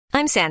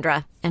I'm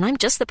Sandra, and I'm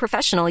just the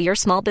professional your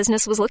small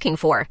business was looking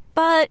for.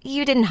 But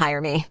you didn't hire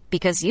me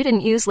because you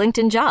didn't use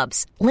LinkedIn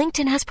Jobs.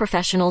 LinkedIn has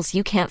professionals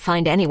you can't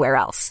find anywhere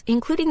else,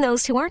 including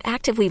those who aren't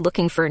actively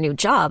looking for a new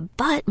job,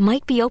 but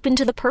might be open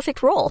to the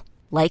perfect role,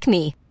 like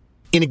me.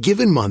 In a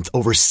given month,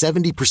 over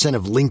 70%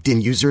 of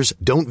LinkedIn users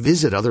don't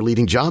visit other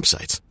leading job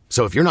sites.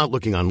 So if you're not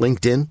looking on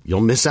LinkedIn,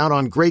 you'll miss out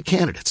on great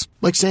candidates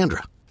like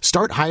Sandra.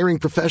 Start hiring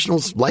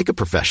professionals like a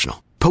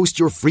professional. Post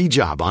your free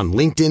job on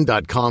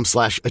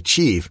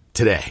linkedin.com/achieve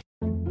today.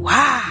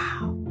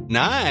 Wow.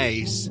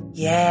 Nice.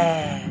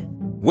 Yeah.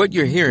 What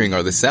you're hearing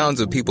are the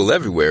sounds of people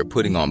everywhere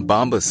putting on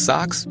Bombas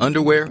socks,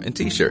 underwear, and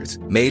T-shirts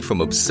made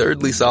from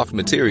absurdly soft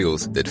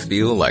materials that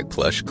feel like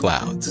plush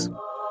clouds.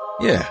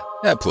 Yeah,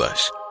 that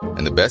plush.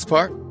 And the best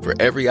part? For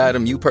every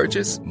item you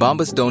purchase,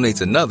 Bombas donates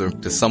another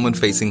to someone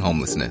facing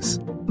homelessness.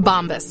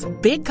 Bombas.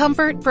 Big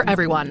comfort for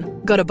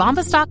everyone. Go to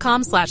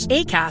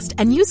bombas.com/ACAST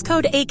and use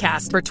code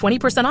ACAST for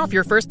 20% off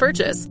your first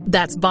purchase.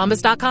 That's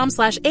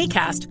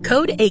bombas.com/ACAST.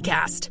 Code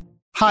ACAST.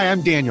 Hi,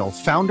 I'm Daniel,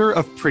 founder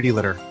of Pretty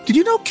Litter. Did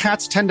you know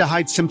cats tend to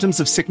hide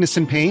symptoms of sickness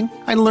and pain?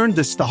 I learned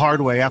this the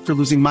hard way after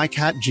losing my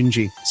cat,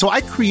 Gingy. So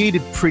I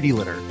created Pretty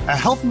Litter, a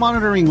health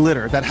monitoring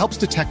litter that helps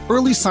detect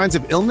early signs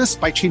of illness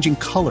by changing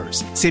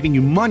colors, saving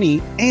you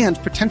money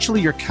and potentially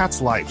your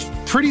cat's life.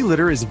 Pretty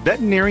Litter is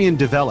veterinarian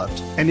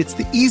developed, and it's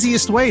the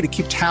easiest way to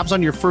keep tabs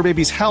on your fur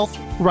baby's health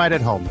right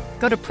at home.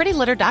 Go to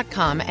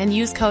prettylitter.com and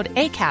use code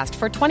ACAST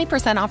for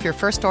 20% off your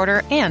first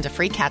order and a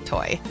free cat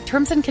toy.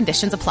 Terms and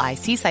conditions apply.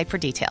 See site for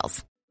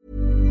details.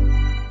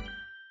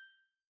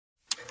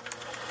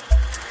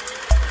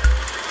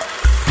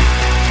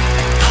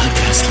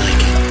 Podcast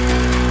like it.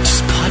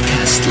 Just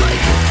podcast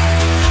like it.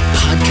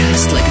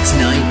 Podcast like it's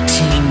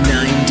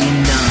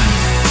 1999.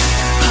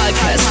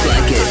 Podcast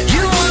like it.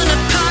 You want a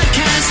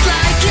podcast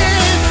like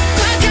it?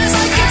 Podcast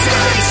like it's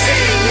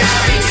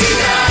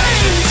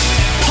 1999.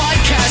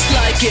 Podcast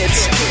like it.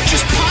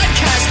 Just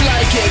podcast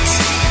like it.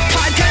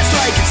 Podcast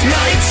like it's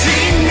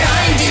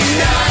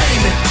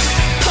 1999.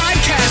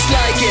 Podcast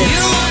like it.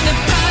 You want a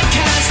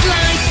podcast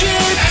like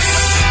it?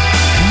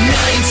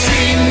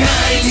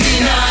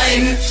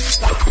 1999.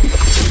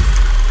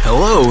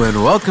 Hello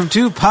and welcome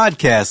to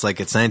Podcast Like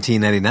It's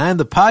 1999,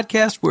 the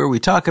podcast where we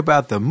talk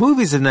about the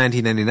movies of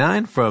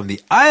 1999 from the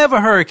eye of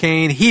a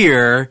hurricane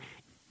here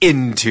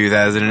in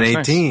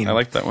 2018. Nice. I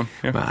like that one.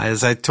 Yeah.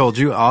 As I told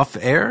you off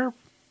air,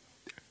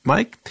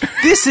 Mike,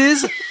 this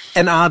is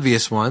an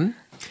obvious one.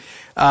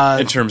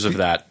 In terms of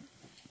that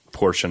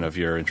portion of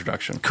your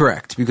introduction.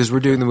 Correct, because we're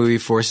doing the movie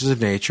Forces of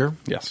Nature.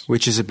 Yes.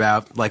 Which is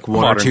about like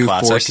one Modern or two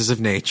classic. forces of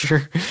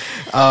nature.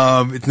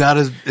 It's not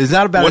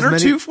about One as or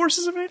many. two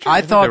forces of nature? I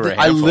think there were thought a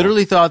I handful.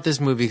 literally thought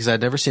this movie because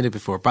I'd never seen it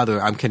before. By the way,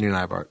 I'm Kenyon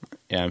Ibart.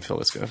 Yeah, I'm Phil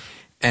Lisco.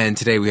 And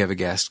today we have a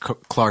guest,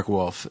 Clark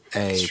Wolf,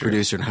 a That's true.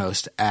 producer and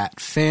host at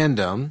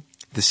Fandom,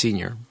 the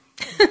senior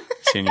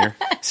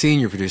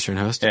producer and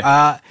host.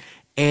 Yeah.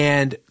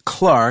 And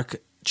Clark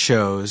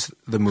chose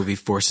the movie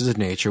Forces of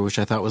Nature, which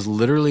I thought was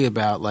literally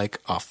about like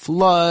a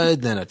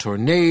flood, then a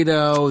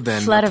tornado,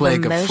 then Flood a of plague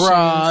of emotions.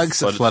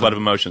 frogs. a Flood of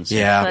emotions.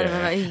 Yeah. Flood of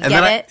emotions. You And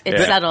get then it?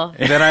 It's subtle.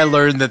 And then I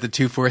learned that the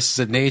two forces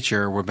of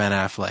nature were Ben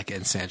Affleck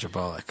and Sandra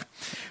Bullock.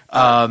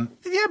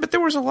 Yeah, but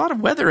there was a lot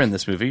of weather in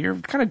this movie. You're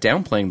kind of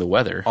downplaying the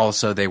weather.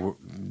 Also, they were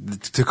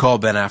to call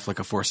Ben Affleck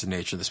a force of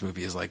nature. This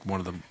movie is like one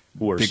of the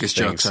Worst biggest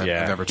things. jokes I've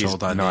ever He's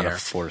told on not the a air.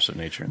 force of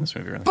nature in this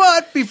movie. Really.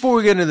 But before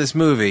we get into this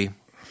movie,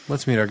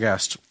 let's meet our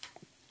guest.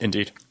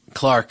 Indeed.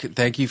 Clark,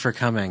 thank you for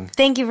coming.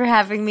 Thank you for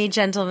having me,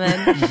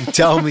 gentlemen.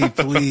 Tell me,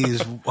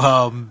 please,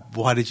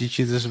 why did you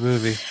choose this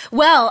movie?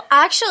 Well,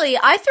 actually,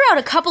 I threw out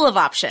a couple of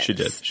options. She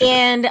did.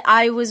 And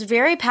I was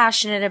very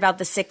passionate about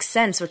The Sixth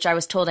Sense, which I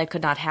was told I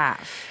could not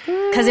have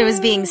because it was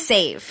being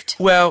saved.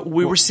 Well,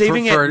 we were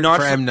saving for, it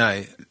not for M.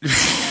 Night.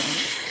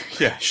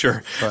 Yeah,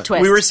 sure.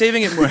 Twist. We were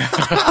saving it more.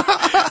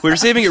 We were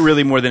saving it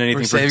really more than anything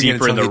We're for saving it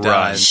deeper in the until he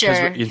run. dies.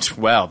 Sure.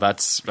 Well,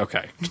 that's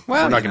okay.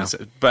 Well, we're not you going know. to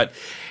say, but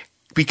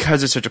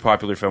because it's such a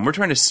popular film, we're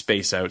trying to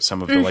space out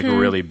some of the like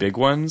really big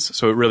ones.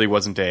 So it really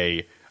wasn't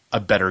a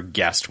better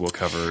guest will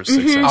cover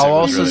Sixth Sense. It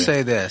I'll was also really-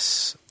 say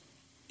this,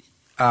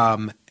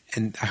 and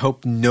I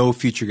hope no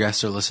future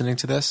guests are listening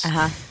to this.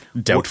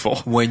 doubtful.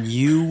 When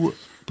you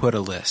put a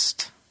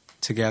list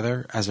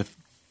together as a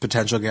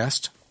potential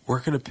guest, we're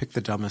going to pick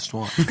the dumbest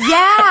one.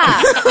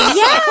 Yeah.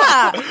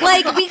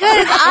 Like,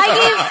 because I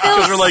gave Phil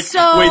Because we're like,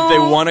 so... wait, they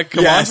want to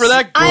come on for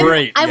that?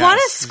 Great. I want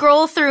to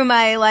scroll through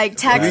my like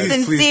texts Please,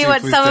 and please see do,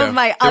 what please some do. of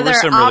my There were other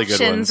some really good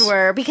options ones.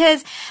 were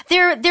because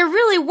there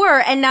really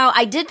were. And now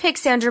I did pick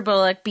Sandra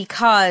Bullock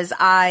because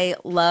I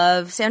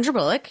love Sandra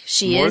Bullock.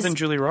 She More is than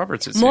Julie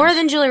Roberts, it more seems.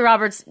 than Julie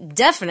Roberts.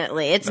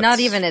 Definitely, it's not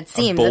That's even. It a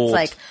seems bold it's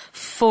like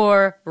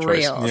for choice.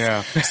 real.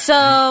 Yeah.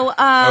 So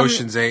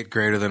Ocean's 8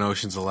 greater than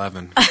Ocean's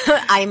 11.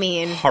 I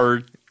mean,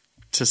 Hard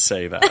to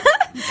say that.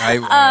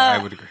 I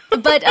would agree.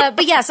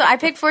 But yeah, so I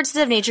picked Forces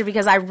of Nature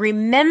because I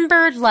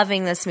remembered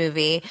loving this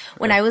movie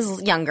when I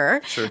was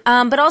younger. Sure.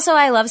 But also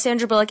I love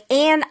Sandra Bullock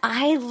and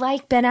I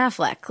like Ben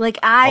Affleck. Like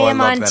I am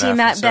love on Ben team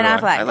Affleck. Ben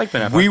So Affleck. I like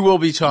Ben Affleck. We will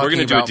be talking We're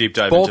gonna do a about deep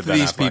dive both into of Ben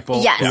these Affleck.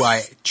 people Yes. who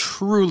I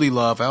truly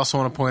love. I also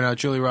want to point out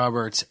Julie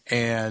Roberts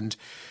and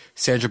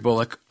Sandra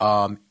Bullock,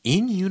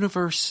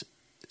 in-universe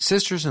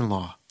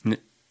sisters-in-law.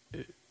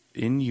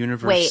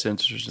 In-universe Wait.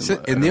 sisters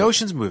In the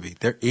Ocean's movie,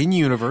 they're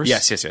in-universe.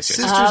 Yes.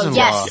 Sisters-in-law.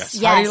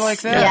 yes, How do you yes,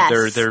 like that? Yeah,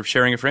 yes. they're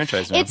sharing a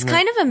franchise now. It's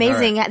kind of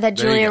amazing All right. that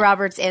There you Julia go.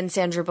 Roberts and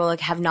Sandra Bullock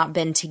have not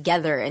been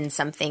together in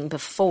something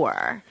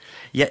before.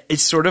 Yeah,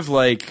 it's sort of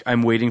like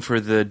I'm waiting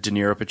for the De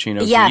Niro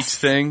Pacino Yes. Greeks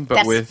thing, but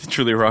That's- with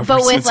Julia Roberts.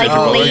 But with and like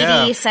Sandra Bullock.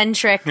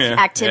 lady-centric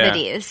Yeah.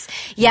 activities.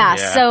 Yeah.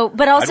 Yeah. So,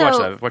 but also, I'd watch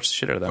that. Watch the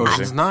shit out of that Ocean's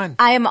movie. 9.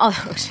 I am I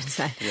am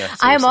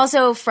seriously.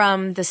 also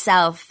from the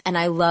South, and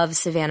I love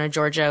Savannah,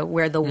 Georgia,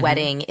 where the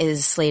wedding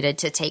is slated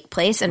to take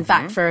place. In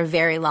fact, for a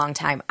very long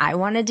time, I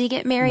wanted to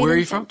get married. Where are in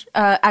you from?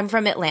 I'm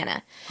from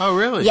Atlanta. Oh,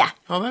 really? Yeah.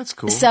 Oh, that's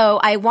cool. So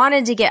I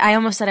wanted to get. I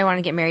almost said I want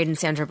to get married in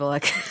Sandra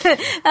Bullock.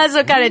 That's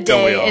what kind of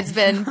Don't we day all? it's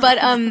been. But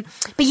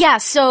yeah.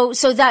 So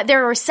that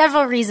there were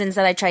several reasons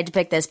that I tried to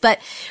pick this. But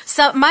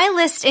so my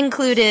list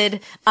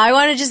included. I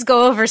want to just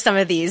go over some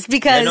of these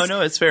because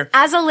No, it's fair.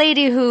 as a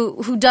lady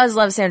who does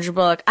love Sandra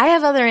Bullock, I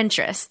have other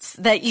interests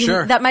that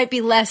Sure. that might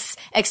be less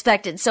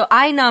expected. So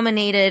I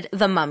nominated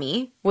The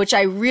Mummy, which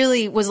I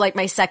really was like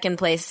my second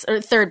place or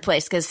third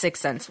place because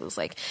Sixth Sense was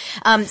like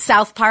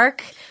South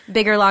Park,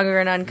 Bigger, Longer,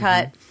 and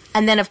Uncut.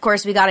 And then, of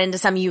course, we got into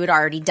some you had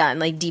already done,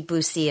 like Deep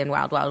Blue Sea and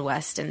Wild Wild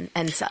West and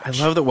such. I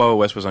love that Wild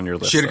West was on your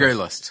list. she had a though. great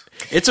list.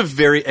 It's a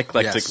very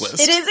eclectic Yes. list.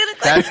 It is an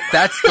eclectic.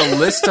 That's the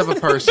list of a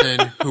person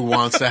who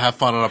wants to have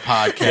fun on a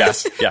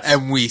podcast. Yes.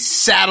 And we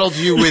saddled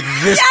you with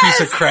this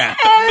piece of crap.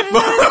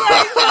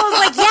 I was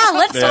like, yeah,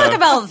 let's talk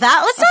about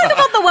that. Let's talk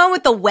about the one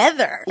with the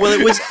weather. Well,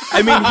 it was.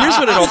 I mean, here's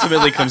what it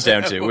ultimately comes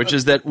down to, which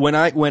is that when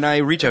I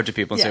reach out to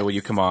people and say, Yes. "Will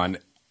you come on?"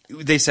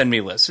 They send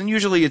me lists, and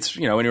usually it's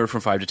anywhere from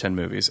 5 to 10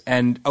 movies,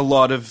 and a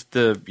lot of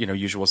the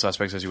usual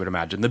suspects, as you would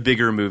imagine, the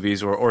bigger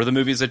movies or the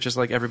movies that just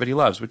like everybody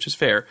loves, which is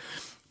fair.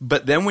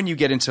 But then when you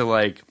get into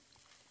like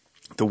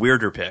the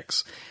weirder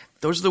picks,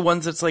 those are the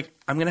ones that's like,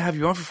 I'm going to have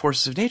you on for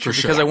Forces of Nature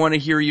because I want to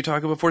hear you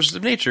talk about Forces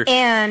of Nature.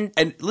 And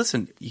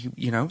listen,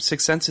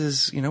 Sixth Sense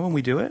is, when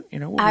we do it,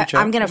 we'll reach out.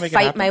 I'm going we'll to make it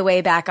fight happen. my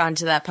way back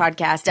onto that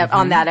podcast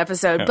on that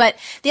episode. But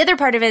the other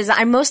part of it is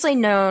I'm mostly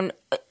known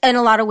in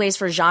a lot of ways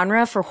for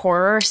genre, for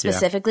horror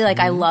specifically. Like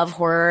I love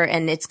horror,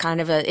 and it's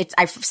kind of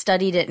I've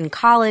studied it in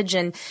college,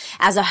 and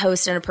as a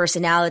host and a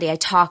personality, I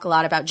talk a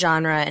lot about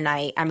genre, and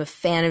I'm a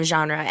fan of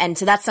genre. And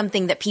so that's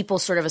something that people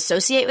sort of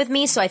associate with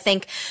me. So I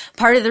think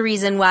part of the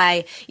reason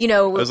why,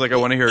 I was like, I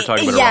want to hear her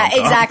talking about a yeah, rom-com.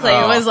 exactly.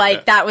 It was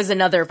like, that was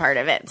another part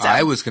of it. So.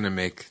 I was going to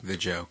make the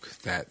joke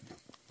that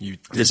you.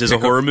 This is a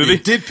horror movie? You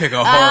did pick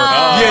a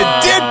horror.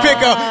 You did pick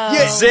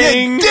a.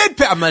 Zing. You did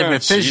pick. I'm not even going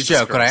to finish the Jesus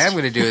joke. What I Christ. am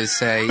going to do is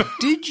say,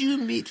 did you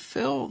meet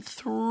Phil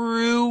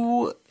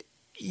through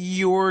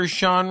your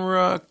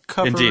genre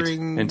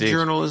covering Indeed.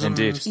 journalism?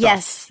 Indeed. Stuff?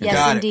 Yes,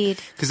 indeed.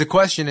 Because the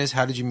question is,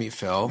 how did you meet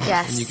Phil?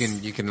 Yes.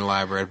 And you can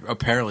elaborate.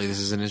 Apparently, this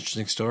is an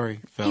interesting story,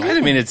 Phil.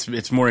 I mean,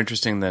 it's more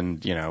interesting than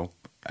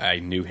I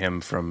knew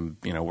him from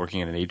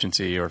working in an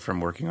agency or from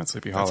working on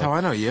Sleepy Hollow. That's how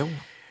I know you.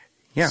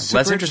 Yeah, Super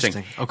less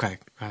interesting. Okay.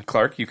 Go ahead.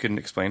 Clark, you can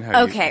explain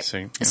how. Okay, You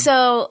see,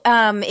 so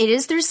it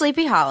is through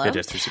Sleepy Hollow. It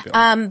is through Sleepy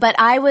Hollow. But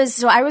I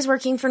was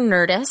working for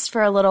Nerdist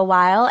for a little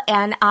while,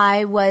 and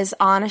I was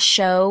on a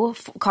show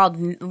called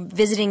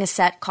visiting a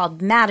set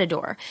called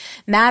Matador.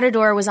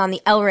 Matador was on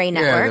the El Rey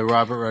Network. Yeah, the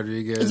Robert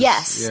Rodriguez.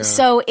 Yes. Yeah.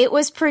 So it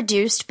was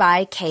produced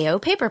by KO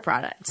Paper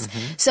Products.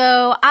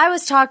 So I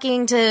was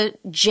talking to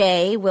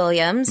Jay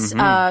Williams,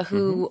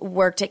 who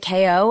worked at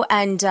KO,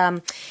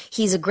 and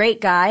he's a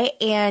great guy.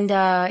 And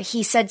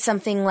he said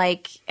something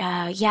like,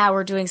 yeah,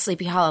 we're doing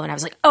Sleepy Hollow. And I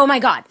was like, oh my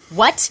God,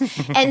 what?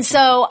 And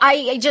so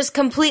I just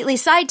completely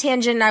side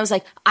tangent, and I was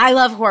like, I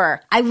love horror.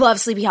 I love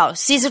Sleepy Hollow.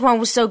 Season 1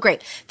 was so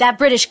great. That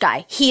British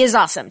guy, he is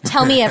awesome.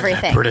 Tell me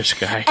everything. British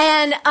guy.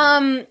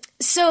 And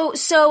so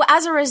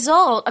as a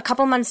result, a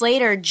couple months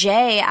later,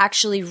 Jay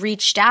actually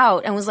reached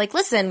out and was like,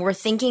 listen, we're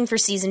thinking for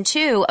season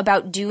 2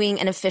 about doing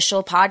an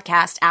official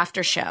podcast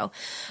after show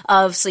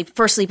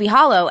for Sleepy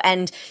Hollow.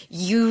 And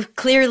you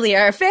clearly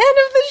are a fan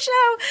of the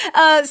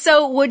show.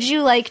 So would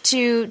you like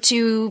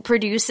to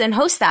produce and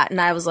host that?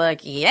 And I was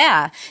like,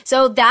 yeah.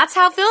 So that's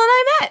how Phil and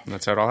I met.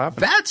 That's how it all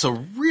happened. That's a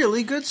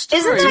really good story.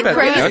 Isn't that But,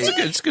 crazy?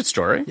 it's a good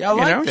story. Yeah, I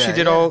like that, She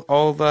did yeah.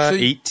 all the So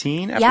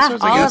 18 Yeah,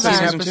 episodes. all I of guess, them.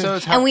 season two.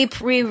 Episodes. And we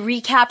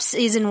recapped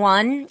season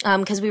 1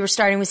 because we were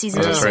starting with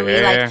season 2. that's So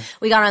right.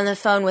 we got on the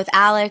phone with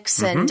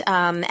Alex and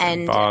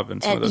Bob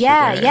and some of those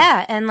yeah, people,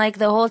 yeah. and like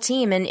the whole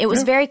team, and it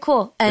was very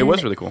cool. And It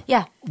was really cool.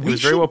 Yeah, It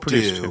was very well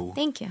produced. do too.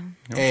 thank you.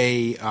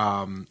 a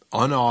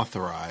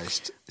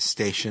unauthorized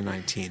Station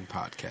 19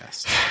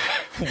 podcast.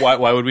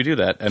 Why would we do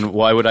that? And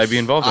why would I be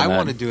involved in I that?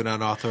 want to do an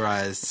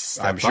unauthorized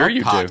Step I'm sure Up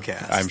you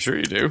podcast. do. I'm sure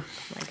you do.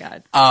 Oh my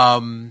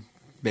God.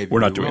 Maybe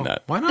We're not we doing will.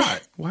 that. Why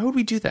not? Why would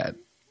we do that?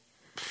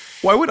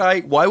 Why would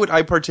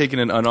I partake in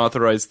an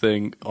unauthorized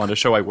thing on a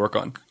show I work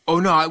on? Oh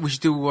no, we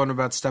should do one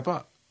about Step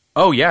Up.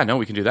 Oh yeah, no,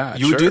 we can do that.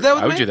 You would do that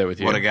with me? I would do that with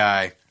you. What a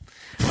guy.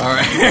 All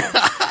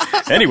right.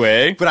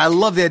 Anyway. But I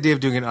love the idea of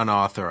doing it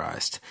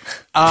unauthorized.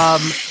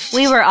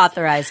 We were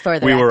authorized for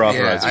the We were record.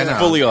 authorized. Yeah, I know.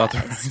 Fully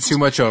authorized. Too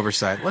much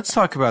oversight. Let's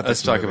talk about Let's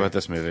this talk movie. about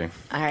this movie.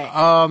 All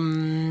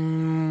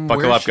right.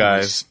 Buckle Where up, should we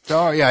guys.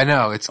 Oh, yeah, I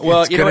know. It's you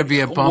going know to what? be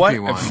a bumpy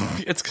What?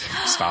 one. It's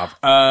stop.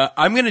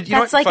 I'm gonna. You know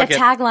That's what? like a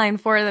Fuck it. tagline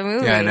for the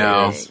movie. Yeah, I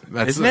know.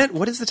 Isn't it?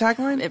 What is the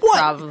tagline? It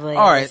probably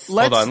All right, is.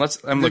 Hold on,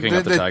 I'm looking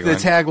up the tagline. The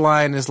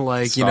tagline is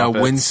like, Stop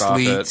it, wind, stop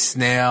sleet, it.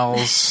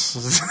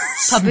 snails.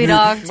 Puppy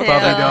dog tail. What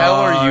the hell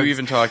are you Dog.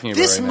 even talking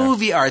about? This right now?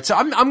 movie, all right, so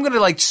I'm going to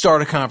like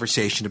start a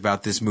conversation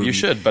about this movie. You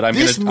should, but I'm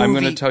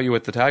gonna tell you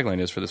what the tagline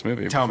is for this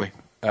movie. Tell me.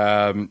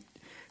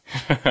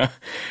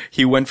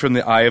 He went from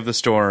the eye of the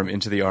storm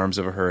into the arms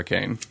of a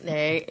hurricane.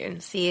 There you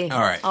see. All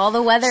right. All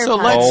the weather So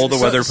puns. All the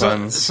weather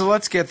puns. So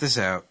let's get this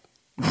out.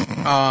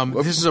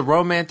 This is a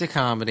romantic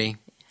comedy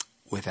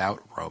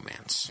without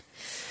romance.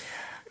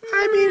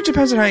 I mean, it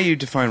depends on how you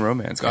define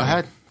romance. Go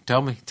ahead.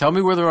 Tell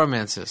me where the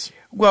romance is.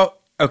 Well,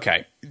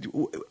 okay.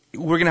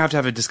 We're going to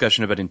have a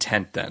discussion about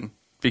intent then,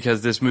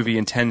 because this movie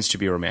intends to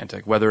be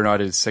romantic. Whether or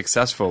not it's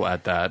successful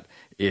at that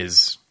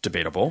is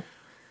debatable.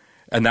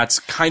 And that's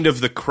kind of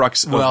the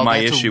crux of my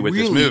issue with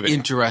this movie. That's a really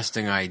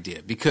interesting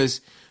idea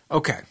because,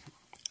 okay,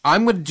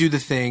 I'm going to do the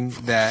thing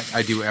that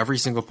I do every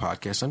single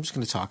podcast. I'm just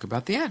going to talk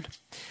about the end.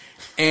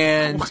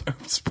 And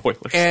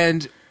Spoilers.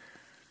 And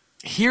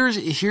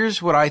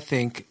here's what I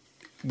think,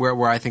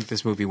 where I think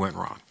this movie went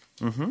wrong.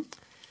 Mm-hmm.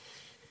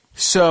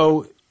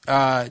 So,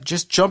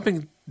 just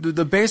jumping,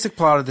 the basic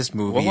plot of this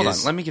movie Well, hold is...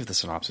 on. Let me give the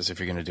synopsis if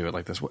you're going to do it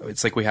like this.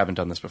 It's like we haven't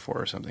done this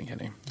before or something,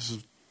 Kenny.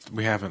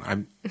 We haven't.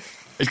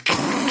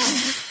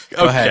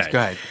 Go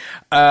ahead.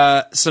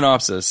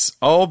 Synopsis.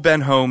 All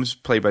Ben Holmes,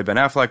 played by Ben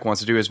Affleck,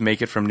 wants to do is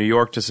make it from New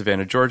York to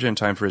Savannah, Georgia in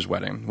time for his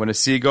wedding. When a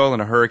seagull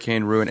and a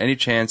hurricane ruin any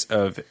chance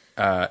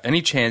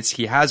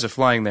he has of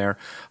flying there,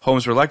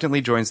 Holmes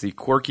reluctantly joins the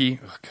quirky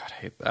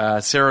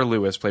Sarah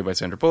Lewis, played by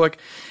Sandra Bullock,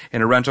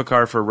 in a rental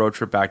car for a road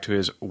trip back to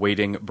his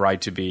waiting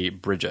bride-to-be,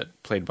 Bridget,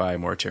 played by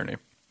Maura Tierney.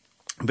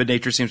 But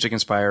nature seems to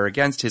conspire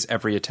against his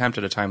every attempt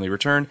at a timely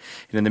return,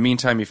 and in the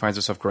meantime, he finds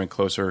himself growing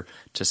closer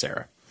to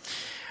Sarah.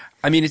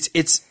 I mean, it's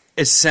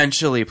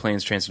essentially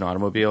Planes, Trains, and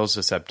Automobiles,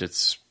 except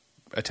it's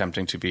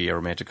attempting to be a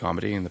romantic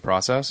comedy in the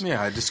process.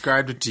 Yeah, I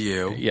described it to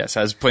you. Yes,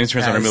 as Planes,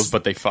 Trains, and Automobiles,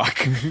 but they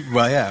fuck.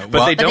 Well, yeah.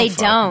 But they But don't they fuck.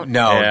 don't.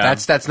 No, Yeah.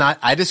 that's not...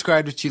 I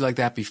described it to you like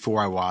that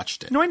before I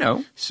watched it. No, I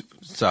know.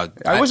 So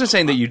I wasn't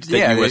saying that you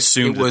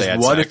assumed it was that they had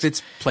what sex. if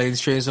it's Planes,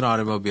 Trains, and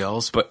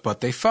Automobiles,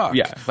 but they fuck.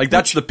 Yeah, like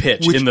that's the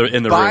pitch which, in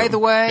the by room. the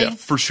way, Yeah,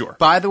 for sure.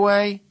 By the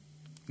way,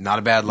 not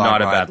a bad log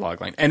Not a line. bad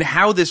logline. And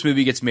how this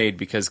movie gets made,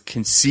 because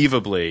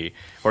conceivably,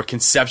 or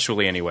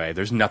conceptually anyway,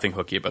 there's nothing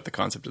hooky about the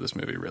concept of this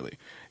movie, really.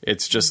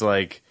 It's just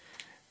like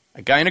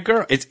a guy and a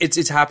girl.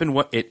 It's happened.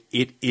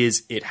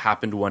 It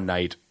happened one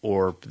night,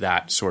 or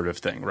that sort of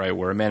thing, right?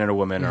 Where a man and a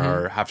woman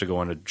have to go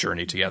on a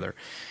journey together.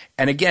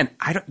 And again,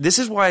 this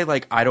is why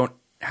I don't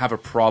have a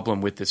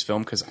problem with this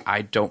film, because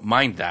I don't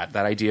mind that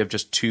idea of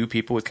just two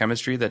people with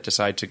chemistry that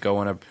decide to go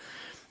on a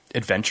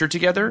adventure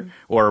together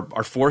or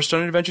are forced on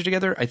an adventure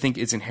together. I think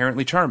it's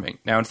inherently charming.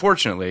 Now,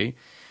 unfortunately,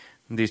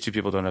 these two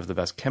people don't have the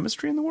best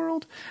chemistry in the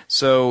world,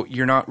 so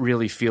you're not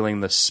really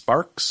feeling the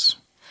sparks.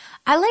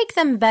 I like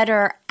them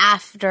better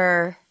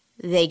after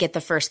they get the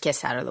first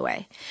kiss out of the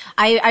way.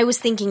 I was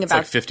thinking It's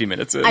about like 50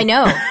 minutes in. I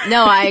know.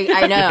 No,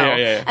 I know.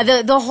 Yeah.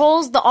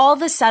 All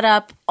the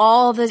setup,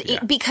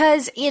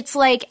 because it's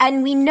like,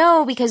 and we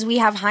know because we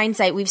have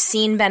hindsight. We've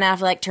seen Ben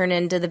Affleck turn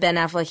into the Ben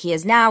Affleck he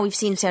is now. We've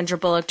seen Sandra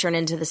Bullock turn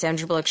into the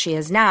Sandra Bullock she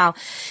is now.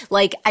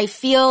 Like, I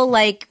feel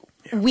like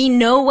we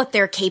know what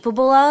they're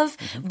capable of,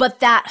 but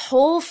that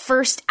whole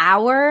first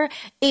hour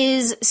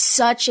is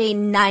such a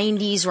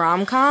 90s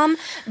rom-com.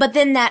 But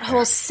then that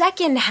whole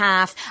second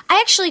half,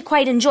 I actually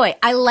quite enjoy.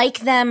 I like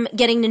them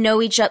getting to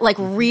know each other, like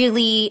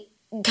really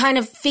kind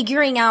of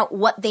figuring out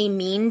what they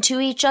mean to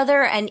each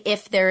other and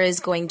if there is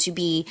going to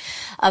be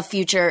a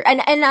future.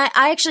 And I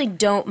actually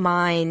don't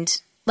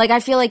mind. Like, I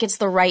feel like it's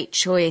the right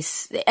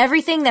choice.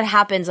 Everything that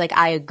happens, like,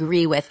 I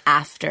agree with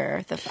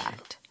after the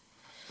fact.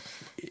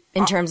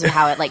 In terms of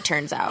how it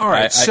turns out. All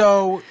right,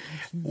 so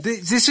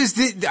this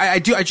is I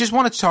just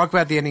wanted to talk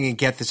about the ending and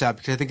get this out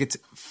because I think it's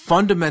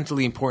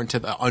fundamentally important to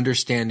the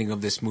understanding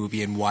of this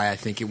movie and why I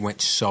think it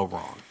went so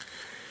wrong.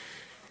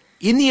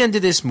 In the end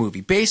of this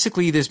movie,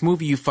 basically this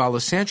movie you follow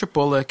Sandra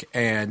Bullock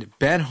and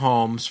Ben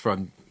Holmes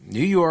from New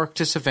York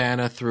to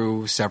Savannah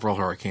through several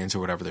hurricanes or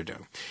whatever they're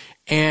doing.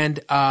 And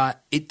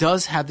it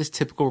does have this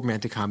typical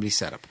romantic comedy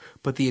setup.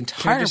 But the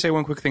entire... Can I just say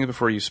one quick thing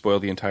before you spoil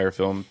the entire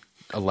film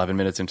 11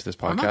 minutes into this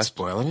podcast? I'm not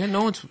spoiling it.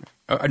 No one's...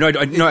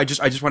 I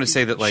just want to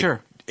say that,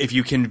 Sure. if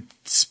you can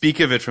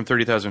speak of it from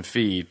 30,000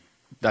 feet,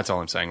 that's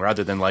all I'm saying,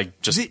 rather than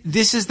just...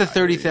 This is the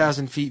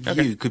 30,000 feet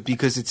view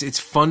because it's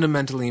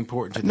fundamentally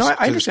important to this. No,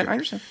 I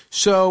understand.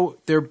 So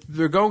they're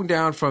going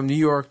down from New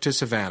York to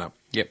Savannah.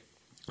 Yep.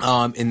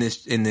 In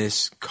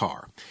this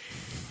car.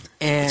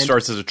 And It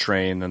starts as a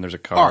train, then there's a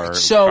car, all right,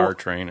 so car,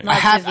 train. I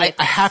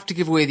have to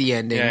give away the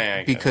ending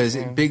Yeah, because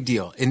big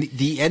deal. And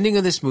the ending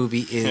of this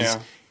movie is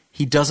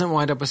he doesn't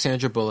wind up with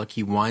Sandra Bullock.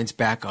 He winds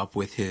back up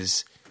with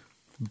his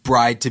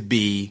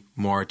bride-to-be,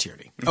 Maura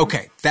Tierney.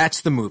 Okay,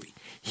 that's the movie.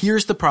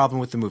 Here's the problem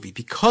with the movie.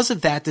 Because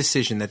of that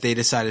decision that they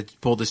decided to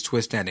pull this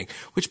twist ending,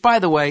 which, by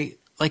the way,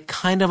 like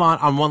kind of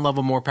on one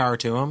level, more power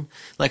to him.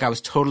 Like I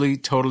was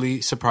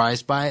totally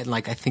surprised by it. And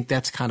like I think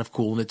that's kind of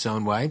cool in its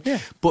own way. Yeah.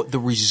 But the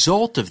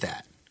result of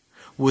that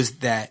was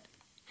that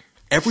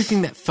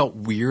everything that felt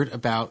weird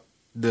about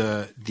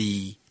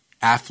the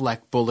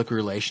Affleck-Bullock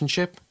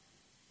relationship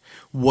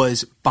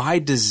was by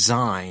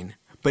design,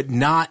 but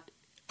not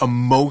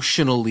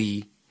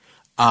emotionally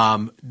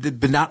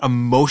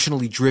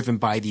driven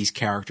by these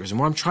characters. And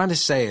what I'm trying to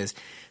say is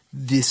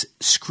this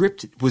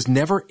script was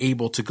never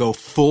able to go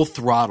full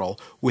throttle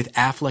with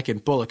Affleck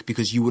and Bullock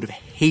because you would have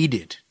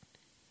hated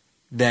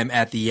them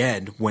at the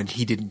end when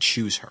he didn't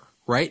choose her.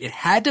 Right? It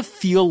had to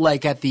feel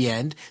like at the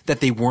end that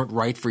they weren't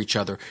right for each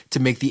other to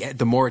make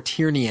the Maura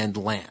Tierney end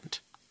land.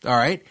 All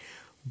right?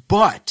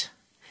 But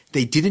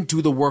they didn't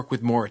do the work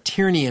with Maura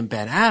Tierney and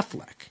Ben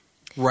Affleck.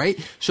 Right?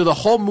 So the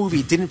whole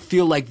movie didn't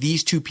feel like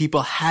these two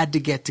people had to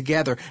get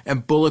together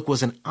and Bullock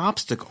was an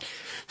obstacle.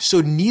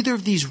 So neither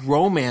of these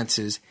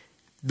romances,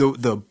 the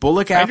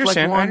Bullock Affleck one,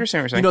 I understand what you're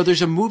saying. You know,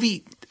 there's a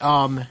movie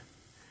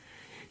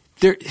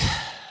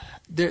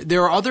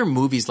There are other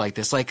movies like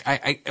this. Like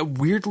I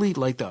weirdly,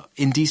 like the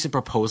Indecent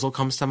Proposal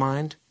comes to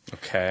mind.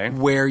 Okay.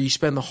 Where you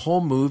spend the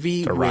whole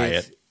movie with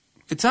riot.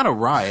 It's not a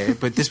riot,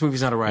 but this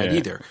movie's not a riot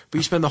either. But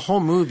you spend the whole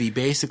movie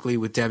basically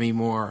with Demi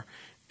Moore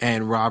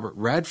and Robert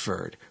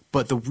Redford.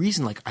 But the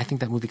reason, like, I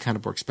think that movie kind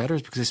of works better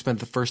is because they spent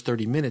the first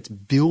 30 minutes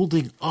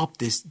building up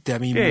this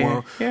Demi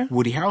Moore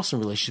Woody Harrelson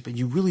relationship, and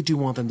you really do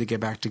want them to get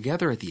back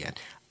together at the end.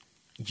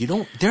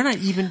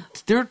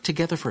 They're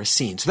together for a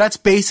scene. So that's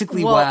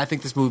basically why I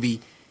think this movie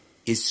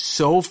is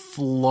so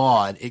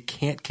flawed, it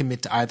can't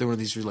commit to either one of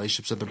these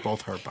relationships, and they're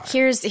both hurt by it.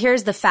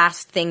 Here's the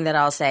fast thing that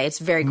I'll say. It's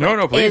very quick.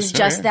 No, please. Is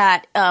just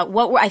that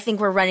what I think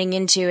we're running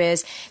into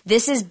is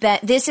this is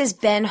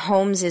Ben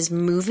Holmes'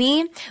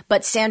 movie,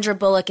 but Sandra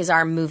Bullock is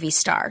our movie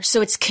star.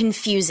 So it's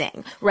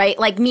confusing, right?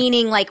 Like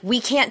meaning like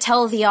we can't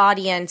tell the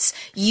audience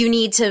you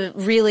need to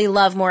really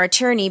love Maura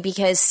Tierney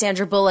because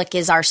Sandra Bullock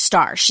is our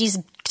star. She's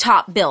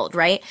top billed,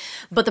 right?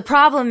 But the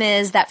problem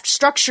is that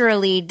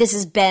structurally, this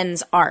is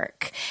Ben's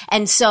arc.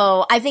 And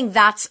so I think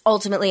that's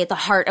ultimately at the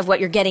heart of what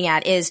you're getting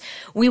at is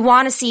we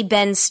want to see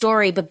Ben's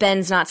story, but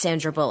Ben's not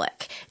Sandra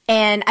Bullock.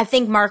 And I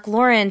think Mark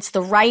Lawrence,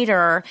 the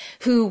writer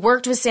who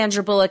worked with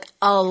Sandra Bullock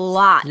a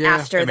lot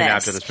after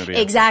this movie.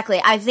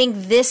 Exactly. I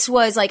think this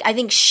was like, I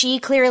think she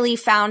clearly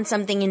found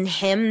something in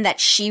him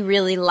that she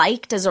really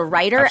liked as a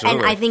writer.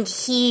 Absolutely. And I think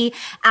he,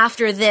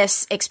 after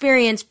this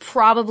experience,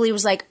 probably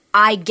was like,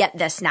 I get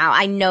this now.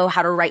 I know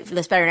how to write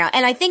this better now.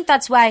 And I think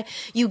that's why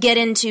you get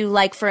into,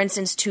 like, for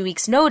instance, 2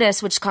 Weeks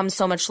Notice, which comes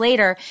so much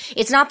later.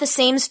 It's not the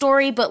same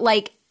story, but,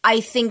 like,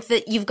 I think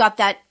that you've got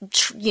that,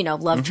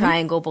 love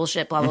triangle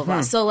bullshit, blah, blah,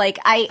 blah. So, like,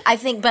 I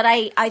think, but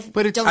I don't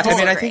disagree. I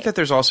mean, I think that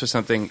there's also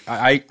something,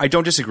 I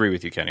don't disagree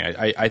with you, Kenny.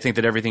 I think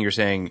that everything you're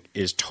saying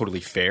is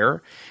totally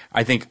fair.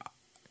 I think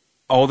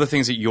all the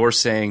things that you're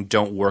saying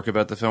don't work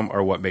about the film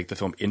are what make the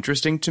film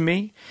interesting to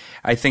me.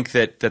 I think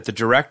that the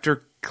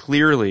director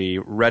clearly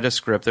read a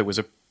script that was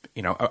a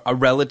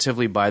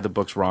relatively by the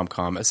books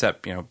rom-com,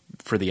 except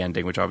for the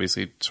ending, which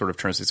obviously sort of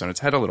turns this on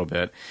its head a little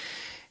bit,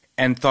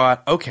 and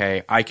thought,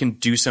 okay, I can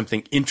do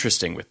something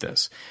interesting with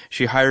this.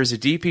 She hires a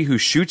DP who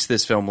shoots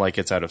this film like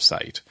it's out of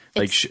sight,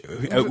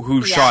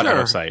 who shot out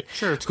of sight.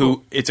 Sure, it's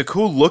cool. It's a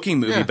cool looking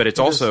movie, but it's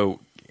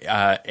also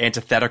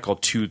antithetical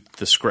to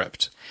the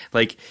script.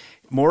 Like,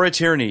 Maura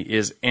Tierney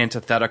is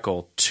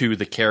antithetical to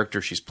the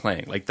character she's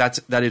playing. Like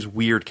that is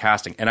weird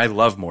casting, and I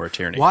love Maura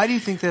Tierney. Why do you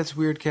think that's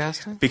weird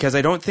casting? Because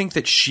I don't think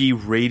that she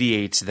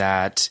radiates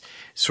that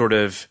sort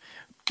of,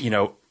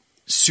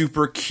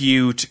 super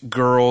cute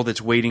girl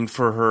that's waiting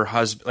for her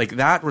husband. Like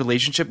that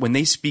relationship, when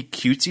they speak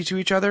cutesy to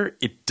each other,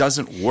 it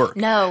doesn't work.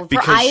 No,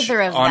 for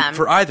either of them.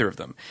 For either of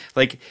them.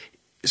 Like,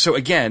 so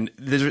again,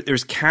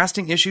 there's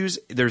casting issues.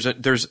 There's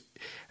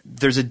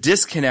a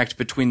disconnect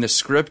between the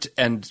script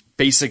and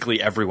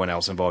basically everyone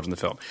else involved in the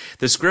film.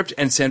 The script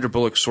and Sandra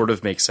Bullock sort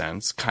of make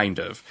sense, kind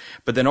of.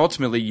 But then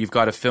ultimately you've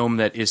got a film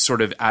that is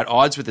sort of at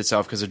odds with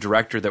itself because a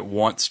director that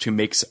wants to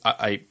make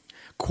a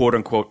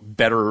quote-unquote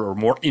better or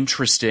more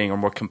interesting or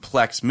more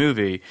complex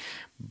movie,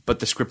 but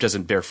the script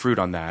doesn't bear fruit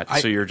on that.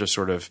 So you're just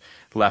sort of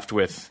left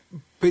with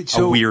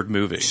a weird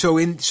movie. So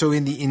in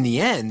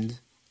the end,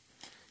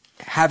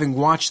 having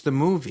watched the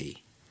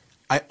movie,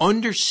 I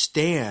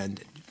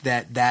understand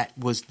that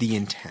was the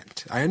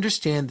intent. I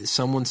understand that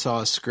someone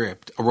saw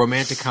a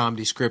romantic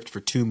comedy script for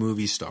two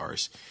movie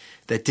stars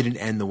that didn't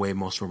end the way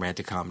most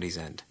romantic comedies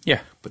end. Yeah.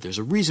 But there's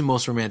a reason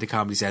most romantic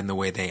comedies end the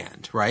way they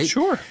end, right?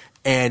 Sure.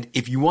 And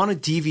if you want to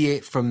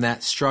deviate from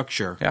that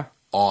structure,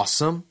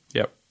 awesome.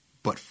 Yep.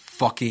 But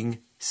fucking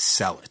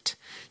sell it.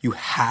 You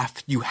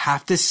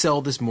have to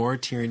sell this Maura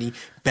Tierney,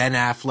 Ben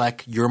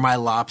Affleck, You're My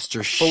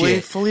Lobster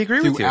shit fully agree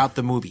with you. throughout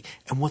the movie.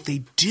 And what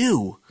they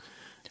do.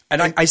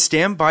 And I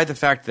stand by the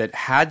fact that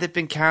had it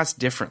been cast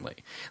differently,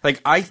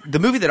 the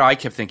movie that I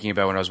kept thinking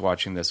about when I was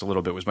watching this a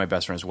little bit was My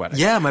Best Friend's Wedding.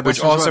 Yeah, My Best Which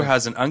Friend's also Wedding.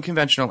 has an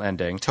unconventional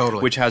ending.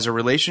 Totally. Which has a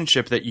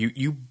relationship that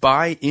you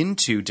buy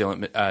into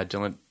Dermot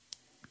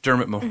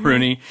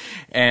Mulroney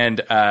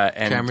and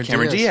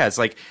Cameron Diaz.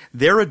 Like,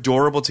 they're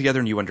adorable together,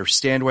 and you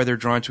understand why they're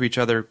drawn to each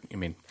other. I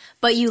mean,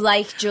 But you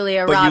like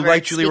Julia but Roberts. you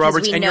like Julia because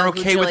Roberts, we and know you're who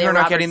okay with Julia her not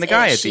Roberts getting the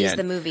guy is. at the She's end.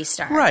 the movie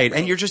star. Right,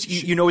 and you're just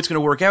you know it's going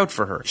to work out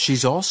for her.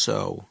 She's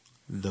also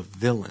the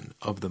villain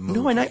of the movie.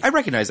 No, and I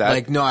recognize that.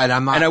 Like, no, and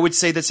I'm not. And I would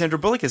say that Sandra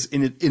Bullock is,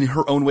 in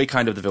her own way,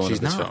 kind of the villain She's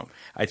of this not. film.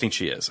 I think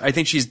she is. I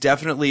think she's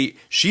definitely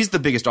she's the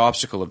biggest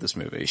obstacle of this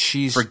movie.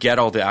 Forget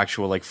all the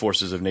actual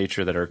forces of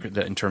nature that are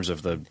in terms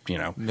of the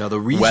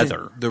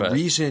weather.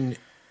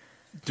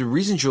 The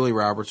reason Julia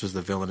Roberts was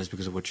the villain is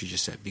because of what you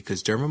just said.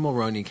 Because Dermot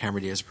Mulroney and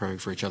Cameron Diaz are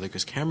perfect for each other.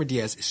 Because Cameron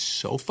Diaz is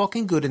so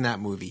fucking good in that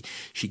movie.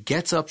 She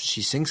gets up,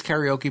 she sings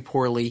karaoke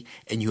poorly,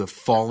 and you have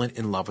fallen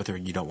in love with her,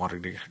 and you don't want her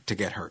to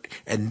get hurt.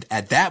 And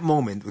at that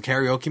moment, the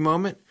karaoke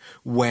moment,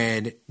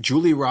 when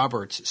Julia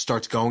Roberts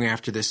starts going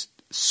after this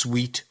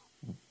sweet,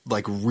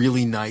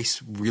 really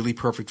nice, really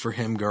perfect for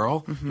him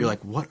girl, you're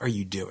like, what are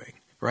you doing?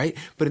 Right?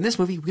 But in this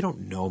movie, we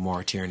don't know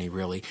Maura Tierney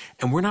really,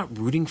 and we're not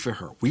rooting for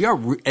her. We are,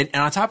 and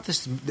on top of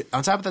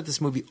that,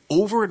 this movie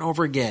over and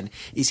over again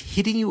is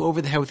hitting you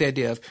over the head with the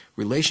idea of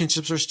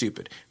relationships are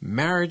stupid,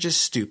 marriage is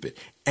stupid.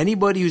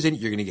 Anybody who's in it,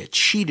 you're going to get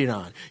cheated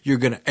on.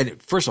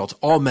 And first of all, it's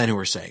all men who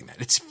are saying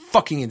that. It's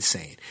fucking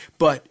insane.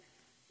 But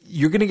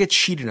you're going to get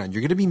cheated on.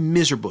 You're going to be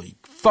miserable. You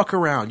fuck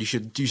around. You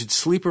should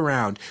sleep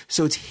around.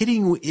 So it's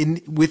hitting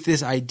you with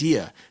this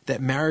idea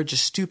that marriage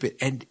is stupid,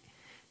 and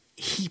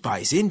he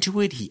buys into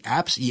it. He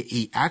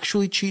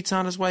actually cheats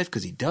on his wife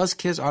because he does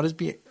kiss on his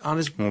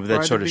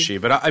Well, so does she.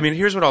 But I mean,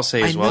 here's what I'll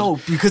say as well. I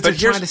know, because they're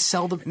trying to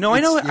sell them. No, I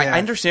know. I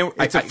understand.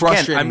 It's a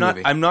frustrating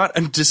movie.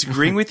 I'm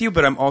disagreeing with you,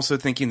 but I'm also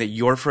thinking that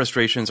your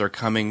frustrations are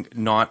coming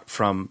not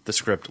from the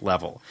script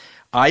level.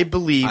 I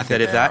believe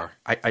that if that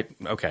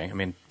okay, I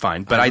mean,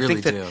 fine, but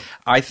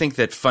I think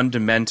that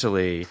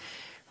fundamentally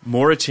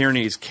Maura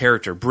Tierney's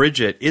character,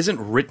 Bridget, isn't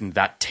written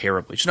that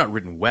terribly. She's not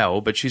written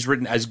well, but she's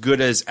written as good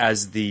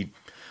as the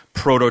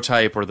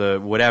prototype or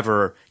the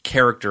whatever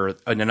character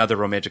in another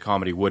romantic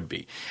comedy would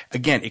be.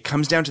 Again, it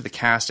comes down to the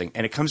casting,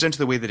 and it comes down to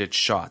the way that it's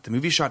shot. The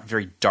movie's shot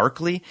very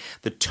darkly.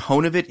 The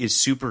tone of it is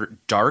super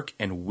dark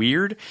and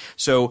weird.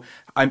 So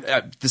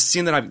the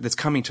scene that's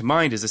coming to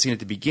mind is the scene at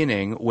the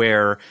beginning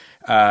where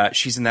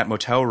she's in that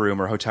motel room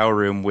or hotel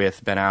room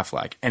with Ben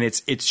Affleck, and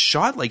it's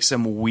shot like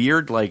some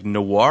weird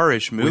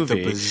noirish movie with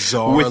the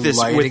bizarre with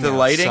the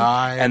lighting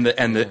outside. and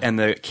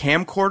the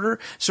camcorder.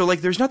 So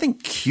there's nothing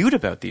cute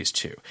about these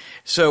two.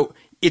 So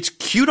it's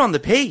cute on the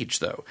page,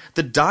 though.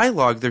 The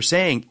dialogue they're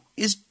saying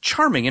is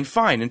charming and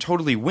fine and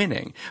totally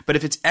winning. But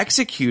if it's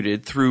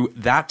executed through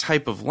that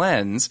type of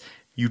lens,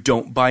 you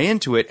don't buy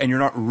into it, and you're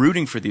not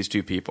rooting for these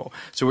two people.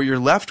 So what you're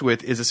left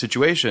with is a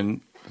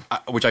situation,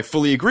 which I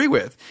fully agree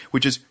with,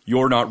 which is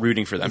you're not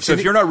rooting for them. So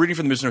if you're not rooting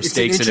for them, there's no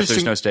stakes, and if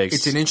there's no stakes...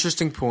 It's an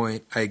interesting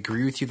point. I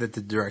agree with you that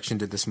the direction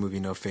did this movie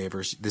no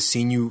favors. The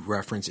scene you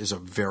reference is a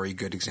very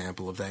good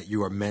example of that.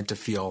 You are meant to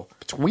feel...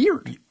 It's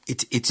weird.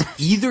 It's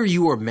either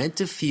you are meant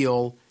to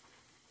feel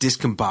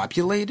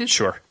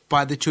discombobulated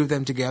by the two of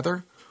them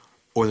together,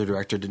 or the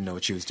director didn't know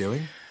what she was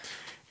doing.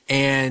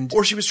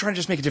 Or she was trying to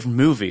just make a different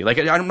movie.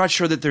 I'm not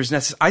sure that there's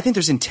I think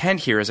there's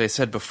intent here, as I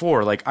said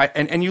before.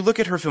 And you look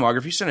at her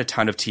filmography, she's done a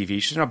ton of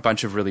TV. She's done a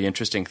bunch of really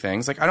interesting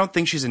things. I don't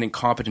think she's an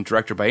incompetent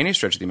director by any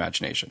stretch of the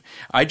imagination.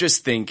 I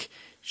just think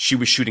she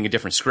was shooting a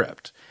different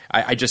script.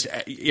 I just,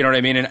 you know what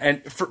I mean?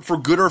 And for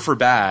good or for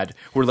bad,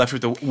 we're left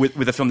with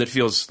a film that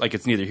feels like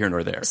it's neither here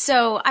nor there.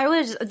 So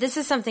this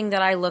is something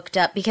that I looked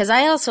up because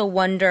I also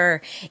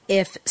wonder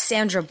if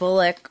Sandra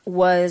Bullock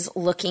was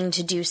looking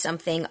to do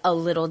something a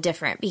little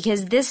different,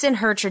 because this in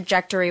her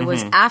trajectory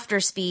was after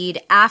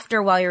Speed,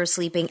 after While You Were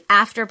Sleeping,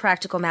 after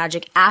Practical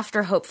Magic,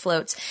 after Hope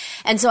Floats.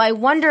 And so I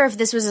wonder if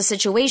this was a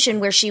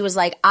situation where she was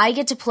like, I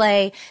get to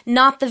play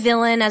not the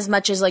villain as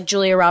much as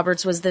Julia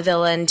Roberts was the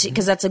villain,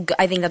 because I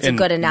think that's a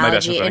good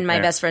analogy in My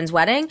Best Friend's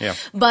Wedding. Yeah.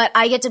 But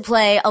I get to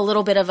play a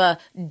little bit of a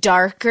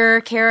darker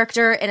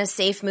character in a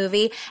safe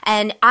movie.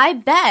 And I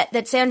bet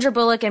that Sandra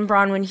Bullock and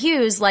Bronwyn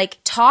Hughes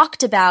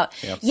talked about,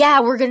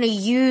 we're going to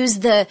use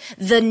the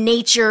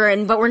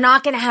nature, but we're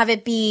not going to have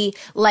it be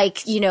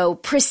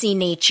prissy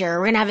nature.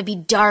 We're going to have it be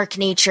dark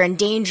nature and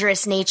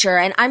dangerous nature.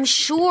 And I'm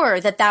sure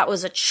that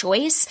was a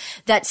choice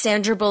that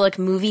Sandra Bullock,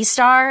 movie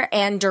star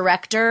and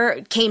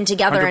director, came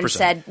together 100%. And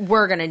said,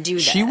 we're going to do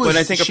that.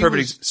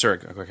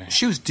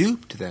 She was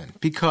duped then,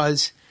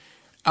 because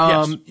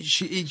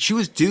she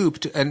was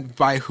duped and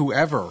by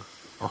whoever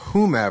or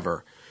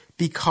whomever,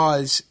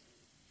 because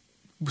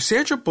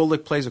Sandra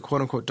Bullock plays a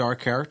quote-unquote dark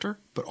character,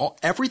 but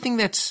everything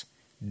that's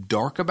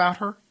dark about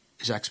her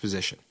is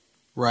exposition.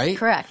 right?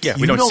 Correct. Yeah,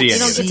 we don't see You any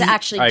don't of get it. to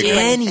actually do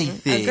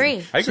anything.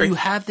 Agree. I So agree. you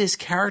have this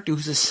character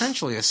who's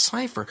essentially a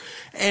cipher,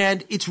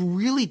 and it's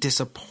really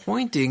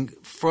disappointing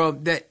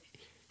from that.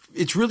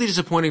 It's really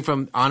disappointing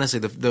from honestly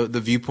the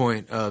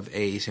viewpoint of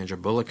a Sandra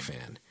Bullock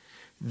fan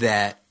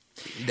that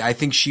I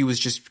think she was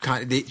just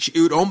kind of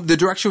the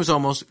direction was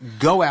almost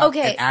go out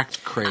and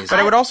act crazy. But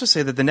I would also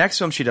say that the next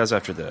film she does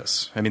after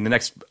this, I mean, the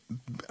next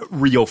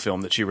real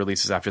film that she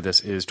releases after this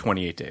is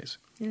 28 Days,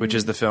 which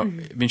is the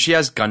film. I mean, she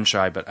has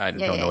Gun-Shy, but I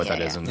don't know what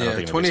that is. And I don't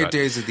think 28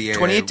 Days is the AA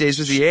 28 Days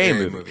was the AA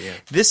movie. movie, yeah.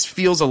 This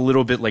feels a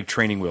little bit like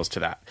Training Wheels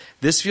to that.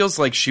 This feels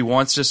like she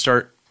wants to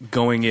start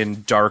going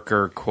in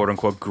darker,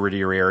 quote-unquote,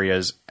 grittier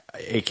areas,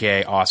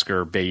 aka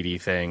Oscar Beatty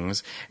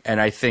things. And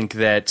I think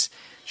that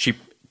she,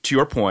 to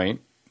your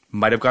point,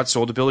 might have got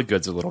sold a bill of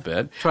goods a little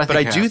bit. But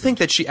I do think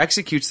that she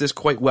executes this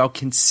quite well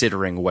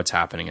considering what's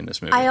happening in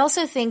this movie. I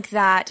also think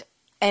that,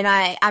 and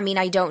I mean,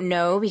 I don't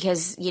know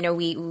because, you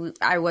know,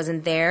 I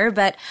wasn't there,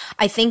 but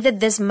I think that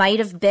this might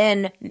have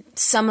been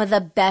some of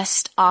the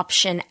best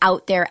option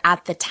out there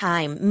at the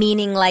time.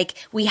 Meaning, like,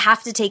 we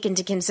have to take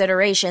into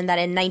consideration that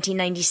in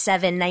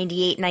 1997,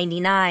 98,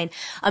 99,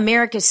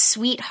 America's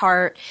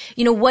Sweetheart,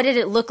 you know, what did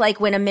it look like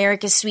when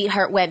America's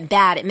Sweetheart went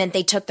bad? It meant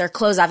they took their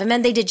clothes off. It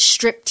meant they did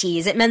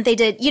striptease. It meant they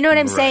did, you know what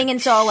I'm saying?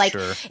 And so, like,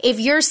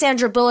 if you're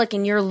Sandra Bullock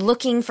and you're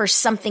looking for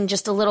something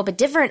just a little bit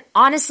different,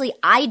 honestly,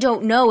 I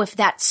don't know if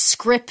that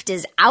script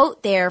is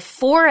out there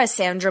for a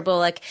Sandra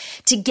Bullock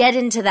to get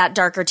into that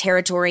darker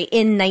territory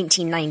in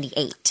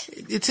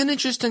 1998. It's an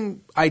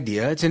interesting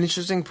idea. It's an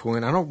interesting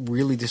point. I don't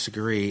really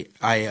disagree.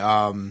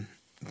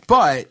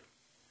 But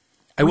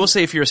I will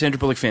say, if you're a Sandra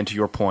Bullock fan, to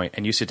your point,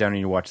 and you sit down and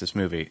you watch this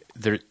movie,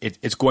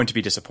 it's going to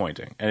be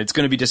disappointing. And it's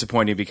going to be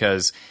disappointing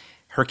because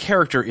her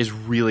character is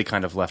really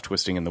kind of left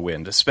twisting in the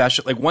wind,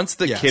 especially like once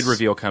the kid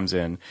reveal comes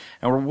in,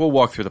 and we'll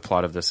walk through the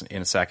plot of this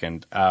in a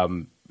second.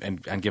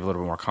 And give a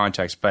little bit more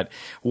context. But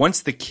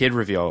once the kid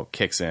reveal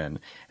kicks in,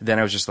 then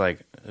I was just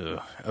like,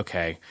 ugh,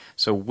 okay,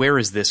 so where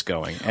is this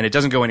going? And it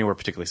doesn't go anywhere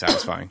particularly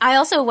satisfying. I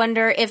also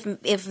wonder if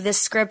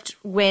this script,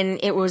 when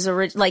it was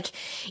like,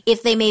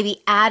 if they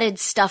maybe added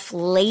stuff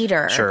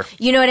later. Sure.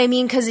 You know what I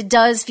mean? Because it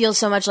does feel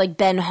so much like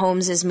Ben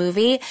Holmes'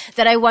 movie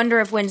that I wonder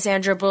if when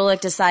Sandra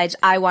Bullock decides,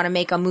 I want to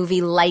make a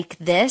movie like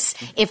this,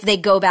 if they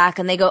go back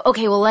and they go,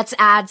 okay, well, let's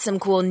add some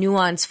cool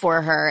nuance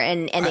for her,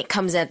 and it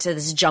comes into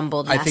this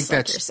jumbled mess. I think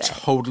that's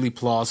totally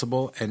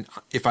plausible, and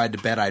if I had to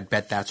bet, I'd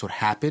bet that's what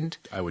happened.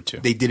 I would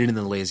too. They did it in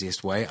the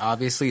laziest way.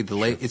 Obviously,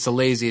 it's the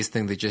laziest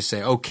thing to just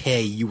say,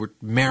 okay, you were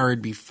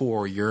married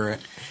before, you're an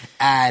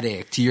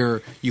addict,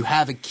 you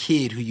have a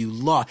kid who you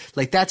lost.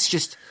 Like that's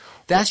just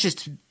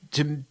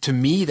to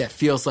me, that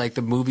feels like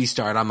the movie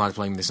star, and I'm not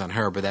blaming this on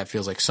her, but that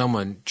feels like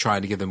someone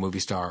trying to give the movie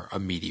star a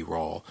meaty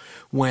role.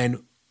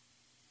 When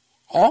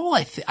all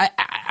I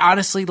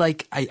honestly,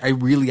 like, I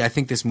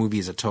think this movie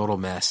is a total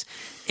mess.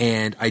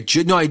 And I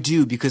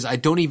do, because I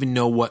don't even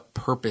know what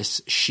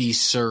purpose she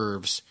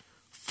serves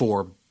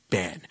for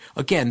Ben.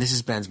 Again, this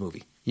is Ben's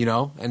movie, you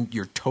know? And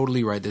you're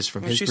totally right. This is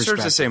from his perspective. She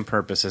serves the same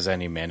purpose as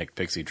any manic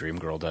pixie dream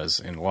girl does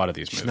in a lot of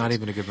these movies. She's not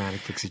even a good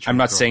manic pixie dream girl. I'm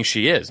not saying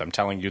she is. I'm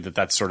telling you that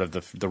that's sort of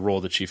the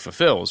role that she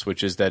fulfills,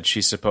 which is that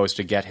she's supposed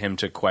to get him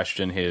to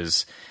question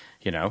his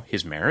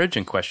marriage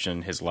and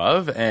question his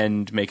love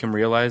and make him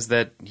realize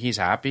that he's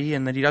happy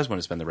and that he does want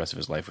to spend the rest of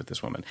his life with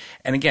this woman.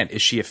 And again,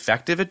 is she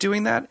effective at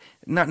doing that?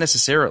 Not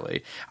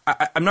necessarily.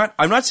 I'm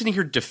not sitting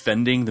here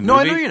defending the movie. No,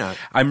 I know you're not.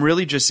 I'm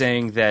really just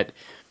saying that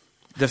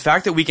the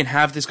fact that we can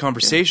have this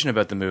conversation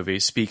about the movie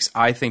speaks,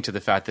 I think, to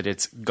the fact that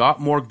it's got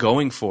more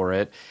going for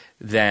it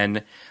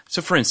than –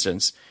 so, for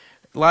instance,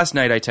 last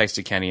night I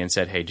texted Kenny and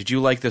said, hey, did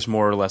you like this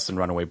more or less than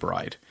Runaway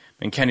Bride?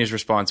 And Kenny's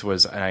response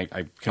was, and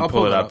I can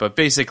pull it up, but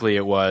basically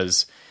it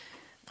was...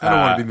 I don't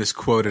want to be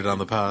misquoted on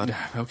the pod.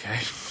 Okay.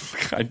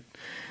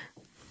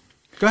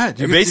 Go ahead.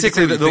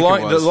 Basically,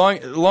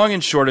 the long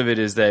and short of it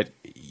is that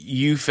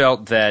you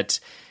felt that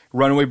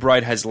Runaway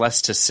Bride has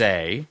less to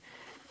say,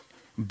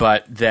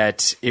 but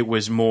that it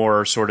was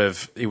more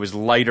it was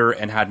lighter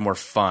and had more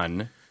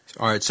fun.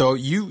 All right, so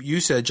you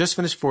said, just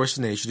finished Force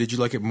of Nature. Did you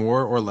like it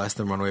more or less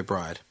than Runaway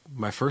Bride?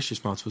 My first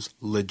response was,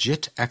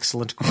 legit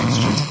excellent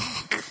question.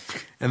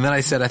 And then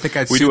I said, I think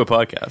I'd... We do a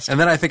podcast. And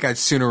then I think I'd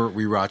sooner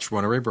rewatch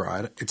Runaway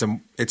Bride.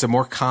 It's a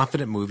more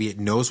confident movie. It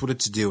knows what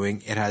it's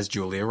doing. It has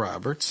Julia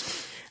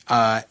Roberts.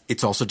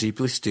 It's also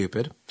deeply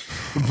stupid.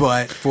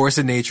 But Force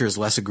of Nature is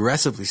less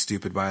aggressively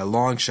stupid by a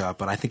long shot,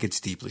 but I think it's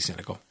deeply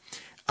cynical.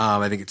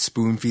 I think it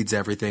spoon feeds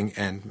everything,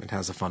 and it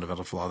has a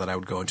fundamental flaw that I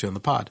would go into in the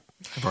pod.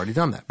 I've already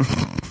done that.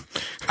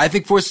 I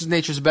think Force of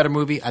Nature is a better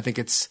movie. I think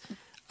it's...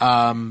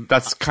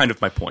 That's kind of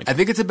my point. I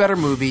think it's a better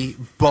movie,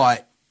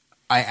 but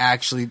I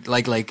actually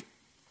like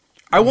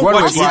I won't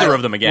watch either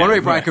of them again.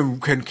 Runaway Bride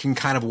can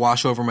kind of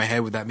wash over my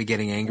head without me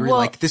getting angry. Well,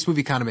 like, this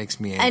movie kind of makes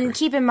me angry. And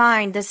keep in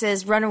mind, this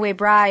is Runaway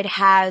Bride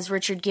has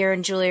Richard Gere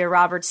and Julia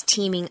Roberts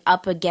teaming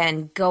up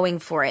again, going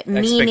for it.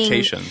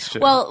 Expectations, too.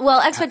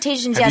 Well,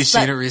 expectations, Have yes.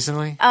 Have you seen it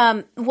recently?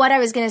 What I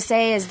was going to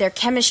say is their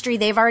chemistry,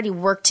 they've already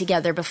worked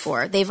together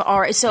before.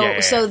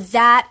 So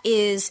that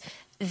is...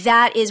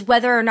 that is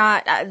whether or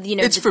not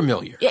it's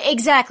familiar.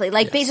 Exactly,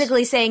 like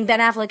basically saying Ben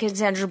Affleck and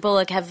Sandra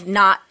Bullock have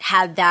not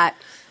had that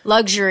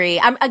luxury.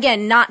 I'm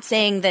again not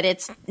saying that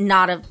it's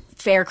not a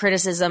fair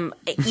criticism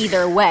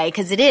either way,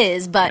 because it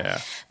is,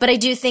 but I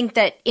do think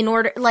that in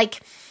order,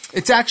 like,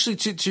 it's actually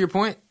to your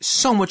point.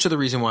 So much of the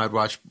reason why I'd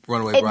watch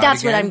Runaway Bride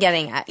that's again what I'm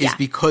getting at. is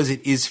because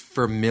it is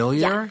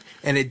familiar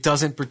and it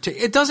doesn't.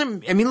 It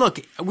doesn't. I mean, look,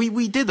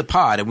 we did the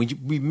pod and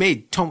we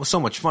made so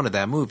much fun of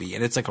that movie,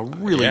 and it's like a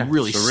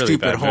really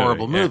stupid,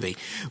 horrible movie.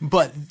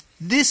 But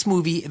this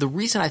movie, the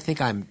reason I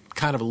think I'm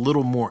kind of a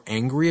little more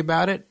angry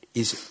about it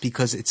is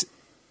because it's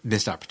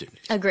missed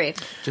opportunities. Agreed.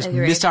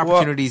 Missed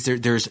opportunities.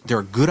 There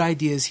are good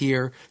ideas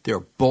here. There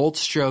are bold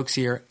strokes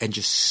here, and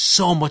just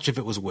so much of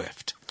it was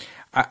whiffed.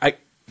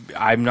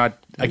 I'm not,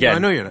 again, I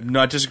know you're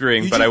not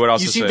disagreeing, but I would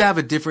also say... You seem to have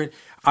a different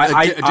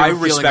I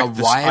respect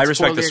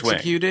the swing.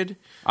 Executed.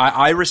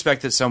 I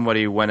respect that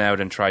somebody went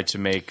out and tried to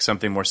make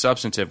something more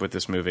substantive with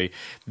this movie.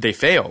 They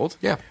failed,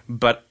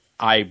 but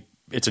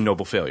it's a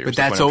noble failure. But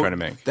that's what I'm trying to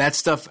make. That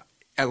stuff,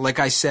 like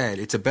I said,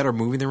 it's a better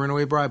movie than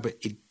Runaway Bride, but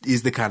it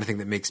is the kind of thing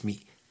that makes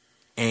me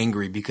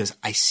angry because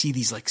I see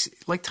these,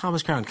 like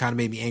Thomas Crown kind of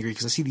made me angry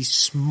because I see these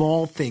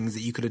small things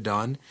that you could have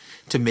done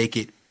to make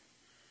it.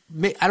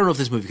 I don't know if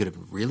this movie could have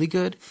been really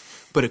good,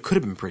 but it could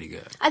have been pretty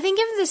good. I think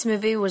if this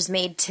movie was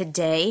made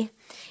today,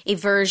 a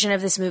version of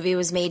this movie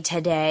was made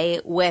today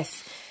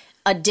with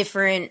a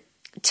different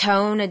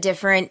tone, a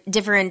different,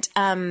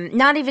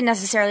 not even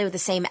necessarily with the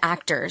same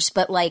actors,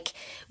 but like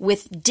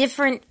with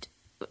different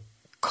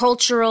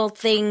cultural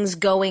things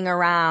going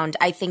around,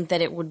 I think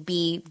that it would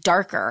be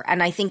darker.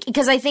 And I think,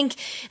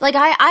 like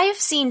I've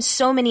seen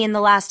so many in the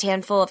last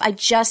handful I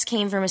just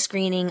came from a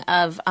screening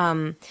of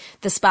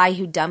The Spy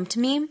Who Dumped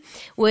Me,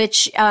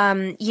 which,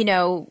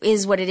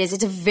 is what it is.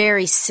 It's a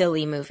very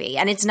silly movie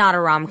and it's not a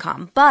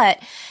rom-com, but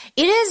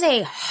it is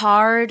a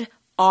hard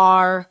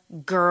R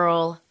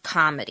girl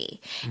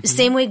comedy. The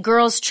same way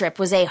Girls Trip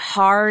was a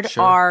hard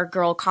R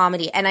girl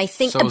comedy, and I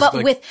think,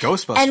 with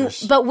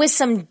Ghostbusters, but with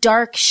some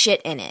dark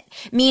shit in it,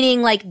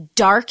 meaning like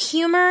dark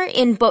humor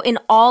in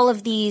all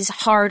of these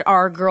hard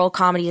R girl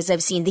comedies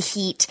I've seen, The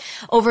Heat,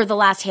 over the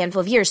last handful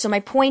of years. So my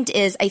point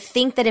is, I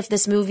think that if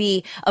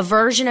a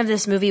version of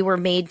this movie were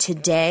made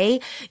today,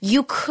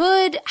 you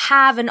could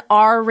have an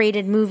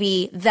R-rated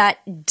movie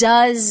that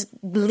does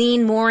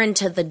lean more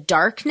into the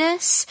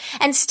darkness,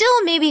 and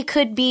still maybe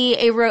could be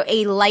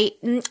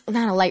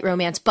not a light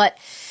romance, but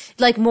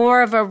like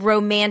more of a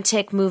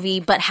romantic movie,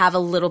 but have a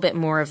little bit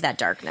more of that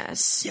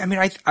darkness. Yeah, I mean,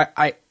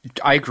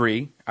 I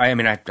agree. I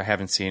mean, I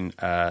haven't seen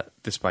The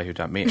Spy Who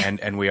Dumped Me,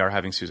 and we are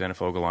having Susanna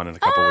Fogel on in a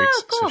couple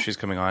weeks, cool. so she's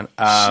coming on.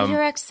 She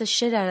directs the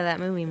shit out of that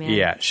movie, man.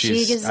 Yeah,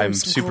 she gives them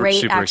some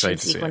great action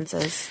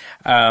sequences.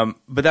 But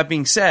that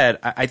being said,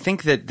 I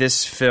think that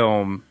this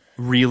film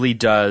really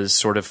does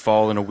sort of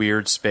fall in a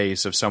weird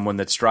space of someone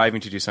that's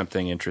striving to do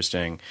something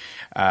interesting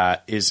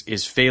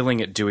is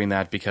failing at doing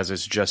that because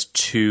it's just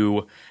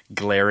too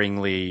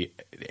glaringly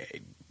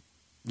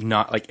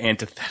not like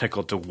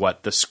antithetical to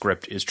what the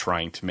script is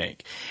trying to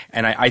make.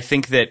 And I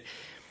think that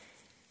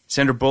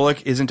Sandra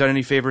Bullock isn't done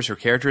any favors. Her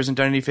character isn't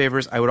done any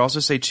favors. I would also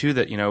say too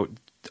that,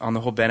 on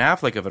the whole Ben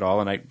Affleck of it all,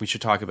 and we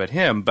should talk about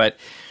him, but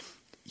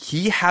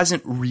he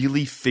hasn't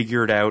really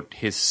figured out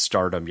his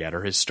stardom yet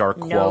or his star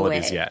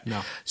qualities yet.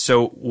 No.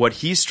 So what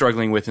he's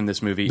struggling with in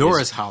this movie Nor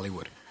is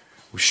Hollywood.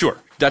 Sure,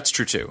 that's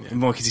true too. Yeah.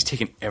 Well, because he's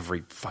taken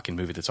every fucking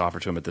movie that's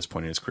offered to him at this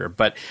point in his career.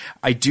 But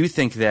I do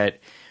think that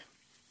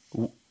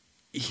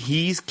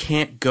he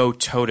can't go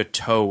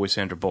toe-to-toe with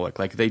Sandra Bullock.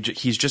 Like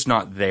he's just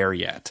not there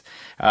yet.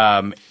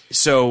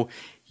 So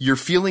you're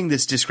feeling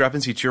this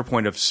discrepancy, to your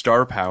point, of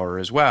star power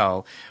as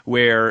well,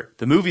 where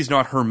the movie's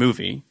not her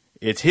movie.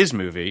 It's his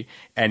movie,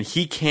 and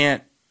he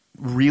can't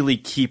really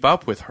keep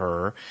up with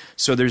her.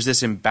 So there's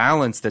this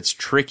imbalance that's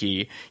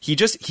tricky. He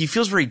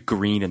feels very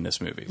green in this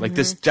movie. Like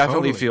this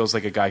definitely feels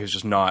like a guy who's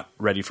just not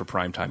ready for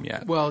prime time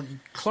yet. Well,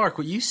 Clark,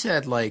 what you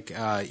said, like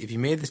if you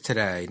made this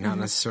today, not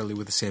necessarily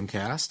with the same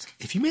cast,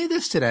 if you made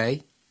this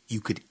today, you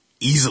could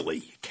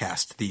easily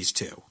cast these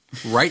two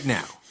right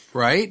now,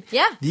 right?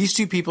 Yeah. These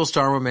two people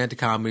star romantic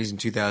comedies in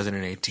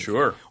 2018.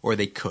 Sure. Or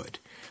they could.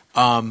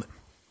 And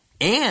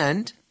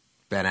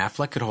Ben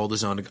Affleck could hold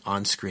his own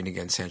on screen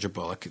against Sandra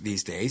Bullock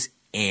these days.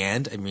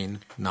 And, I mean,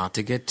 not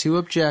to get too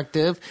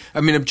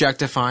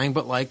objectifying,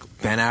 but like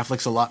Ben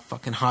Affleck's a lot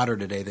fucking hotter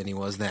today than he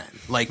was then.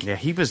 Like, yeah,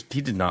 he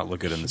did not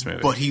look good in this movie.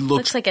 But he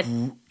looks like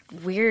a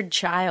weird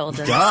child.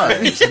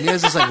 Does. And he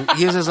has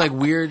this like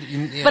weird.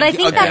 But I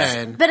think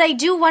but I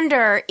do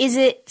wonder, is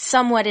it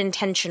somewhat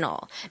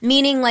intentional?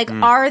 Meaning, like,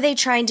 are they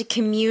trying to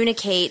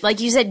communicate? Like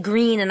you said,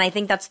 green, and I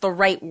think that's the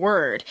right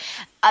word.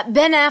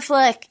 Ben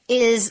Affleck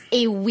is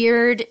a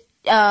weird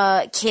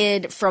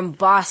kid from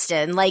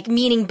Boston, like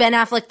meaning Ben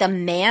Affleck the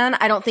man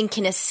I don't think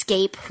can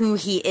escape who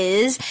he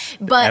is,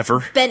 but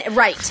ever.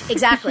 Right,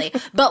 exactly.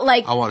 But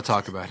like I want to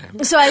talk about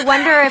him. So I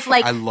wonder if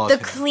like I love the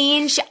him.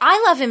 clean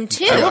I love him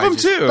too. I love him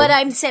too. But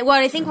I'm saying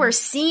what I think we're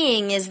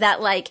seeing is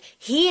that like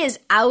he is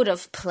out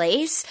of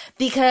place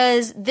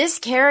because this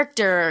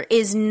character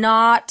is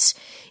not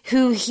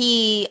who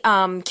he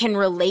can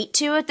relate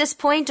to at this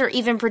point or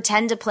even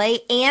pretend to play,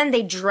 and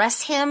they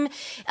dress him,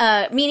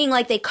 meaning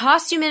like they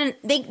costume in.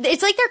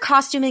 It's like they're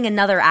costuming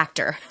another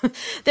actor.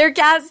 They're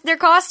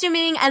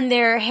costuming and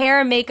their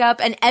hair and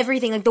makeup and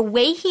everything. Like the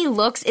way he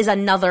looks is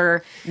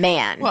another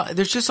man. Well,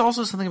 there's just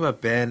also something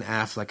about Ben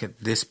Affleck at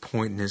this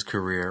point in his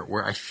career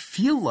where I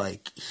feel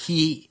like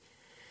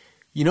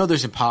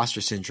there's imposter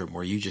syndrome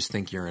where you just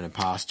think you're an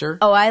imposter.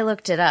 Oh, I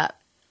looked it up.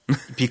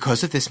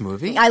 Because of this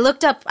movie? I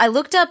looked up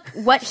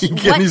what he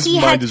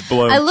mind is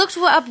blown. I looked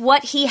up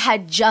what he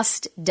had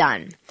just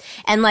done.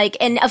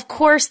 And of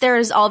course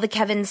there's all the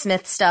Kevin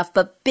Smith stuff,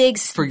 but big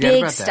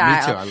about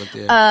style. That. Me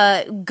too.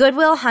 I looked at Good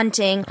Will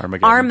Hunting,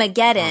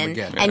 Armageddon,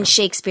 and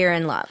Shakespeare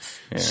in Love.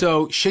 Yeah.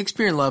 So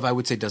Shakespeare in Love I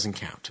would say doesn't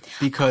count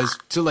because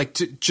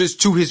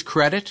just to his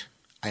credit,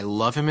 I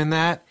love him in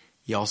that.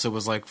 He also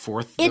was like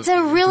fourth. It's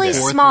a really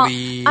small.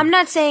 Lead. I'm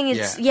not saying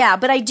it's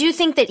but I do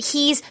think that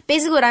he's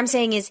basically what I'm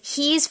saying is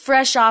he's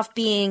fresh off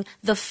being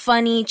the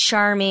funny,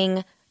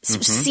 charming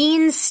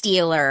scene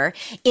stealer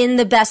in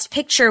the Best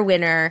Picture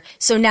winner.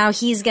 So now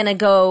he's gonna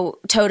go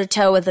toe to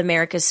toe with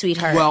America's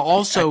Sweetheart. Well,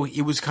 also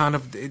it was kind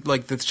of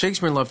like the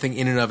Shakespeare in Love thing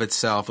in and of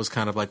itself was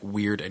kind of like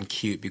weird and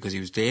cute because he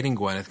was dating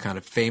Gwyneth kind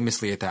of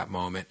famously at that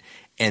moment,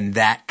 and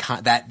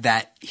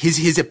that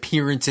his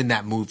appearance in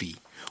that movie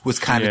was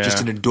kind of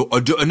just an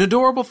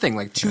adorable thing.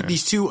 Like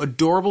these two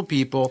adorable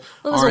people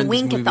are in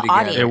this movie at the together.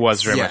 audience. It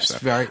was very much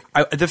so.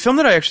 The film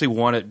that I actually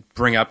want to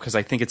bring up because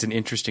I think it's an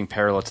interesting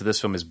parallel to this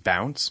film is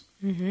Bounce,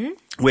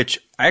 which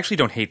I actually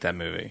don't hate that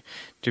movie.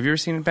 Have you ever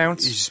seen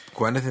Bounce? Is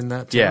Gwyneth in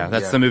that too? Yeah,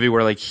 that's the movie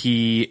where like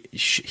he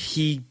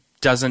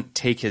doesn't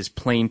take his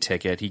plane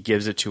ticket. He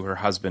gives it to her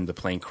husband. The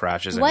plane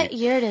crashes. What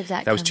year did that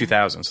come That was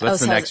 2000, so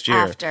that's the next year.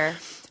 After.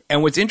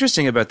 And what's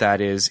interesting about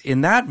that is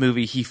in that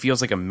movie he feels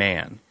like a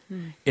man.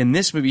 In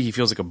this movie, he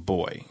feels like a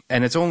boy,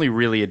 and it's only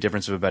really a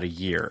difference of about a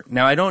year.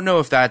 Now, I don't know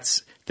if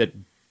that's that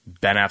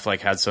Ben Affleck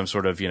had some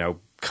sort of,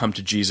 come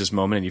to Jesus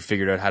moment and he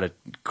figured out how to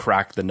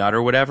crack the nut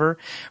or whatever,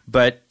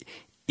 but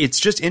it's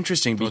just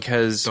interesting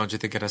because... Don't you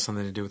think it has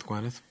something to do with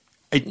Gwyneth?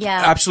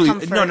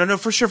 Absolutely. Comfort. No,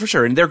 for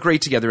sure. And they're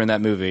great together in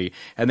that movie,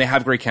 and they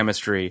have great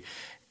chemistry,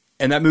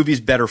 and that movie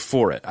is better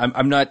for it.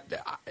 I'm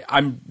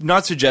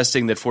not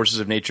suggesting that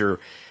Forces of Nature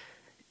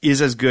is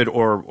as good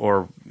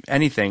or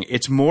anything.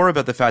 It's more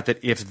about the fact that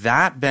if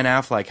that Ben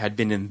Affleck had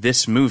been in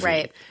this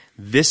movie,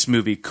 this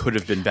movie could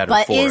have been better for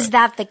it. But is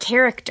that the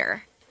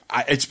character?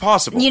 It's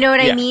possible. You know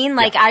what I mean?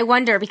 Like, I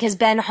wonder, because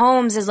Ben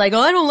Holmes is like, oh,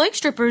 I don't like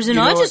strippers, and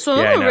I just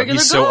want a regular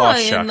he's guy. so off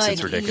shucks, and like,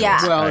 it's ridiculous.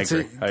 Yeah. Well,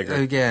 I agree.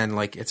 Again,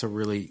 like, it's a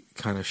really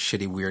kind of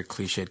shitty, weird,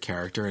 cliched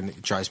character, and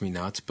it drives me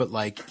nuts. But,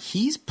 like,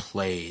 he's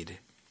played,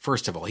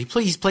 first of all,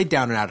 he's played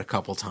down and out a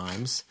couple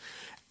times.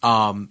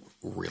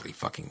 Really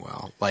fucking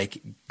well.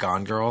 Like,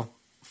 Gone Girl,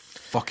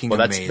 fucking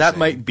amazing. That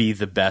might be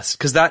the best,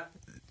 because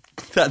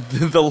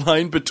the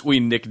line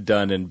between Nick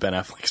Dunn and Ben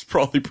Affleck is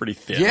probably pretty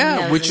thin.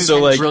 Yeah, which is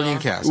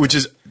brilliant casting. Which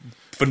is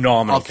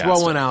phenomenal I'll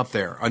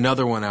throw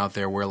another one out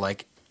there where,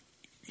 like,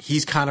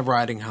 he's kind of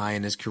riding high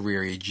in his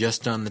career. He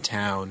just done The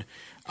Town.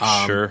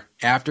 Sure.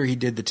 After he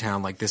did The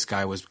Town, like, this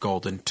guy was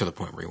golden to the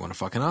point where he won a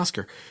fucking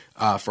Oscar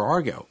for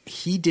Argo.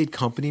 He did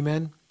Company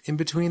Men in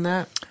between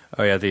that.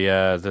 Oh, yeah,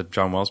 the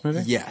John Wells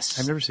movie? Yes.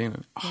 I've never seen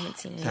it. I haven't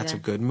seen it That's a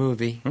either. good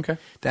movie. Okay.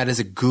 That is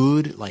a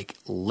good, like,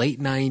 late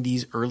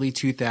 90s, early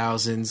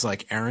 2000s,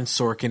 like, Aaron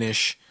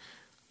Sorkin-ish.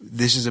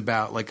 This is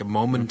about, like, a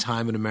moment in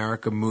time in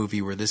America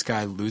movie where this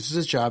guy loses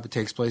his job. It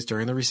takes place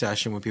during the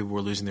recession when people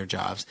were losing their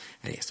jobs.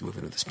 And he has to move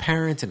in with his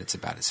parents, and it's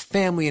about his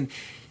family.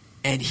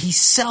 And he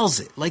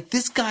sells it. Like,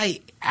 this guy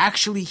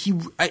actually,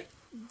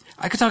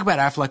 I could talk about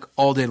Affleck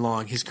all day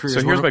long. His career.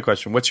 So here's my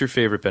question: what's your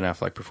favorite Ben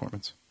Affleck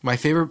performance? My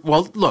favorite.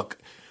 Well, look,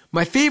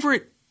 my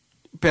favorite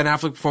Ben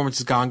Affleck performance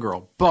is Gone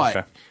Girl,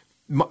 but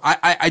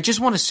I just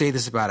want to say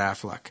this about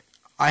Affleck.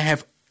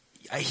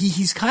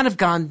 He's kind of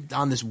gone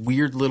on this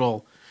weird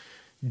little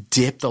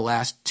dip the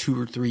last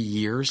 2 or 3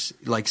 years,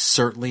 like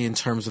certainly in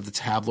terms of the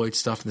tabloid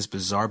stuff and this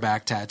bizarre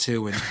back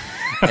tattoo,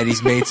 and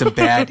he's made some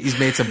bad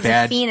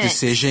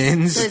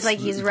decisions. So it's like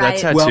he's right.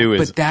 That tattoo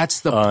is but that's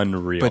the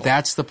unreal. But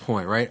that's the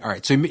point, right? All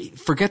right, so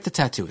forget the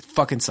tattoo; it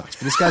fucking sucks.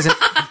 But this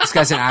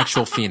guy's an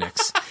actual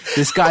phoenix.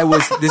 This guy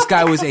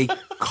was a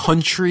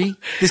country.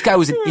 This guy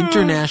was an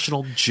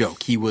international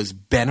joke. He was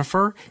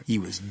Bennifer. He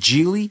was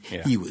Geely.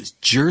 Yeah. He was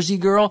Jersey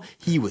Girl.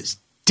 He was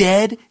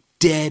dead,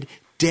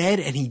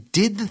 and he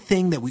did the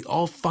thing that we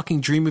all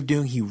fucking dream of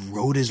doing. He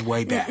rode his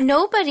way back. I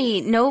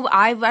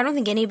don't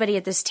think anybody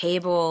at this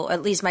table,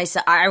 at least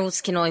myself, I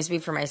can only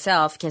speak for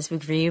myself, can't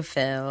speak for you,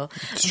 Phil.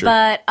 It's true.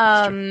 But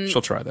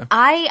she'll try though.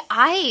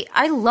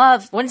 I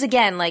love, once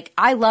again, like,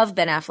 I love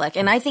Ben Affleck,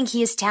 and I think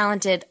he is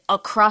talented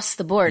across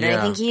the board. And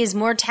I think he is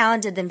more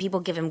talented than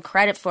people give him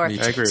credit for. I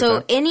agree so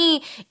with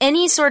that.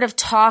 any sort of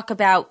talk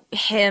about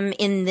him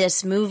in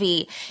this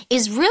movie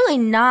is really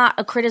not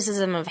a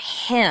criticism of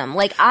him.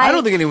 Like, I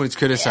don't think anyone is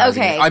criticizing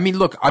Okay. him. I mean,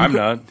 look, I'm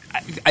not.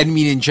 I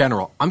mean, in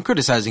general, I'm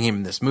criticizing him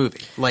in this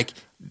movie. Like,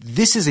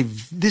 this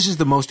is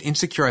the most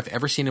insecure I've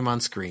ever seen him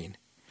on screen.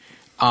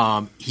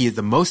 He is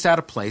the most out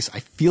of place. I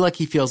feel like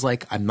he feels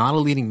like I'm not a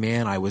leading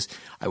man. I was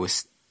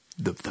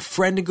the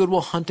friend in Good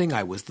Will Hunting.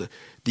 I was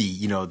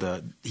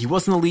he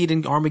wasn't the lead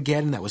in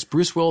Armageddon. That was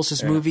Bruce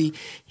Willis's movie.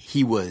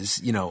 He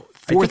was,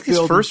 fourth his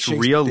build. first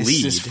real this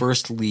lead. Is his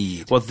first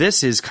lead. Well,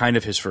 this is kind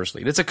of his first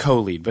lead. It's a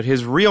co-lead, but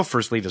his real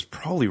first lead is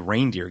probably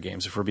Reindeer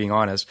Games, if we're being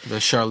honest. The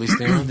Charlize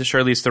Theron. The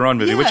Charlize Theron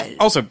movie, Yeah. which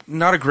also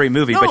not a great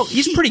movie, but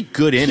he's pretty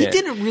good in it.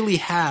 He didn't really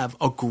have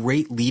a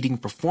great leading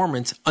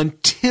performance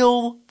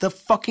until The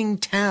Fucking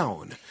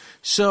Town.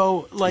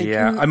 So,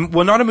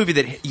 not a movie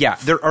that.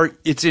 There are.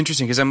 It's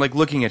interesting because I'm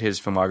looking at his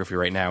filmography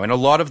right now, and a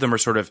lot of them are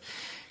sort of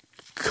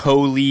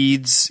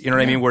co-leads. You know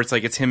what I mean? Where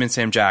it's him and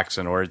Sam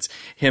Jackson, or it's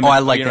him. Oh, I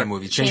like that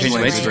movie. Changeling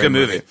Lanes is a Great good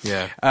movie.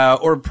 Yeah.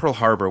 Or Pearl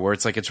Harbor, where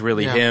it's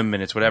really him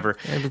and it's whatever.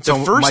 Yeah, but the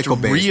so first Michael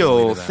Bay's real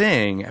related to that.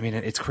 thing. I mean,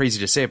 it's crazy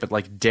to say it,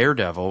 but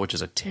Daredevil, which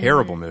is a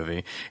terrible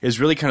movie, is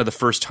really kind of the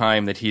first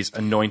time that he's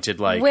anointed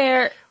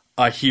Where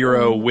a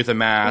hero with a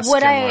mask.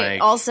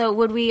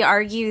 Would we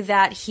argue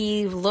that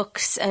he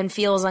looks and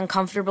feels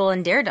uncomfortable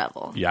in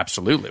Daredevil? Yeah,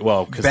 absolutely.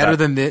 Well, because Better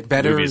than this.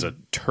 Better movie is a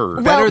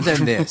turd. Better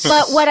than this.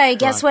 But what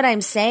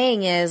I'm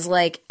saying is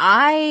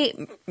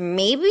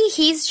maybe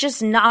he's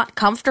just not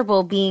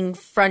comfortable being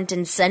front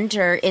and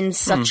center in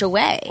such a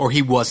way. Or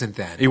he wasn't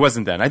then. He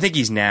wasn't then. I think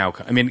he's now.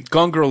 I mean,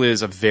 Gone Girl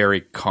is a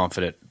very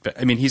confident.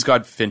 I mean, he's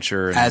got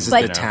Fincher. And, As is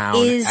The Town.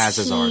 Is as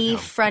is he Argo.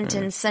 front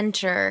and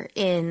center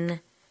in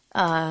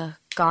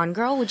Gone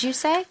Girl, would you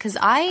say? Because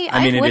I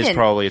mean, wouldn't. it is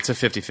probably. It's a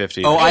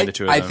 50-50 Oh, between the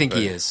two of them. I think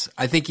he is.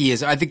 I think he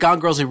is. I think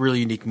Gone Girl's a really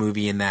unique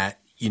movie in that,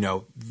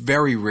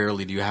 very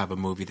rarely do you have a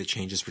movie that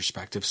changes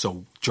perspective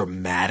so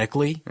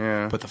dramatically.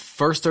 Yeah. But the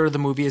first third of the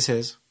movie is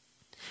his,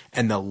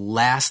 and the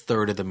last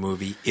third of the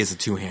movie is a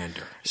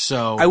two-hander.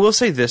 So I will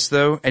say this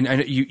though, and I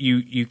know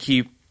you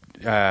keep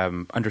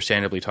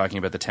understandably talking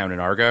about The Town and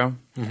Argo.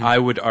 Mm-hmm. I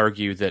would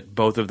argue that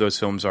both of those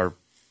films are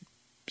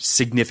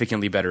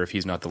significantly better if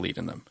he's not the lead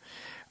in them.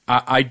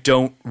 I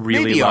don't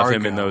really Maybe love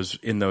him Argo.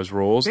 in those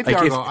roles. Maybe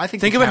Argo. I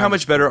think think The about how Town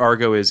much is- better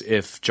Argo is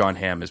if John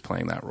Hamm is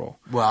playing that role.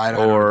 Well, I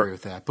don't agree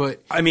with that.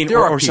 But I mean, there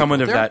or are people.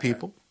 someone of There are that.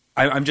 people.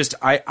 I'm just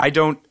I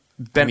don't.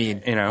 I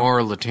mean, or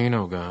a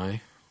Latino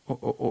guy.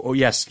 Oh,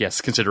 yes.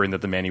 Considering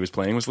that the man he was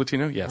playing was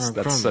Latino, yes, Or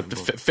that's a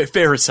probably.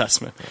 fair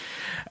assessment.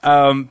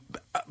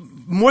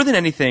 More than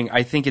anything,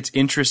 I think it's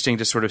interesting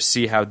to sort of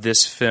see how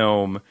this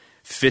film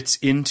fits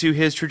into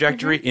his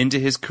trajectory, into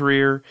his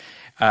career.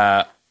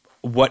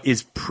 What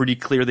is pretty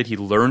clear that he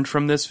learned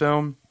from this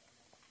film,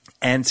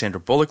 and Sandra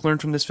Bullock learned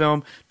from this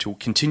film, to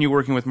continue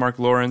working with Mark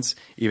Lawrence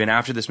even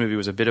after this movie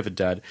was a bit of a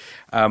dud.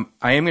 I am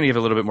going to give a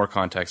little bit more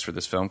context for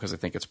this film because I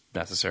think it's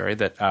necessary.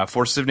 That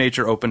Forces of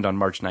Nature opened on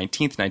March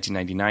 19th,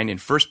 1999 in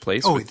first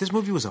place. Oh, this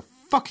movie was a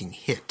fucking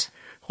hit.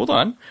 Hold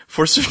on.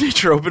 Forces of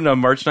Nature opened on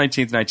March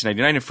 19th,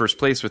 1999 in first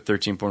place with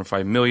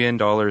 $13.5 million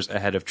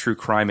ahead of True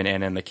Crime and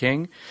Anna and the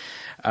King.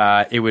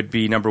 It would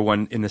be number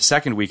one in the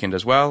second weekend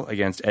as well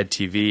against Ed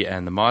TV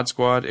and the Mod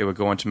Squad. It would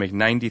go on to make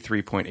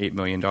 $93.8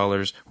 million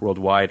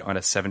worldwide on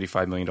a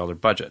 $75 million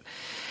budget.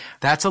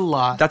 That's a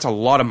lot. That's a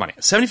lot of money.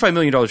 $75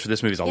 million for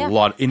this movie is a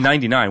lot. In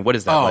 99, what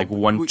is that, like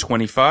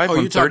 125, you're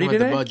 130 talking about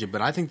today? the budget,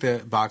 but I think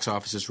the box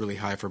office is really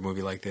high for a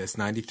movie like this.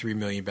 $93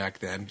 million back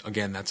then.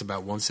 Again, that's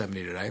about $170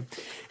 today.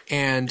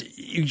 And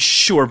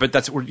Sure,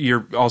 but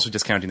you're also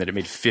discounting that it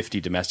made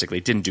 50 domestically.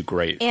 It didn't do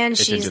great. And it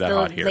didn't she's do that the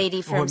hot here.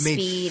 lady from it made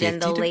Speed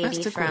and the 50 lady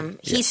domestically? from...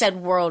 He said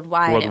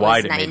worldwide,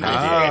 Worldwide it was it made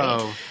 93.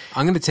 93. oh,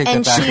 I'm going to take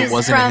And that back. she's It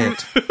wasn't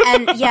from... a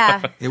hit. And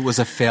yeah, It was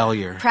a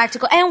failure.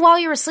 Practical. And While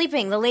You Were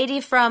Sleeping, the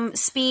lady from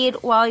Speed,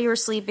 While You Were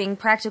Sleeping,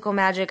 Practical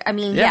Magic. I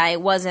mean, Yeah.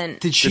 it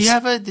wasn't... Did she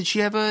have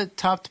a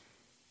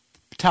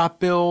top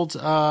billed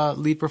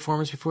lead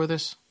performance before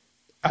this?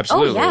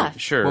 Absolutely. Oh, yeah.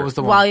 Sure. What was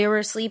the one? While You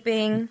Were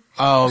Sleeping,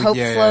 Oh, Hope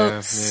yeah,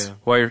 Floats. yeah.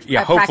 Well, Hope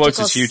Practical Floats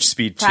is huge.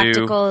 Speed 2.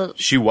 Practical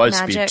She was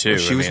Magic. Speed 2.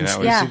 She was in that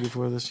Speed Yeah.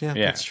 before this. Yeah,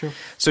 Yeah, that's true.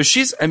 So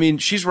she's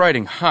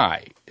riding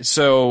high.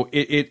 So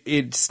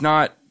it's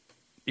not.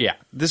 Yeah,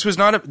 this was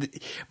not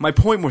my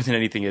point more than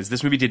anything is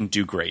this movie didn't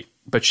do great,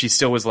 but she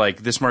still was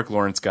like, this Mark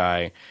Lawrence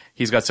guy,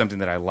 he's got something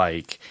that I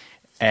like.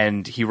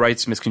 And he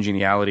writes Miss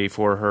Congeniality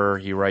for her.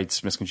 He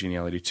writes Miss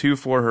Congeniality 2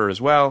 for her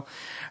as well.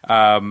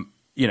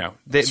 They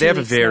have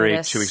a very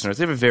notice. 2 weeks notice.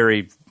 They have a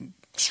very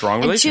strong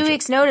And relationship. 2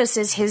 Weeks Notice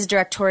is his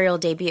directorial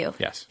debut.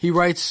 Yes. He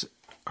writes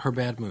her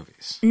bad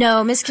movies.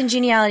 No, Miss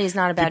Congeniality is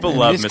not a bad People movie.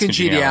 love Miss Miss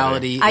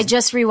Congeniality. I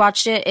just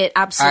rewatched it. It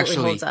absolutely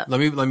Actually, holds up.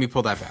 let me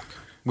pull that back,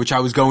 which I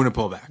was going to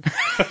pull back.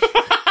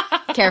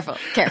 Careful.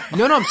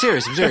 No, I'm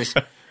serious.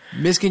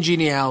 Miss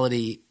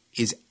Congeniality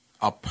is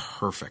a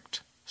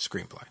perfect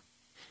screenplay.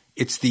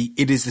 It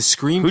is the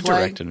screenplay. Who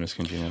directed Miss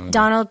Congeniality?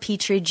 Donald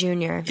Petrie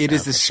Jr. It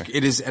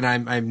is, and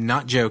I'm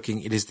not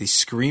joking. It is the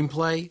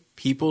screenplay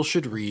people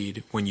should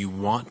read when you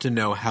want to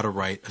know how to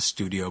write a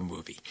studio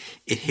movie.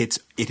 It hits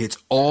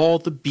all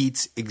the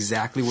beats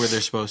exactly where they're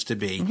supposed to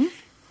be. Mm-hmm.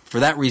 For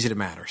that reason, it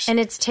matters. And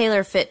it's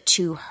tailor fit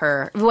to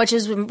her, which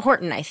is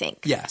important, I think.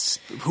 Yes.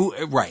 Who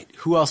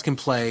else can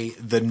play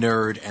the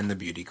nerd and the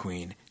beauty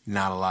queen?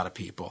 Not a lot of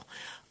people.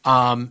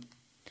 And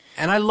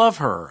I love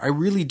her. I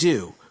really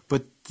do.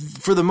 But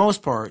for the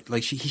most part,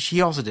 like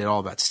she also did All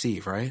About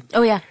Steve, right?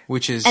 Oh yeah,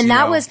 which is and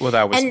that was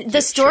yeah,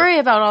 the story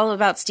about All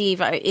About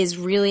Steve is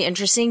really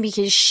interesting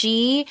because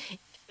she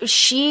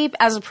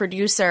as a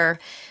producer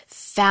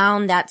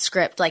found that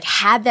script, like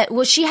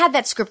she had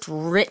that script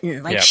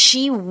written, like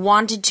she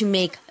wanted to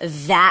make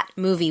that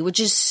movie, which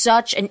is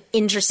such an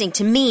interesting,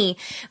 to me,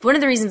 one of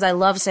the reasons I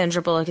love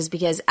Sandra Bullock is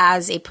because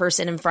as a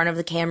person in front of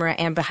the camera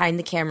and behind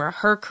the camera,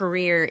 her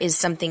career is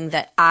something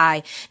that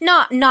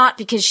not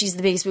because she's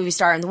the biggest movie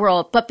star in the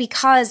world, but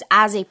because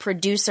as a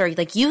producer,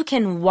 like you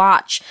can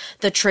watch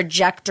the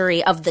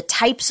trajectory of the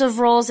types of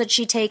roles that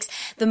she takes,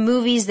 the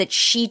movies that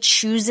she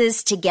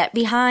chooses to get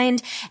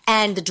behind,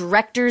 and the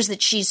directors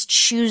that she's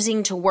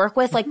choosing to work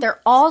with, like they're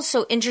all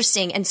so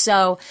interesting. And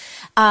so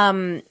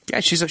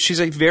she's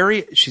a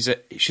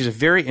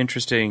very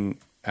interesting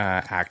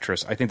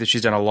actress. I think that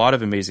she's done a lot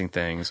of amazing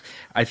things.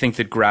 I think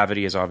that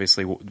Gravity is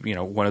obviously,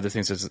 one of the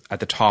things that's at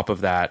the top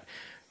of that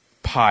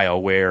pile,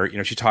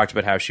 where she talked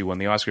about how she won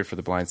the Oscar for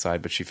The Blind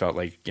Side, but she felt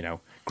like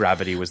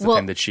Gravity was the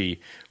thing that she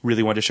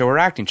really wanted to show her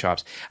acting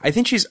chops. I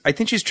think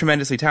she's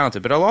tremendously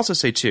talented, but I'll also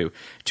say too,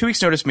 2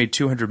 Weeks Notice made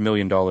 $200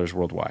 million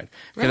worldwide.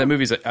 Okay, that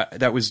movie's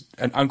that was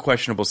an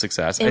unquestionable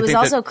success. It was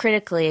also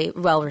critically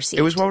well received.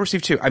 It was well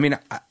received too. I mean,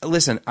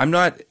 listen, I'm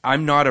not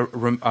a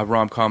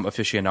rom-com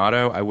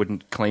aficionado. I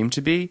wouldn't claim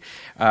to be.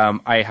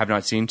 I have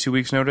not seen 2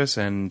 Weeks Notice,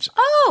 and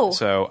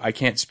so I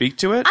can't speak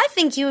to it. I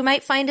think you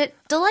might find it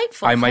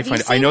delightful. I might find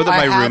it. I know that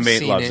my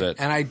roommate loves it,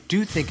 and I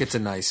do think it's a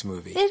nice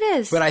movie. It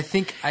is, but I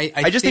think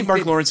I just think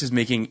Mark Lawrence is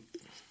making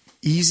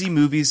easy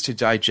movies to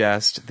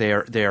digest. They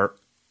are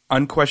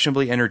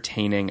unquestionably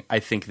entertaining. I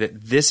think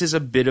that this is a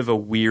bit of a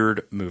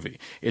weird movie.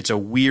 It's a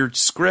weird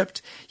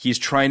script. He's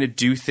trying to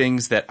do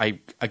things that I,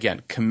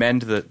 again,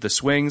 commend the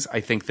swings. I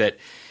think that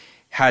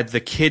had the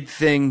kid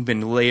thing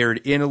been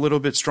layered in a little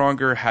bit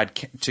stronger,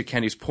 to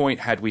Kenny's point,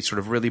 had we sort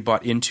of really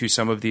bought into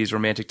some of these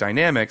romantic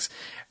dynamics,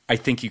 I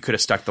think you could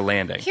have stuck the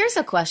landing. Here's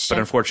a question. But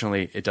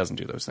unfortunately, it doesn't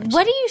do those things.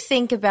 What do you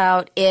think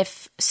about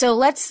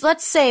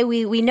let's say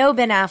we know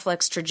Ben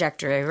Affleck's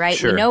trajectory, right?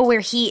 Sure. We know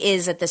where he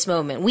is at this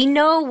moment. We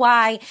know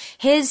why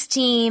his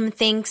team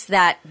thinks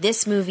that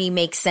this movie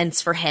makes sense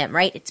for him,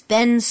 right? It's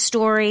Ben's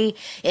story.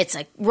 It's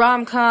a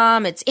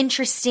rom-com. It's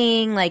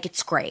interesting. Like,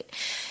 it's great.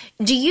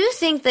 Do you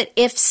think that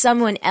if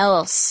someone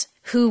else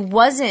who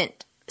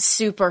wasn't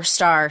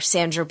superstar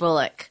Sandra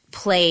Bullock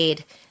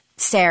played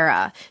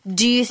Sarah,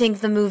 do you think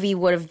the movie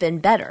would have been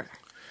better?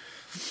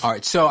 All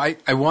right, so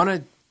I want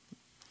to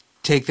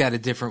take that a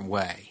different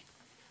way.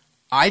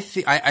 I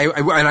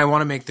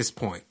want to make this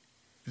point.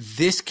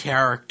 This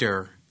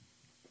character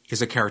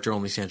is a character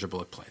only Sandra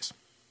Bullock plays.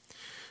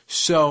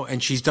 So,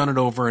 and she's done it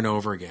over and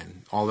over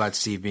again. All About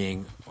Steve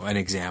being an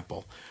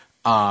example,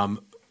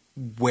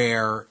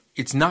 where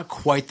it's not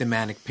quite the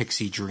manic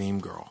pixie dream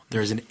girl.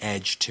 There's an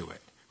edge to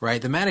it. Right,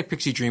 the manic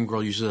pixie dream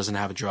girl usually doesn't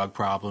have a drug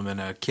problem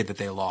and a kid that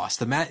they lost.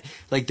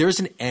 There's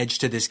an edge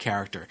to this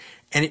character,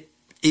 and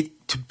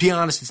it to be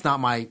honest, it's not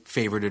my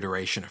favorite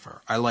iteration of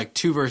her. I like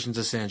two versions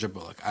of Sandra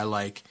Bullock. I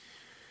like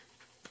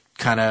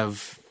kind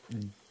of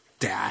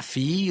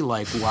daffy,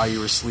 like While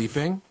You Were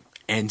Sleeping,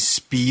 and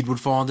Speed would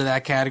fall into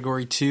that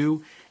category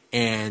too.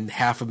 And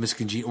half of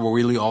or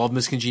really all of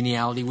Miss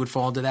Congeniality would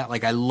fall into that.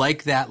 Like I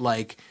like that,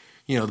 like.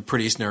 The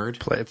prettiest nerd.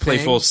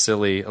 Playful,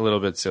 silly, a little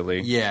bit silly.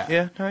 Yeah.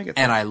 Yeah, no, I get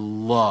that. And I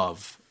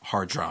love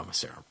hard drama,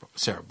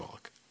 Sarah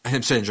Bullock.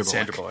 Sandra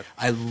Bullock.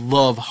 I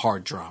love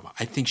hard drama.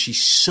 I think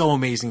she's so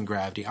amazing in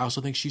Gravity. I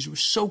also think she's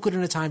so good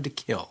in A Time to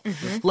Kill.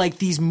 Mm-hmm. Like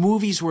these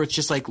movies where it's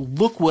just like,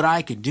 look what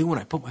I could do when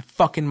I put my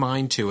fucking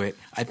mind to it.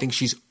 I think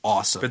she's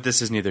awesome. But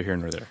this is neither here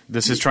nor there.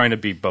 This is trying to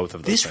be both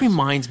of those This things.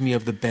 reminds me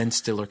of the Ben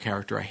Stiller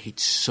character I hate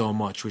so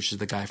much, which is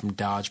the guy from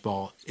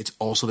Dodgeball. It's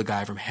also the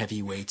guy from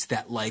Heavyweights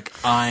that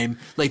I'm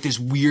like this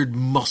weird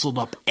muscled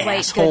up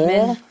asshole.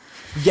 Goodman.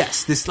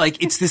 Yes,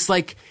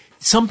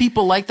 some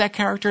people like that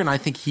character, and I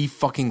think he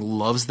fucking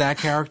loves that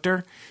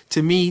character.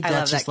 To me,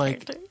 that's just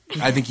like character.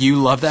 I think you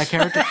love that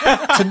character.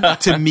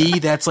 to me,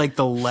 that's like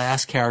the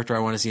last character I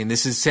want to see. And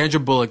this is Sandra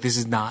Bullock. This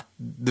is not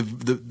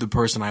the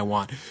person I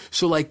want.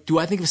 So, like, do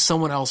I think if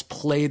someone else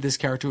played this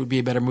character, it would be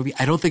a better movie?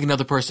 I don't think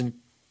another person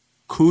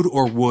could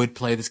or would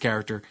play this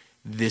character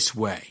this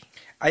way.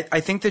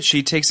 I think that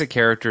she takes a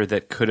character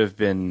that could have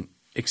been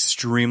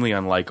extremely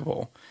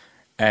unlikable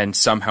and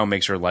somehow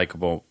makes her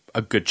likable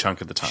a good chunk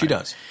of the time. She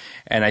does.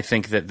 And I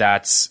think that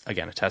that's,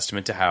 again, a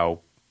testament to how,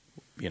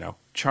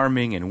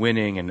 charming and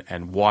winning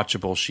and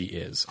watchable she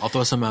is. I'll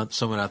throw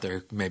someone out there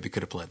who maybe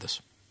could have played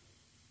this.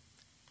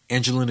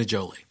 Angelina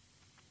Jolie.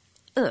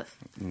 Ugh.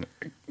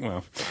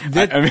 Well,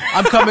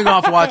 I'm coming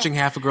off watching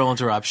Half a Girl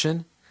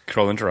Interruption.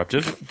 Girl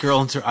Interrupted.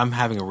 I'm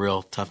having a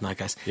real tough night,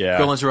 guys. Yeah.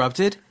 Girl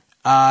Interrupted.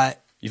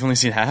 You've only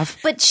seen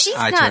half? But she's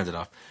I not turned it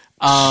off.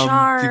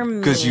 charming.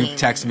 Because you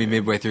texted me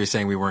midway through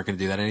saying we weren't going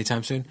to do that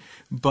anytime soon.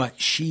 But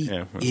she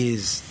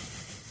is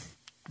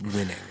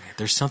winning.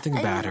 There's something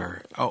about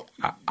her. Oh,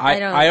 I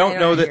don't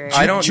know agree. that.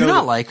 I don't do you know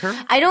not that- like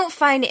her? I don't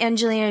find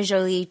Angelina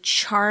Jolie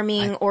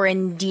charming or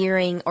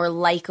endearing or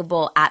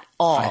likable at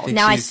all.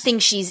 I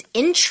think she's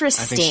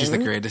interesting. I think she's the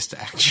greatest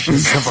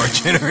actress of our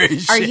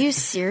generation. Are you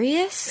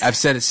serious? I've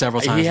said it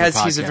several times.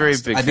 He's a very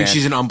big I think fan.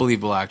 she's an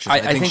unbelievable actress.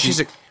 I think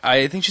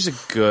she's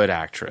a good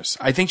actress.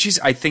 I think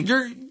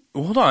you're.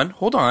 Hold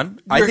on.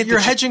 You're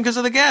hedging because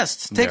of the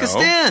guests. Take a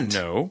stand.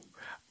 No.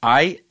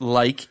 I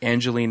like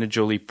Angelina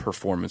Jolie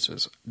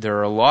performances. There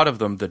are a lot of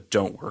them that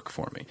don't work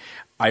for me.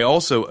 I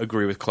also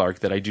agree with Clark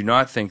that I do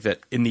not think that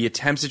in the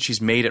attempts that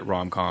she's made at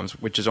rom-coms,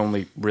 which is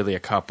only really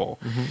a couple,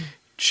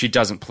 she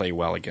doesn't play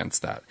well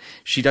against that.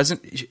 She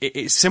doesn't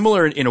 –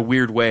 similar in a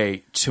weird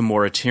way to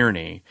Maura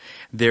Tierney,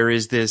 there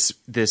is this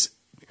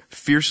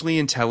fiercely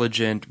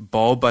intelligent,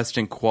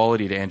 ball-busting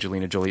quality to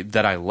Angelina Jolie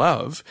that I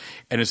love,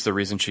 and it's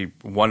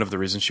one of the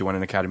reasons she won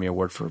an Academy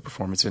Award for her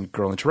performance in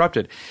Girl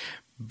Interrupted.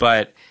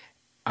 But –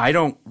 I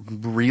don't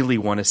really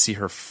want to see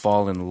her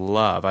fall in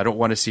love. I don't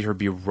want to see her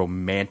be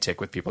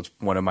romantic with people. It's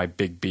one of my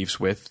big beefs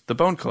with The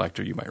Bone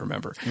Collector, you might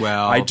remember.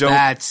 Well,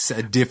 that's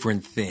a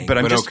different thing. But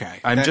okay.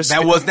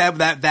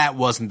 That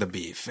wasn't the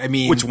beef. I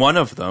mean, it's one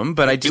of them,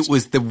 but it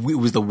was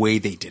the way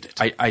they did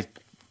it.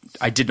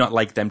 I did not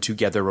like them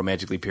together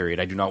romantically, period.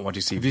 I do not want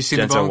to see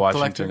Denzel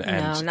Washington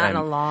and... No, not in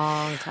a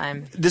long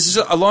time. This is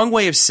a long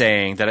way of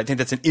saying that I think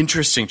that's an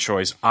interesting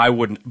choice.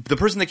 The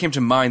person that came to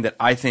mind that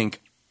I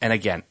think, and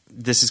again,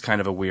 this is kind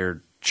of a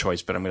weird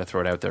choice, but I'm going to throw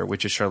it out there,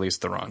 which is Charlize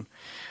Theron,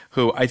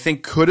 who I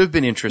think could have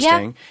been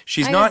interesting. Yeah,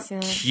 She's not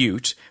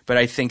cute, but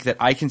I think that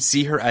I can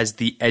see her as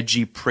the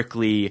edgy,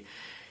 prickly,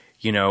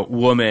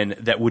 woman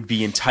that would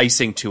be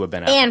enticing to a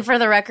Ben Affleck. And for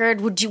the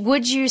record,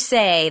 would you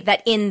say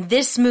that in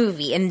this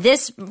movie, in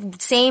this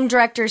same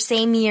director,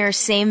 same year,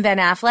 same Ben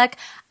Affleck,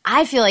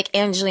 I feel like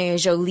Angelina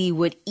Jolie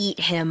would eat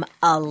him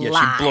alive.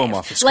 Yeah, she'd blow him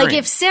off the screen. Like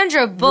if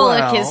Sandra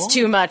Bullock is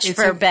too much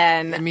for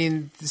Ben. I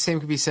mean, the same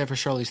could be said for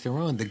Charlize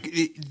Theron.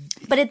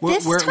 But at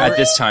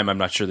this time, I'm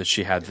not sure that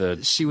she had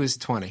the... She was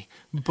 20.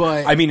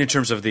 But I mean, in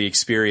terms of the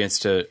experience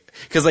to...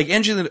 Because like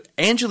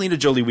Angelina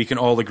Jolie, we can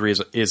all agree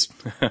is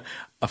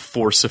a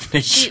force of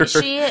nature.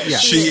 She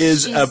is.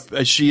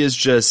 She is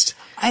just...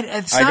 I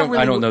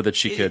don't know that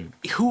she could...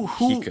 He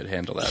could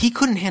handle that. He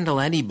couldn't handle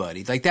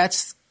anybody. Like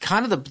that's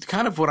kind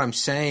of what I'm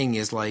saying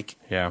is like...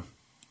 Yeah.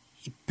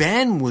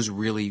 Ben was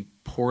really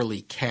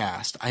poorly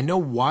cast. I know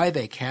why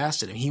they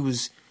casted him. He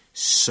was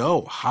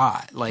so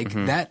hot. Like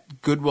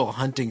that Good Will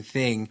Hunting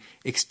thing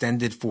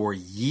extended for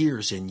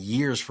years and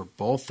years for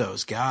both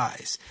those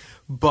guys.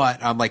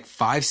 But like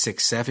 5,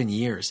 6, 7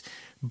 years.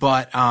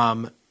 But I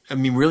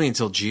mean, really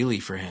until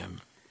Geely for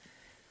him.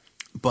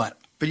 But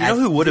you know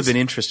who would have been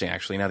interesting,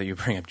 actually, now that you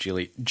bring up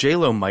Geely?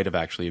 J-Lo might have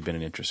actually been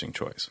an interesting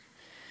choice.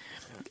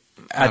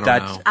 I don't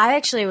know. I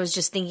actually was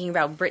just thinking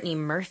about Brittany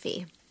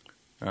Murphy.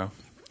 Oh.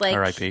 Like,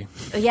 R.I.P.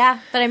 Yeah,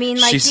 but I mean,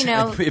 like,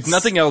 if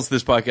nothing else,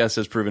 this podcast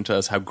has proven to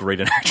us how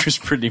great an actress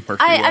Brittany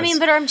Murphy was. I mean,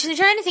 but I'm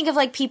trying to think of,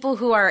 like, people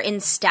who are in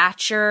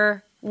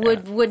stature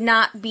would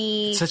not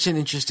be... Such an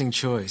interesting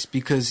choice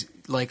because,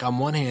 like, on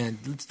one hand,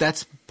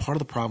 that's part of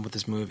the problem with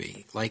this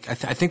movie. Like, I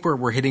think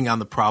we're hitting on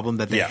the problem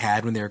that they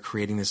had when they were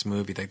creating this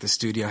movie, like the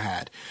studio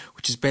had,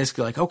 which is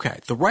basically like, okay,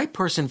 the right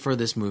person for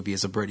this movie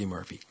is a Brittany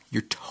Murphy.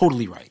 You're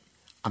totally right.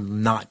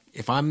 I'm not...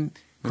 If I'm...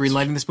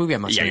 greenlighting this movie,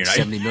 I'm not spending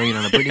 $70 million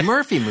on a Brittany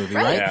Murphy movie,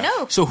 right? Yeah.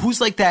 No. So who's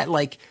like that,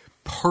 like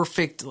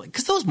perfect?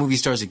 Because those movie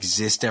stars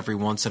exist every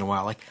once in a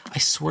while. Like I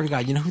swear to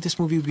God, you know who this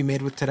movie would be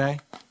made with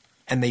today,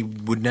 and they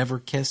would never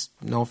kiss.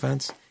 No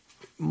offense,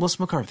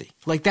 Melissa McCarthy.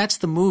 Like that's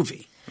the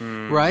movie,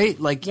 right?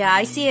 Like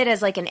I see it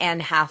as like an Anne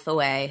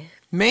Hathaway,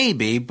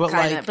 maybe, but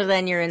kinda, like, but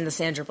then you're in the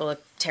Sandra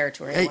Bullock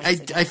territory.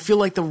 I feel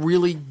like the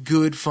really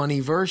good,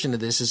 funny version of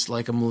this is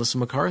like a Melissa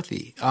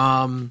McCarthy.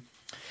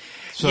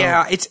 So.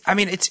 Yeah, it's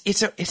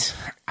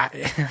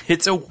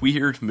a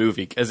weird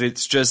movie because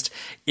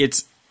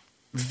it's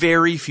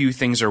very few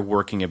things are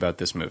working about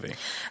this movie.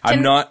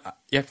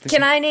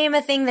 Can I name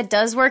a thing that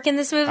does work in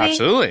this movie?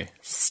 Absolutely.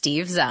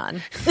 Steve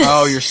Zahn.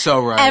 Oh, you're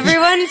so right.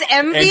 Everyone's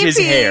MVP. And his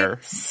hair.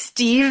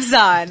 Steve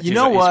Zahn. You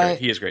know what?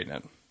 He is great in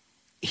it.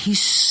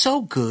 He's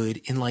so good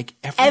in like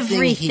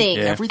everything.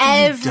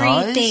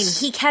 Everything he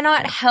does. He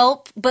cannot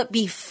help but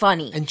be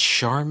funny and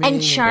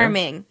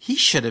charming. He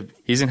should have.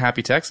 He's in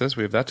Happy Texas.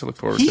 We have that to look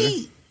forward to.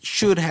 He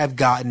should have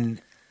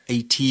gotten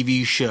a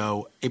TV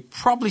show. It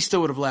probably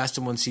still would have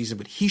lasted one season,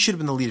 but he should have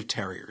been the lead of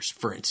Terriers,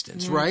 for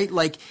instance, right?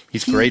 Like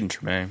he's great in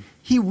Tremaine.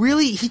 He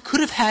could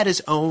have had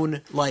his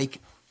own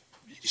like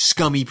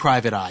scummy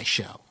private eye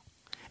show,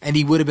 and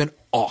he would have been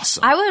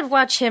awesome. I would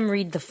watch him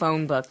read the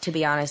phone book, to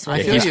be honest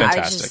with you. He's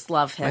fantastic. I just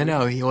love him. I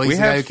know. He's the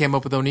guy who came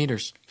up with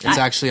Oneaters. It's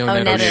actually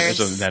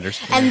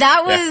Oneaters. And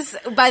that was,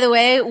 by the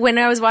way, when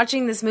I was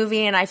watching this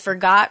movie and I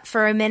forgot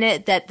for a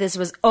minute that this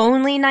was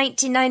only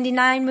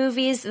 1999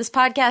 movies, this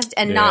podcast,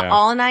 and not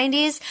all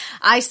 90s,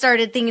 I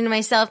started thinking to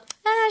myself,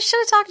 I should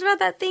have talked about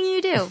that thing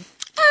you do.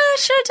 I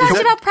should have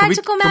talked about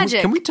Practical Magic.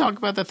 Can we talk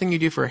about that thing you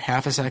do for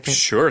half a second?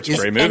 Sure, it's a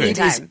great movie. It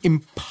is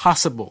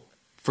impossible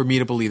for me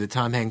to believe that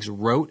Tom Hanks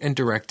wrote and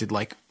directed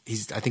like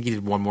I think he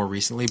did one more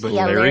recently, but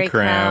Yeah, Larry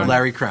Crown.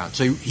 Larry Crown.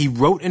 So he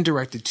wrote and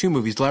directed 2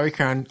 movies. Larry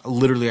Crown,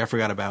 literally, I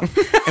forgot about.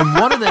 And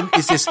one of them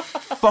is this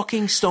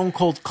fucking stone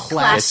cold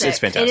classic. It's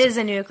fantastic. It is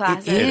a new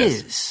classic. It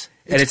is.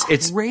 And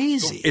It's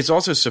crazy. It's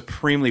also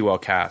supremely well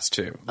cast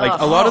too. Like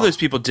a lot of those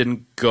people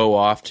didn't go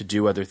off to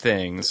do other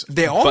things.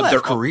 They all but have they're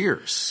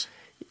careers.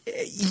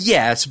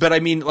 Yes, but I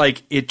mean,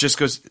 like it just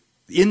goes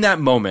in that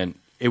moment.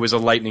 It was a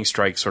lightning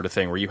strike sort of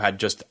thing where you had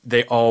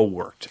they all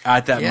worked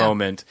at that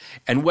moment,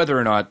 and whether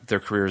or not their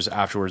careers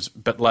afterwards.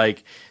 But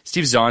like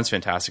Steve Zahn's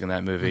fantastic in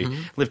that movie.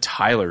 Liv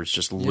Tyler's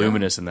just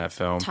luminous in that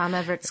film. Tom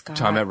Everett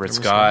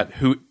Scott.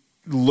 Who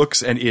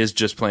looks and is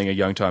just playing a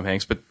young Tom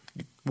Hanks, but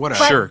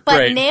Whatever. sure, but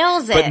great,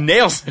 nails it. But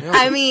nails it.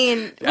 I mean,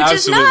 which is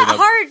Absolutely not not.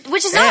 hard.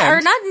 Which is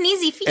not an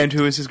easy feat. And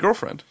who is his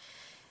girlfriend?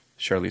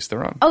 Charlize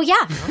Theron. Oh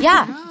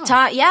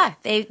yeah.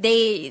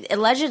 They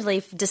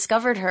allegedly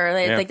discovered her.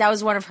 Like that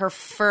was one of her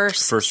first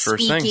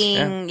speaking.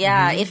 Things.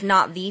 Yeah. If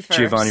not the first.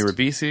 Giovanni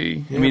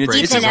Ribisi. I mean, it's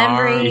Ethan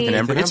Embry.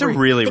 Ethan Embry. It's a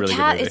really, really good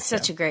movie. It's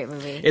such a great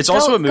movie. It's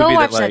also a movie go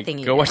watch that like thing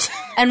you go did. watch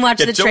and watch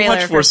the don't trailer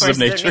watch for Forces of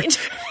Nature.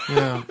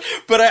 Yeah.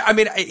 But I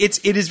mean,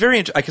 it is very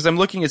interesting because I'm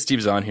looking at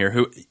Steve Zahn here.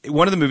 Who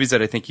one of the movies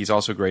that I think he's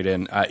also great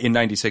in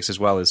 '96 as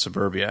well is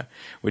Suburbia,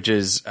 which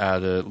is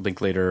the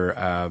Linklater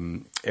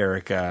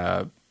Eric.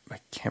 I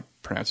can't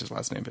pronounce his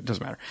last name, but it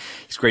doesn't matter.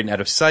 He's great in Out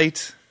of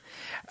Sight.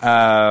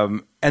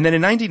 And then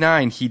in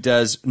 '99, he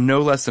does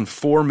no less than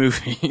 4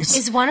 movies.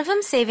 Is one of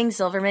them Saving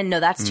Silverman? No,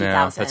 that's 2000.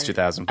 No, that's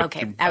 2000. But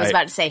Okay, I was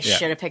about to say, yeah.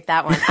 should have picked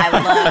that one. I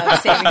love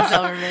Saving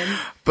Silverman.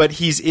 But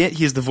he's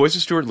the voice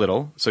of Stuart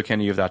Little, so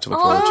Kenny, you have that to look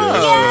forward to.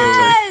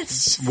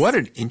 Yes! What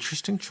an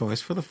interesting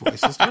choice for the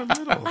voices.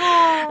 Little.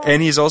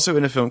 And he's also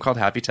in a film called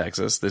Happy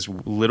Texas, this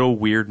little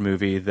weird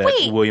movie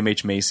that William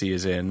H. Macy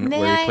is in,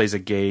 where he plays a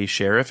gay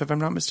sheriff, if I'm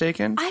not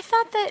mistaken. I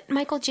thought that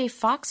Michael J.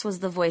 Fox was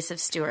the voice of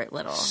Stuart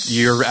Little.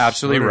 You're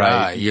absolutely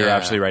right. You're yeah.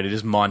 absolutely right. It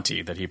is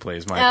Monty that he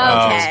plays.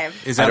 Okay.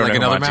 Is that I don't like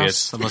know who another Monty mouse?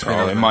 is. That must be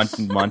another mouse.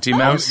 Monty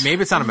Mouse?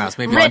 Maybe it's not a mouse.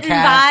 Maybe Written it's a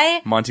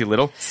cat. by Monty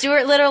Little?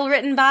 Stuart Little,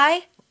 written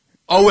by?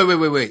 Oh,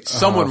 wait.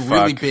 Someone Oh,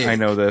 really fuck. big. I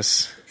know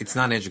this. It's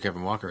not Andrew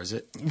Kevin Walker, is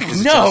it?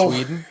 Is it No. Joss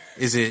Whedon?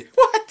 Is it?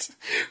 What?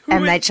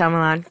 M. Night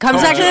Shyamalan.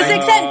 Comes back to the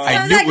Sixth Sense.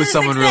 I knew it was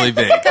someone really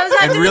big.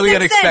 And really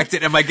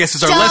unexpected, and my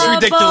guesses are less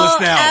ridiculous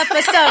now. Double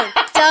episode.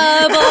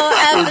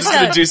 We're just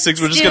going to do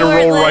 6. We're just going to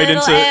Stuart roll right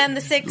Little into and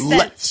the Sixth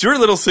Sense. Stuart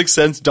Little, Sixth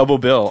Sense, double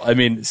bill. I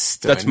mean,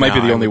 that might be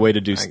the only way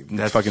to do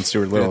that's fucking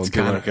Stuart Little. It's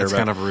People don't care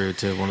kind about. of rude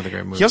to one of the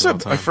great movies He also, of all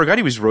time. I forgot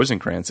he was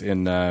Rosencrantz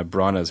in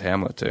Branagh's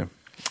Hamlet too.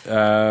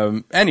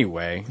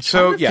 Anyway,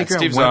 so yeah,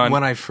 Steve Zahn.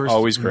 When I first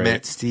always great.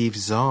 met Steve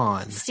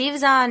Zahn. Steve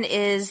Zahn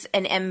is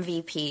an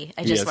MVP,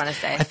 I just want to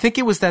say. I think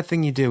it was That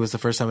Thing You Did was the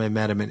first time I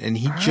met him, and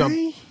he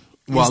jumped.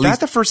 Well, is that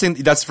the first thing?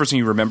 That's the first thing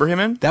you remember him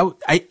in?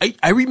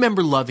 I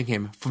remember loving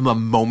him from the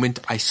moment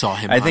I saw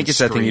him. I think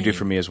it's on That Thing You Do screen.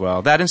 for me as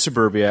well. That and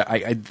Suburbia,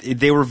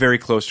 they were very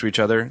close to each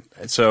other.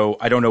 So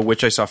I don't know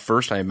which I saw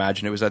first. I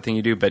imagine it was That Thing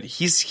You Do, but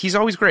he's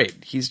always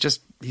great. He's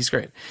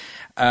great.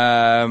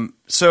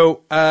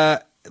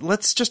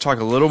 Let's just talk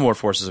a little more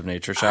Forces of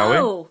Nature, shall we?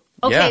 Oh,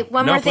 okay. Yeah.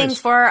 One more thing please.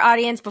 for our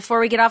audience before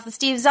we get off the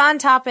Steve Zahn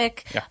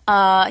topic.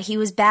 Yeah. He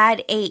was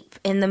Bad Ape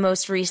in the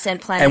most recent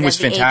Planet And was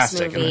of the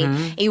fantastic. Apes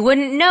movie. You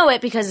wouldn't know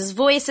it because his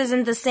voice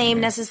isn't the same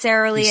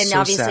necessarily, He's and so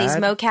obviously he's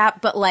sad. mocap.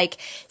 But like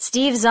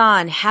Steve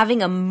Zahn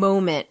having a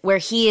moment where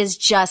he is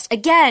just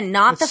again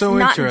not That's so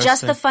just the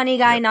interesting. funny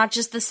guy, not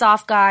just the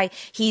soft guy.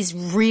 He's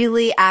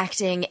really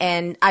acting,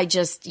 and I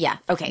just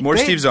okay. More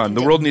Steve Zahn.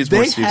 The world needs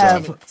more They Steve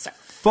Zahn. have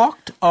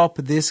fucked up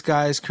this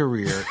guy's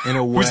career in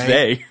a way. Who's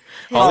they?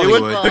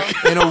 Hollywood.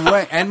 In a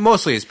way, and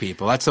mostly his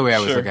people. That's the way I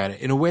always Sure. look at it.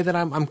 In a way that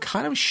I'm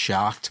kind of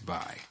shocked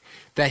by.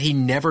 That he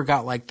never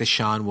got like the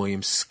Sean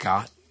William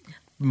Scott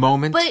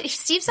moment. But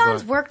Steve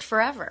Zahn's worked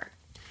forever.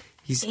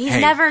 He's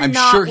never I'm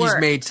not sure he's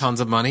worked. made tons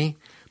of money,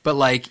 but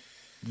like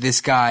this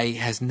guy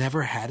has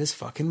never had his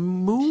fucking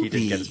movie. He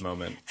didn't get his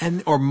moment.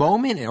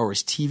 or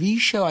his TV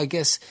show. I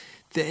guess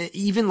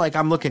even like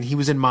I'm looking. He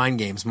was in Mind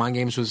Games. Mind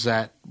Games was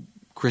that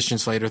Christian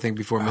Slater thing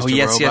before Mr.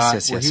 yes, Robot,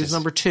 yes, where he was yes.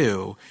 number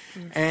 2,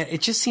 and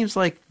it just seems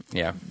like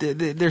Yeah.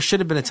 there should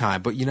have been a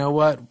time. But you know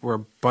what? We're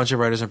a bunch of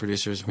writers and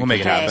producers. We'll make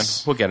it Okay. happen.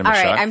 We'll get him All a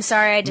right, shot. I'm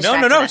sorry I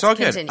distracted No, us. it's all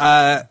good.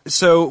 Continue.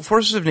 So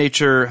Forces of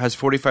Nature has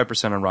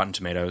 45% on Rotten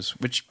Tomatoes,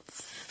 which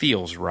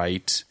feels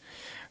right.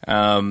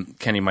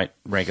 Kenny might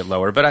rank it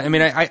lower, but I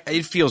mean,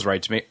 it feels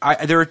right to me.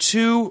 There are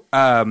 2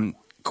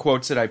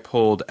 quotes that I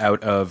pulled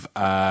out of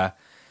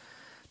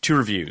 2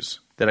 reviews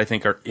that I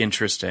think are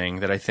interesting,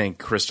 that I think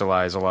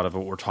crystallize a lot of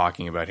what we're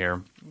talking about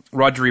here.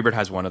 Roger Ebert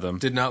has one of them.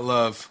 Did not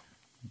love.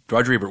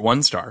 Roger Ebert,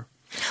 1 star.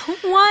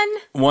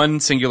 1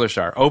 singular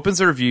star. Opens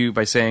the review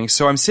by saying,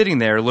 "So I'm sitting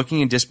there looking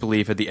in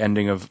disbelief at the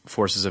ending of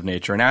Forces of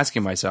Nature and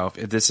asking myself,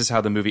 if this is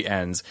how the movie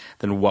ends,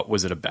 then what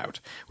was it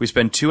about? We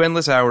spend 2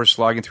 endless hours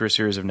slogging through a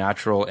series of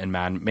natural and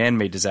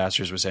man-made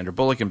disasters with Sandra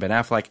Bullock and Ben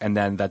Affleck, and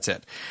then that's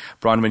it.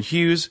 Bronwyn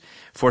Hughes,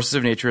 Forces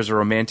of Nature is a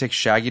romantic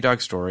shaggy dog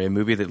story, a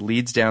movie that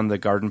leads down the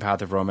garden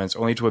path of romance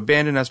only to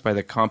abandon us by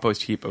the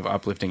compost heap of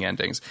uplifting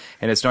endings.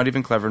 And it's not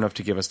even clever enough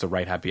to give us the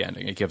right happy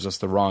ending. It gives us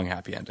the wrong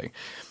happy ending."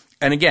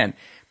 and again,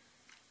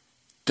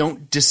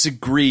 don't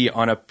disagree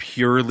on a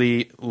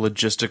purely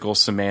logistical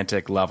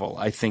semantic level.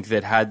 I think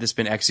that had this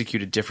been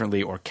executed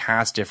differently or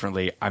cast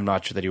differently, I'm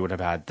not sure that he would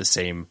have had the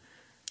same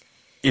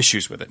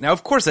issues with it. Now,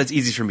 of course, that's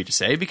easy for me to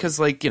say because,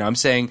 like, I'm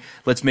saying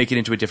let's make it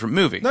into a different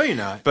movie. No, you're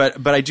not.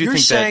 But I do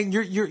think that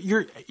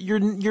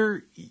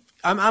you're.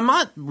 I'm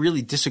not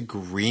really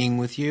disagreeing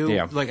with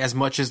you, like as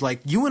much as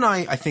like you and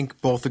I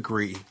think both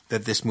agree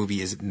that this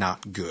movie is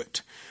not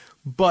good,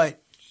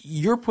 but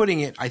you're putting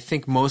it, I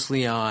think,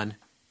 mostly on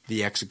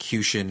the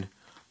execution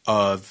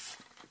of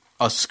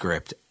a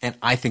script, and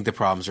I think the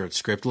problems are at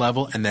script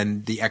level, and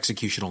then the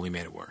execution only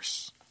made it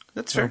worse.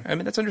 That's fair. I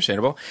mean, that's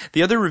understandable.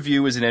 The other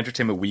review is in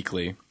Entertainment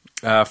Weekly.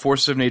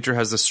 Forces of Nature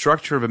has the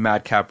structure of a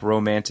madcap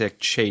romantic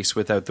chase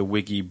without the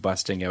wiggy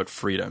busting out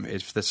freedom.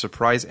 If the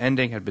surprise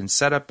ending had been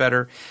set up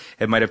better,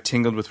 it might have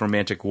tingled with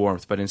romantic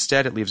warmth, but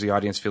instead it leaves the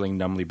audience feeling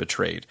numbly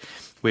betrayed.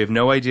 We have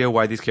no idea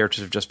why these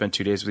characters have just spent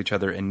 2 days with each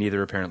other, and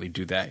neither apparently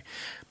do they.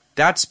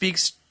 That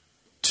speaks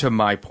to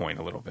my point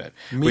a little bit.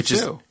 Me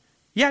too.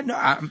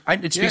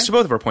 It speaks to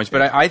both of our points,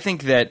 but I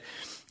think that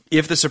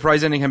if the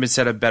surprise ending had been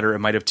set up better, it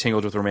might have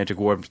tingled with romantic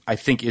warmth, I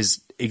think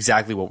is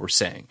exactly what we're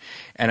saying.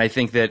 And I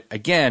think that,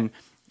 again,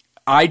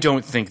 I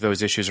don't think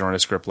those issues are on a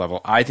script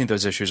level. I think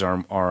those issues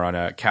are on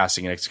a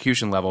casting and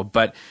execution level.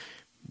 But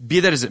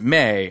be that as it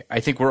may, I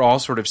think we're all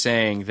sort of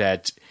saying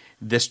that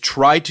this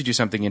tried to do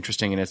something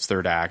interesting in its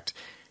third act.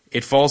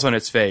 It falls on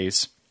its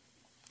face.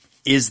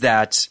 Is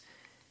that,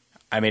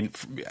 I mean,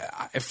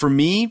 for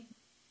me,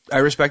 I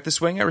respect the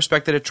swing. I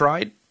respect that it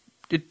tried.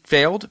 It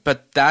failed.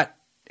 But that,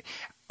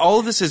 all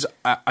of this is,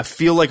 I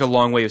feel like a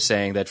long way of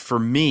saying that for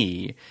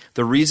me,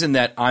 the reason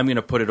that I'm going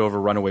to put it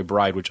over Runaway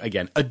Bride, which,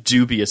 again, a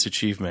dubious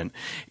achievement,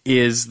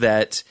 is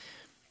that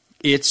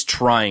it's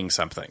trying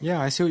something.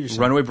 Yeah, I see what you're saying.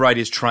 Runaway Bride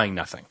is trying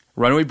nothing.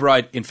 Runaway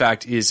Bride, in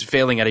fact, is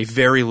failing at a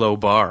very low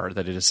bar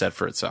that it has set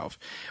for itself.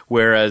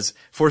 Whereas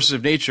Forces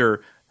of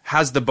Nature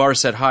has the bar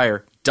set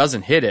higher,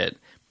 doesn't hit it,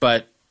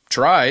 but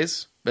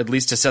tries at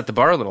least to set the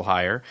bar a little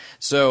higher.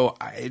 So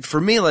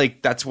for me,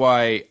 like, that's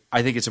why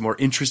I think it's a more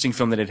interesting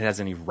film than it has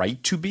any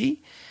right to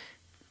be.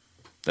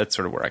 That's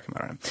sort of where I come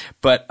out on it.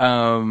 But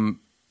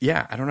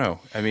yeah, I don't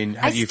know. I mean,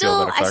 how do you feel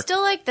about it, Clark? I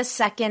still like the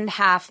second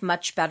half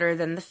much better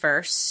than the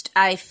first.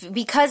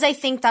 Because I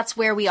think that's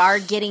where we are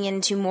getting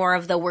into more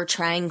of the we're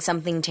trying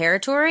something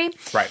territory.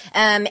 Right.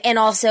 And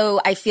also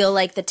I feel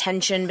like the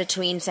tension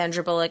between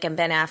Sandra Bullock and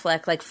Ben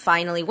Affleck, like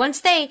finally once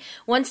they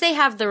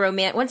have the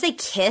romance, once they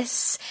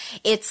kiss,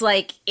 it's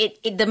like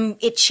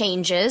it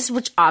changes,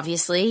 which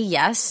obviously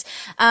yes.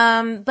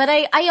 But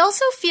I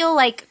also feel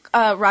like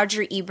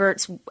Roger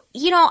Ebert's,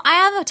 I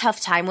have a tough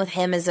time with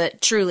him as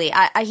truly,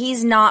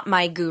 he's not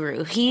my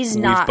guru. He's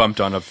not. We've bumped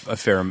on a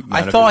fair amount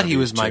I thought he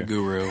was my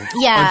guru.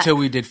 Yeah. Until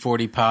we did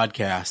 40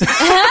 podcasts.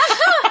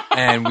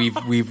 And we've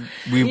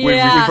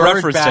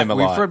referenced him a lot.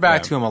 We've referred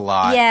back to him a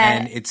lot.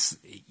 Yeah. And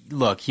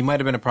look, he might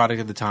have been a product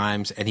of the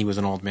times, and he was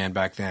an old man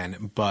back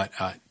then, but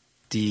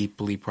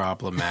deeply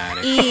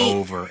problematic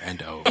over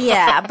and over.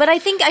 Yeah, but I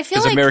feel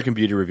his like American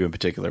Beauty review in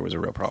particular was a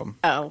real problem.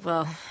 Oh,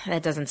 well,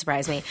 that doesn't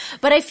surprise me.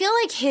 But I feel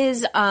like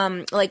his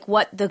like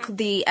what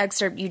the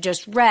excerpt you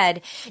just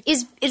read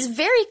is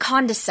very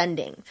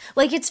condescending.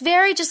 Like it's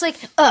very just like,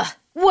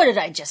 what did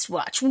I just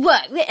watch?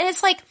 What? And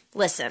it's like,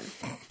 listen,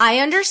 I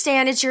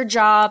understand it's your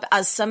job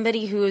as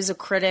somebody who is a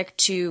critic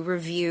to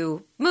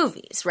review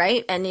movies,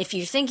 right? And if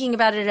you're thinking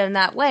about it in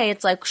that way,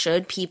 it's like,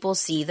 should people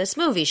see this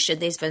movie? Should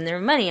they spend their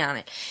money on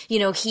it?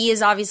 He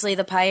is obviously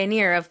the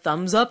pioneer of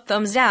thumbs up,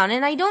 thumbs down.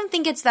 And I don't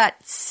think it's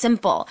that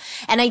simple.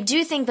 And I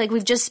do think like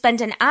we've just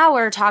spent an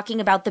hour talking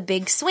about The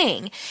Big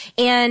Swing.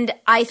 And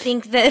I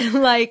think that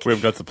like... We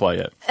haven't got to the play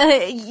yet.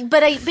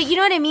 But you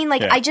know what I mean?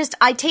 Like yeah.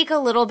 I take a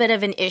little bit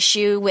of an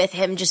issue with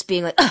him just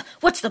being like,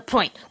 what's the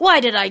point?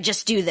 Why did I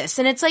just do this?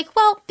 And it's like,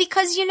 well,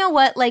 because you know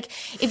what? Like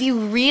if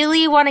you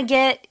really want to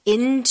get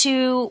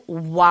into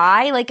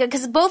why, like,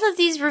 because both of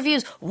these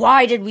reviews,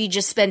 why did we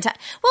just spend time?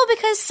 Well,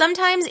 because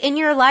sometimes in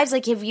your lives,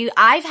 like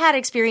I've had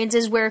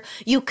experiences where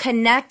you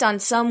connect on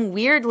some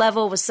weird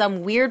level with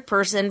some weird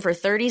person for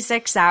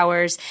 36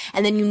 hours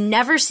and then you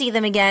never see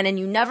them again and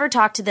you never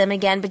talk to them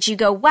again, but you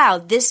go, wow,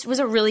 this was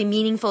a really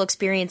meaningful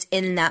experience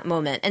in that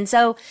moment. And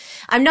so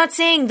I'm not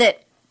saying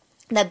that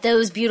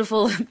those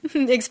beautiful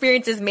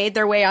experiences made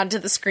their way onto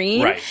the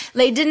screen. Right.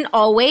 They didn't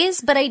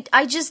always, but I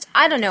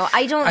don't know.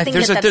 I don't think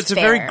that's fair. There's a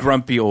very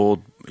grumpy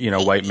old,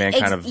 white man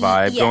kind of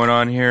vibe going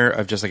on here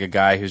of just like a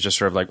guy who's just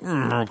sort of like,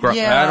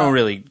 I don't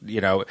really,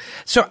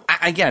 So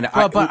again,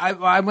 I'm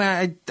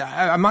not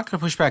going to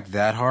push back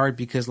that hard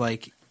because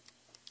like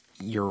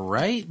you're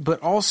right,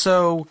 but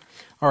also,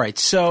 all right.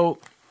 So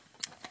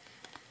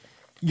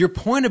your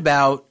point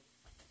about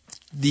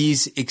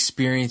these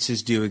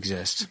experiences do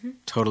exist. Mm-hmm.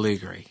 Totally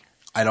agree.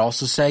 I'd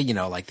also say,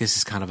 like this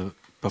is kind of a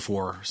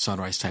before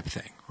sunrise type of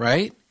thing,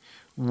 right?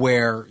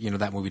 Where,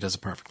 that movie does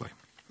it perfectly.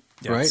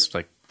 Yeah, right? It's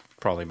like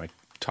probably my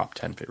top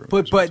 10 favorite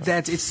movies. But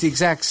it's the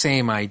exact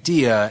same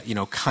idea, you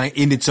know,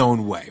 in its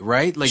own way,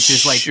 right? Like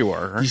just like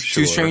these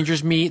two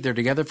strangers meet, they're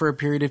together for a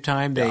period of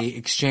time, they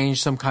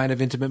exchange some kind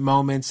of intimate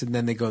moments, and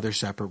then they go their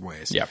separate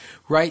ways. Yeah.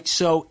 Right?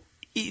 So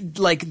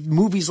like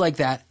movies like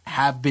that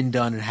have been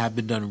done and have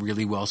been done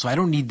really well. So I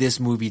don't need this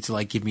movie to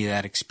like give me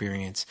that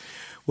experience.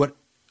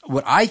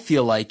 What I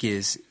feel like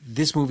is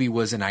this movie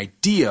was an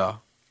idea,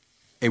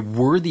 a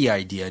worthy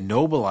idea, a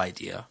noble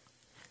idea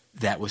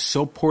that was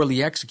so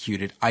poorly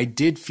executed. I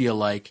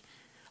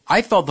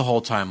felt the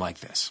whole time like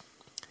this.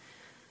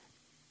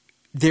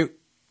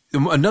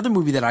 Another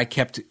movie that I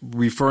kept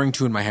referring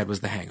to in my head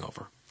was The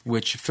Hangover,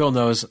 which Phil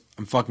knows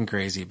I'm fucking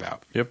crazy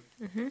about. Yep.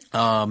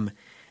 Mm-hmm.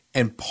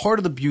 And part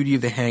of the beauty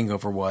of The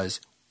Hangover was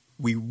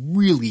we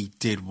really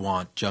did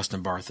want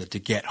Justin Bartha to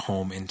get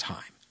home in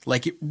time.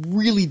 Like, it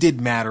really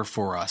did matter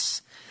for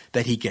us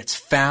that he gets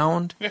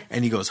found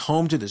and he goes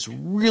home to this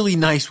really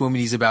nice woman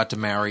he's about to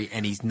marry,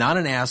 and he's not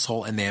an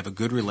asshole, and they have a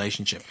good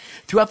relationship.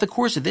 Throughout the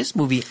course of this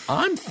movie,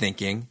 I'm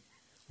thinking,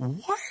 why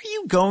are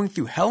you going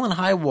through hell and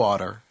high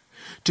water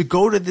to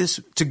go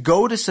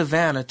to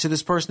Savannah, to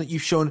this person that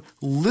you've shown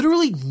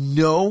literally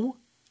no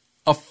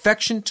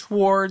affection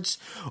towards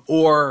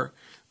or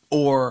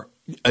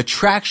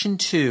attraction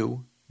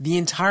to the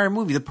entire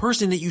movie? The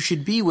person that you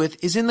should be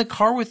with is in the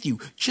car with you.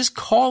 Just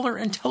call her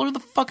and tell her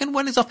the fucking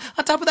wedding's off.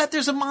 On top of that,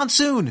 there's a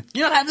monsoon.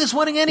 You're not having this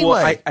wedding anyway.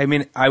 Well, I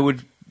mean, I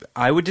would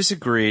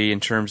disagree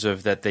in terms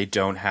of that they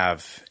don't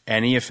have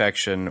any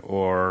affection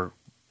or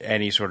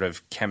any sort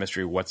of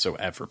chemistry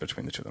whatsoever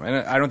between the two of them.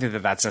 And I don't think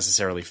that that's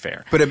necessarily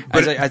fair. But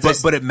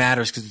it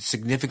matters because it's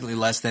significantly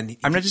less than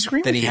I'm not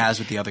disagreeing than with he you. has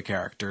with the other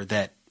character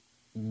that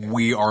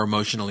we are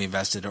emotionally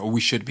invested, or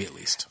we should be at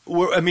least.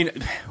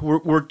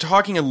 We're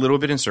talking a little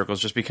bit in circles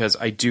just because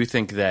I do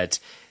think that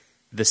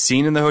the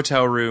scene in the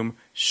hotel room,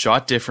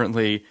 shot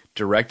differently,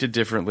 directed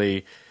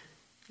differently,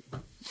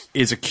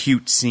 is a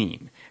cute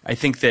scene. I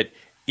think that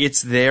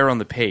it's there on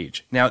the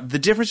page. Now, the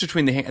difference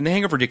between The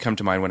Hangover did come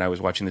to mind when I was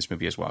watching this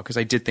movie as well, because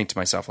I did think to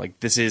myself, like,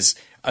 this is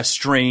a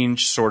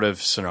strange sort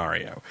of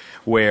scenario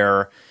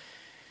where,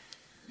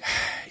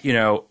 you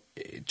know,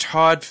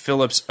 Todd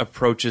Phillips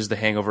approaches The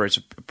Hangover. It's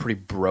a pretty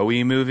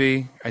bro-y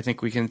movie. I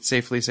think we can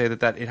safely say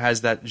that it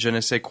has that je ne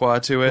sais quoi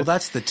to it. Well,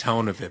 that's the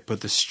tone of it, but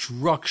the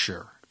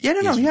structure. I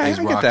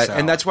get that.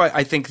 And that's why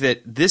I think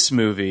that this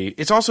movie,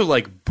 it's also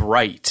like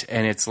bright,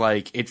 and it's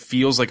like it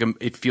feels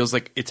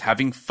like it's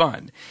having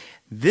fun.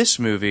 This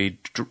movie,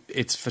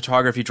 its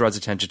photography draws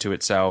attention to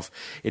itself.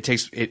 It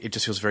just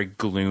feels very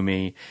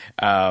gloomy.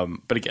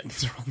 But again,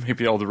 these are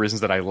maybe all the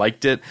reasons that I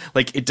liked it.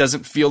 Like, it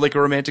doesn't feel like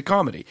a romantic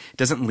comedy. It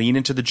doesn't lean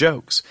into the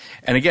jokes.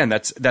 And again,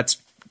 that's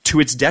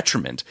to its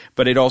detriment.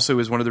 But it also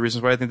is one of the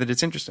reasons why I think that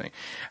it's interesting.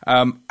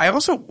 I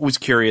also was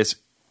curious,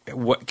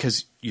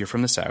 because you're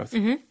from the South.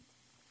 Mm-hmm.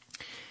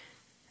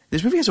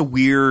 This movie has a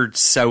weird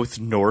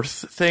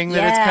South-North thing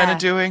that it's kind of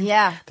doing.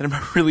 Yeah. That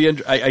I'm really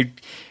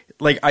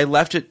I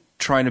left it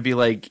trying to be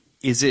like,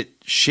 is it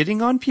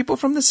shitting on people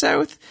from the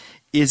South?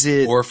 Is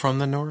it or from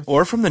the North?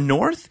 Or from the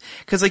North?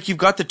 Because like you've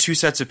got the two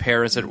sets of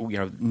parents that, you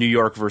know, New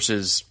York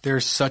versus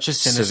there's such a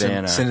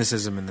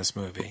cynicism in this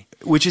movie,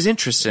 which is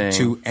interesting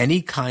to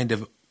any kind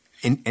of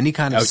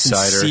outsider,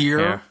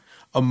 sincere,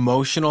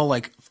 emotional,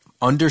 like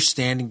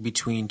understanding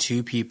between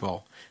two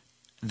people.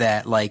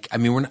 That like, I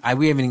mean,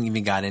 we haven't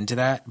even got into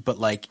that, but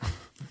like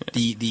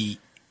the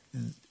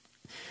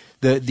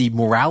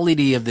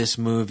morality of this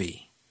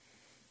movie.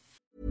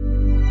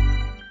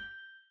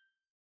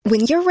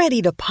 When you're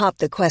ready to pop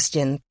the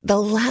question, the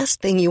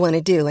last thing you want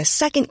to do is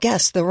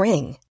second-guess the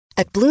ring.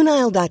 At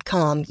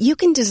BlueNile.com, you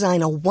can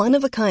design a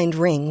one-of-a-kind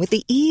ring with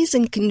the ease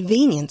and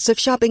convenience of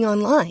shopping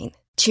online.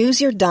 Choose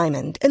your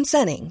diamond and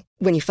setting.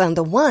 When you find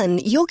the one,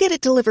 you'll get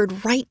it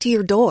delivered right to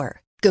your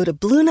door. Go to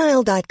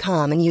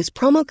BlueNile.com and use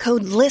promo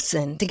code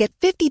LISTEN to get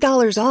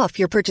 $50 off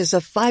your purchase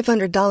of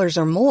 $500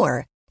 or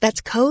more.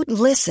 That's code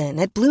LISTEN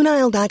at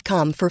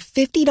BlueNile.com for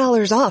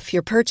 $50 off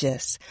your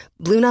purchase.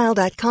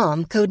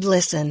 BlueNile.com, code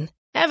LISTEN.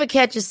 Ever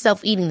catch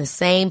yourself eating the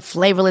same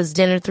flavorless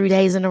dinner 3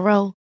 days in a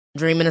row?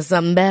 Dreaming of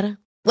something better?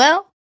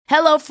 Well,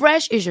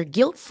 HelloFresh is your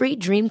guilt-free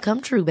dream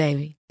come true,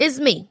 baby. It's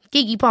me,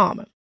 Keke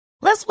Palmer.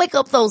 Let's wake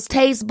up those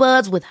taste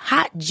buds with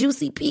hot,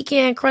 juicy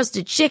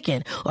pecan-crusted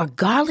chicken or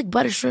garlic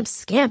butter shrimp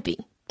scampi.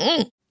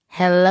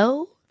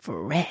 Hello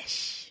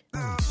Fresh.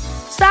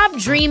 Stop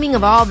dreaming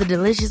of all the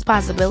delicious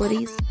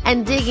possibilities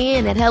and dig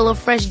in at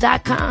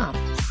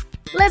HelloFresh.com.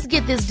 Let's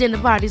get this dinner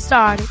party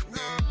started.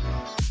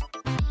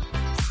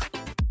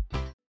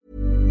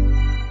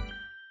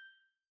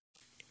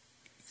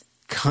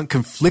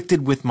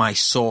 Conflicted with my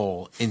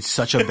soul in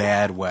such a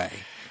bad way.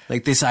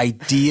 Like this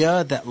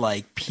idea that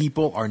like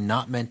people are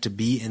not meant to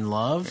be in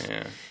love,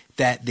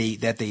 that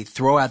they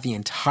throw out the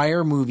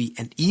entire movie,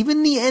 and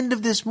even the end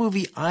of this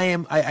movie.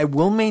 I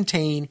will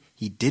maintain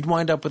he did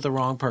wind up with the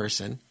wrong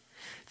person.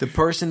 He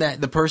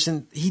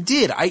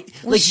did.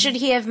 Should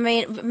he have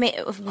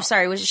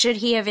should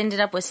he have ended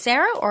up with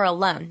Sarah or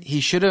alone? He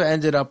should have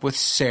ended up with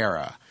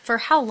Sarah. For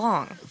how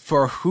long?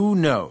 For who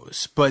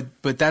knows? But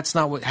that's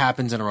not what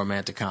happens in a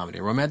romantic comedy.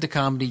 A romantic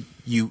comedy,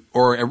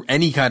 or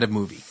any kind of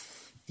movie,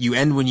 you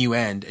end when you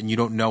end, and you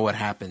don't know what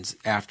happens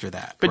after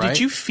that. But right? did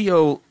you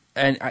feel?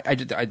 And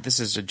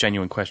this is a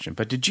genuine question.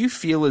 But did you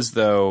feel as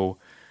though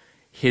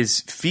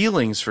his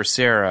feelings for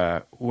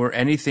Sarah were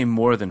anything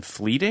more than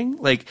fleeting?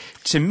 Like,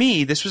 to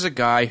me, this was a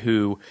guy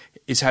who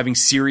is having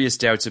serious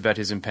doubts about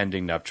his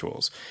impending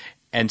nuptials.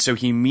 And so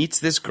he meets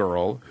this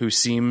girl who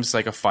seems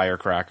like a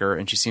firecracker,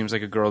 and she seems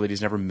like a girl that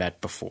he's never met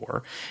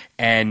before.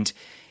 And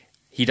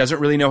he doesn't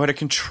really know how to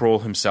control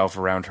himself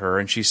around her,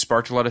 and she's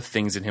sparked a lot of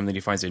things in him that he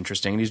finds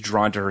interesting, and he's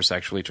drawn to her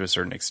sexually to a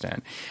certain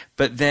extent.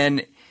 But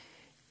then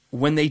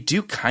when they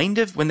do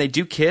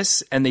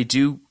kiss, and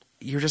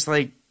you're just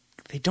like,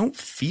 they don't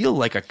feel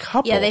like a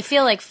couple. Yeah, they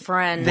feel like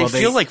friends. They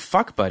feel like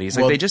fuck buddies.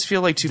 Like, they just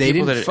feel like two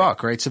people that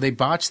fuck, right? So they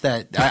botched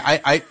that.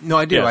 I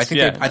do. Yes,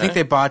 I think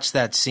they botched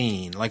that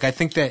scene. Like, I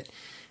think that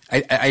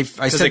I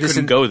said they this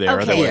couldn't go there.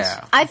 Okay. Otherwise.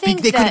 Yeah, I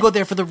think they that- couldn't go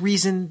there for the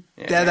reason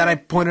that I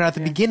pointed out at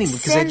the beginning.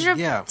 Because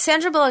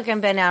Sandra Bullock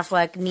and Ben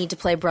Affleck need to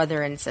play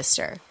brother and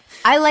sister.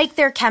 I like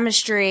their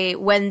chemistry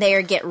when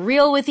they get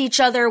real with each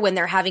other, when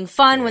they're having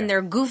fun, when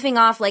they're goofing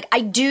off. Like,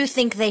 I do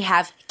think they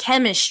have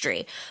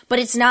chemistry, but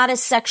it's not a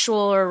sexual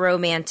or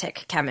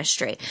romantic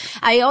chemistry.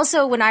 I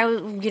also, when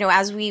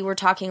as we were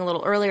talking a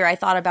little earlier, I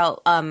thought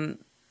about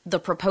The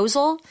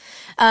Proposal,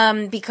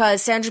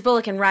 because Sandra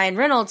Bullock and Ryan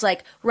Reynolds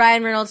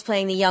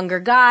playing the younger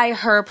guy,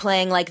 her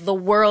playing like the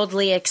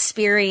worldly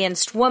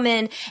experienced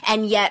woman,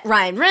 and yet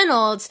Ryan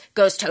Reynolds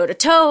goes toe to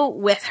toe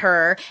with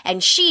her,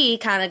 and she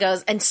kind of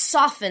goes and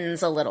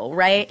softens a little,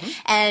 right?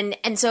 Mm-hmm.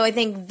 And so I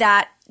think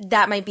that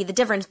might be the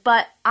difference.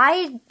 But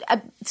I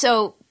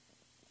don't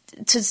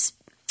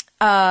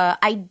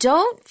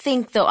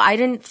think, though. I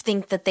didn't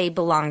think that they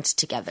belonged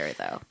together,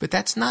 though. But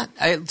that's not.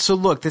 So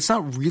look, that's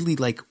not really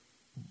like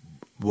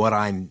what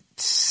I'm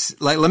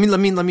like. Let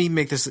me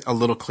make this a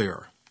little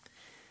clearer.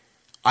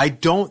 I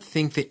don't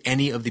think that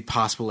any of the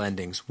possible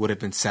endings would have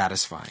been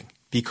satisfying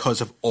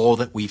because of all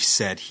that we've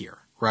said here,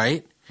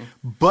 right?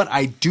 Mm-hmm. But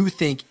I do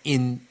think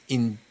in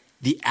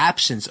the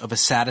absence of a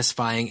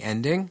satisfying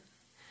ending,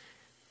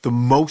 the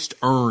most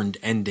earned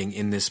ending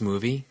in this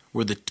movie,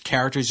 where the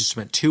characters who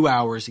spent 2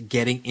 hours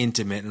getting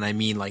intimate, and I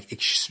mean like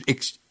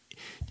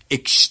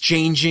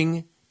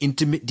exchanging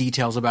intimate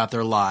details about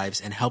their lives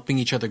and helping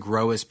each other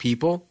grow as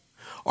people,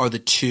 are the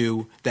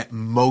two that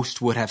most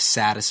would have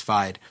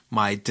satisfied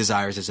my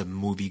desires as a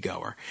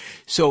moviegoer.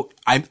 So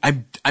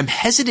I'm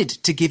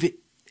hesitant to give it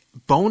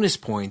bonus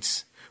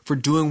points for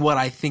doing what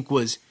I think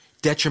was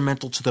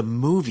detrimental to the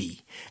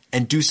movie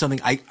and do something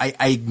I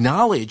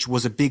acknowledge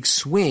was a big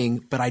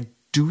swing, but I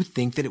do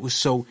think that it was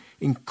so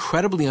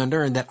incredibly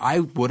under-earned that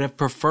I would have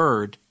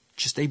preferred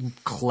just a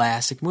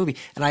classic movie.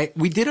 And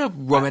we did a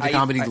romantic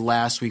comedy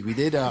last week. We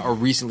did, or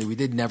recently, we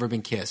did Never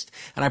Been Kissed.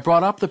 And I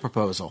brought up The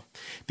Proposal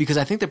because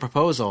I think The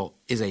Proposal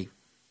is a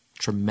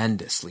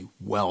tremendously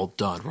well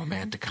done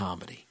romantic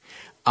comedy.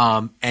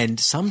 And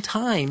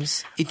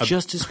sometimes it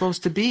just is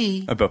supposed to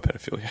be about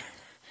pedophilia.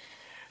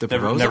 The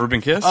Proposal? Never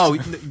Been Kissed? Oh,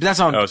 that's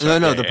not. Oh, sorry.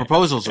 No. The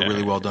Proposals are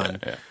really well done.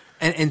 Yeah.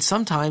 And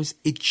sometimes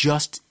it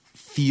just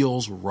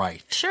feels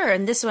right. Sure,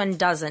 and this one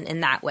doesn't in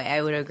that way.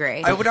 I would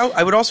agree. I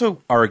would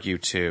also argue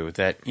too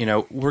that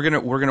we're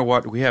gonna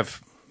watch. We have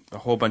a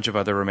whole bunch of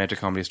other romantic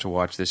comedies to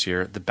watch this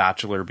year. The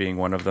Bachelor being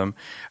one of them.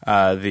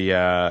 Which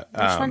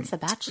one's The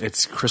Bachelor?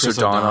 It's Chris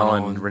O'Donnell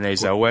and Renee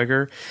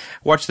Zellweger.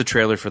 Watched the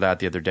trailer for that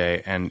the other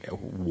day, and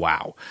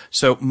wow!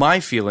 So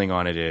my feeling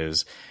on it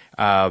is.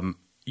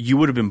 You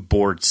would have been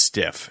bored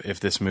stiff if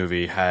this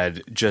movie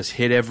had just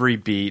hit every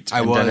beat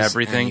and done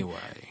everything. Anyway.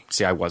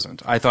 See, I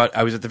wasn't. I thought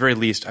I was, at the very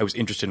least, I was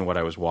interested in what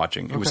I was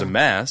watching. It was a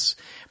mess,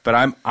 but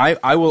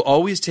I will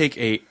always take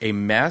a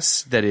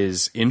mess that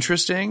is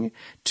interesting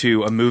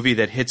to a movie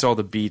that hits all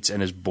the beats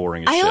and is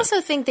boring as shit. I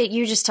also think that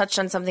you just touched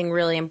on something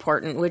really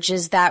important, which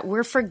is that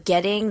we're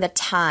forgetting the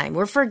time.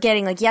 We're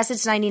forgetting, like, yes,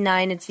 it's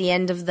 99, it's the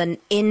end of the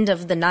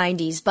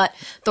 90s, but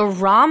the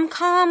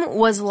rom-com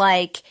was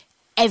like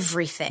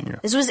everything. Yeah.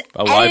 This was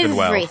alive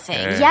everything.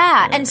 And well.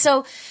 Yeah. And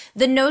so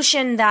the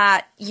notion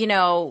that,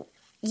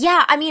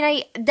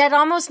 that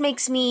almost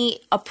makes me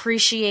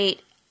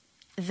appreciate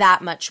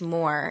that much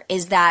more,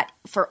 is that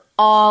for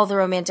all the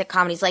romantic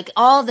comedies, like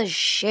all the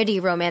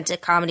shitty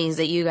romantic comedies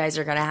that you guys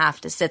are going to have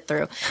to sit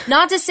through.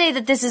 Not to say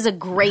that this is a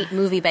great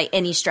movie by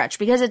any stretch,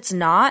 because it's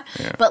not,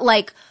 but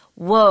like,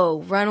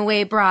 whoa,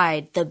 Runaway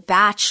Bride, The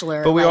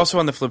Bachelor. But we also,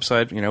 on the flip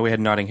side, we had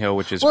Notting Hill,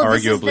 which is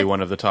arguably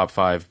one of the top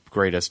 5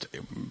 greatest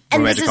romantic comedies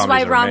ever made. And this is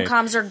why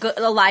rom-coms are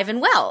alive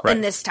and well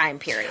in this time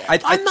period.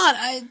 I'm not,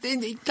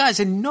 guys,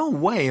 in no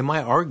way am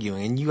I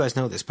arguing, and you guys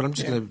know this, but I'm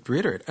just going to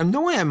reiterate, in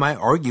no way am I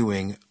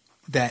arguing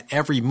that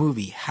every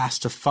movie has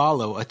to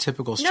follow a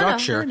typical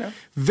structure. No.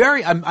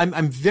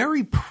 I'm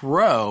very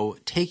pro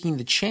taking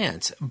the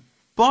chance,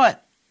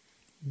 but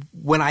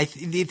when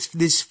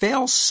this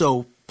fails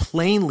so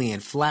plainly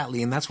and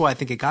flatly, and that's why I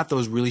think it got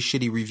those really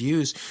shitty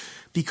reviews,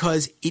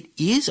 because it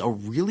is a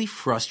really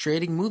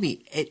frustrating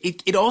movie.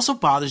 It also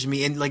bothers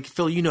me, and like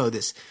Phil, you know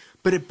this,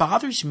 But it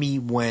bothers me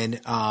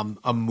when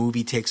a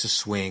movie takes a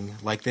swing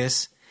like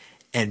this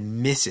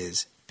and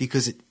misses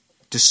because it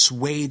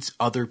dissuades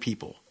other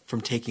people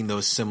from taking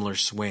those similar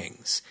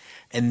swings.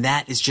 And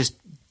that is just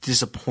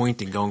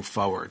disappointing going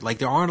forward. Like,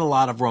 there aren't a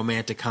lot of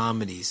romantic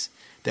comedies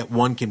that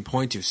one can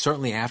point to,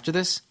 certainly after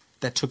this,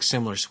 that took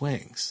similar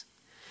swings.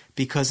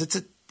 Because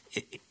a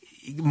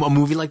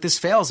movie like this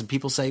fails, and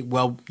people say,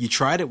 well, you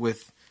tried it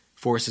with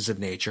Forces of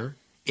Nature,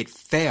 it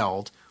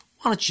failed,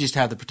 why don't you just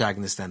have the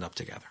protagonist end up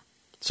together?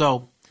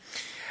 So,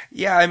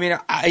 yeah, I mean,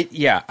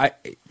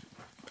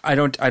 I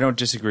don't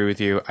disagree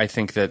with you. I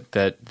think that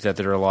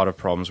there are a lot of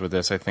problems with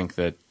this. I think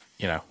that,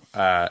 you know,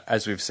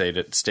 as we've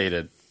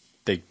stated,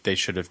 they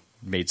should have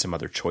made some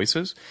other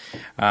choices.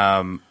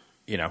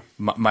 You know,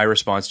 my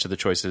response to the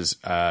choices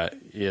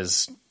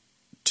is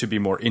to be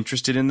more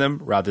interested in them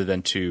rather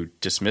than to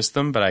dismiss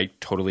them. But I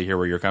totally hear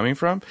where you're coming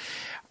from.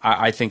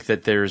 I think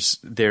that there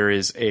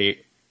is a,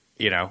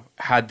 you know,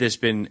 had this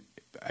been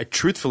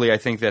truthfully, I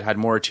think that had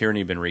Maura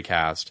Tierney been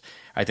recast,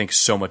 I think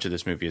so much of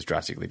this movie is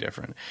drastically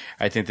different.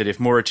 I think that if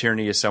Maura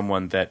Tierney is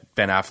someone that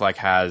Ben Affleck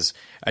has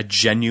a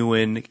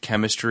genuine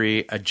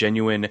chemistry, a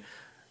genuine,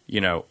 you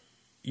know,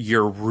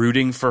 you're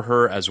rooting for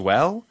her as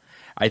well.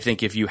 I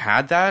think if you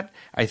had that,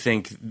 I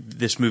think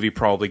this movie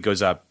probably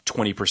goes up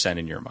 20%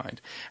 in your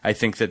mind. I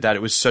think that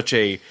it was such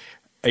a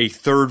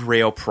third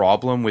rail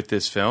problem with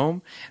this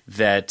film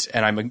that,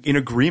 and I'm in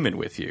agreement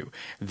with you,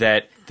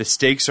 that the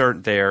stakes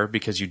aren't there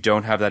because you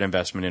don't have that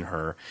investment in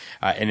her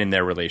and in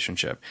their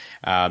relationship.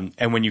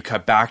 And when you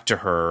cut back to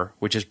her,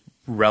 which is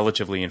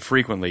relatively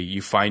infrequently,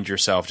 you find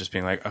yourself just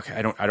being like, okay,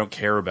 I don't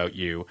care about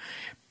you,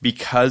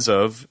 because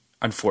of,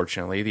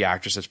 unfortunately, the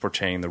actress that's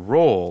portraying the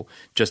role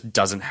just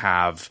doesn't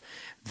have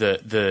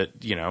the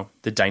you know,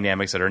 the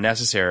dynamics that are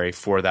necessary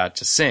for that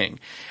to sing.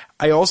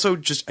 I also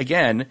just,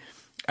 again,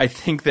 I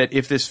think that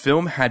if this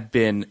film had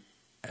been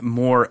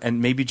more,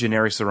 and maybe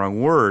generic's the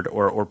wrong word,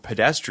 or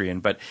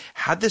pedestrian, but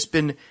had this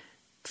been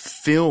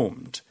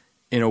filmed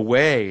in a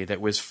way that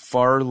was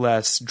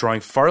drawing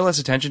far less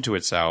attention to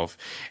itself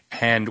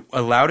and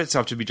allowed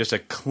itself to be just a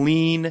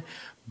clean,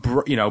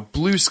 you know,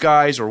 blue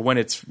skies, or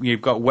when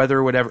you've got weather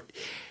or whatever.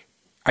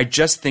 I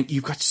just think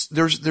you've got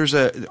there's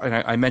a, and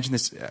I mentioned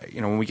this, you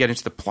know, when we get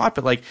into the plot,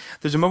 but like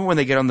there's a moment when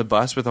they get on the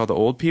bus with all the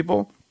old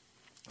people.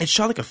 It's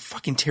shot like a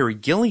fucking Terry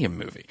Gilliam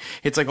movie.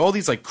 It's like all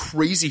these like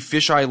crazy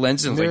fisheye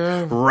lenses and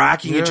like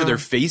racking into their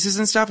faces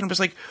and stuff. And I'm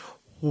just like,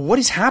 what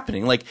is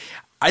happening? Like,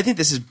 I think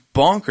this is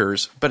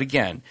bonkers. But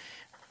again,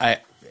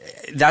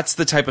 that's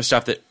the type of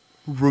stuff that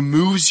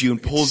removes you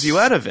and pulls you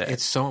out of it.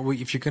 It's so,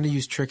 if you're going to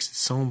use tricks, it's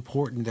so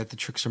important that the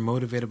tricks are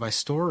motivated by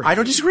story. I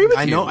don't disagree with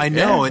you. I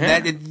know, yeah,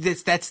 and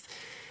that's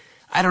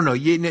I don't know.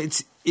 You know,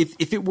 it's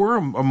if it were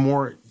a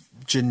more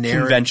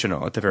generic,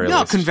 conventional at the very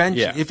least.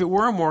 Conventional. If it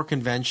were a more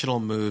conventional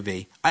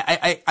movie,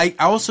 I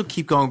also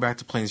keep going back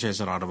to Planes, Trains,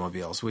 and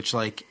Automobiles, which,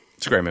 like,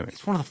 it's a great movie.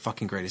 It's one of the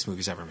fucking greatest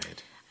movies ever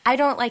made. I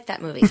don't like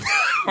that movie.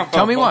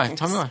 Tell me why.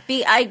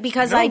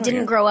 Because I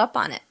didn't grow up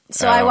on it.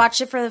 So I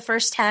watched it for the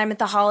first time at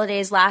the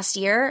holidays last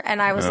year,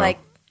 and I was like,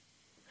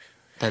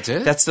 "That's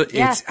it." That's the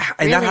yeah, and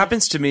really. that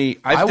happens to me.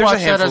 I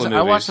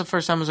watched the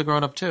first time as a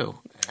grown up too.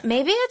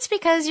 Maybe it's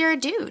because you're a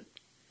dude.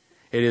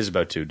 It is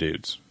about two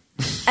dudes.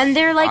 And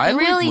they're like, I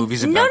really like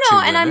movies about two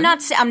and women.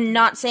 I'm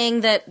not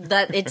saying that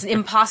it's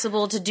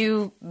impossible to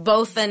do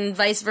both and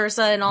vice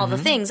versa and all the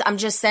things. I'm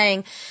just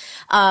saying,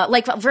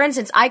 like, for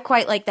instance, I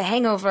quite like The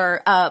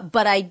Hangover,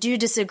 but I do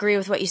disagree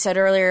with what you said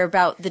earlier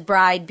about the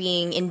bride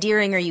being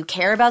endearing or you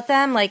care about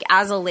them. Like,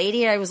 as a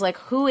lady, I was like,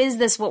 who is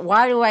this?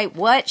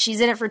 What?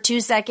 She's in it for 2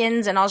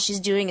 seconds and all she's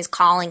doing is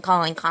calling.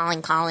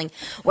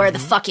 Where the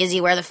fuck is he?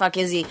 Where the fuck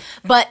is he?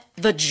 But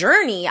the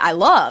journey, I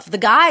love. The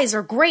guys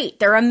are great.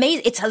 They're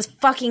amazing. It's a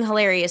fucking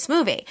hilarious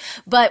movie.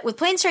 But with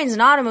Planes, Trains,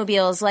 and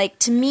Automobiles, like,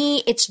 to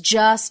me, it's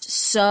just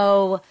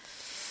so...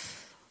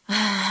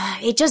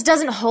 it just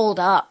doesn't hold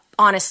up.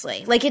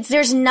 Honestly, like,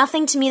 there's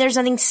nothing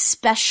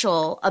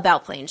special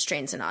about Planes,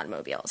 Trains, and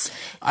Automobiles.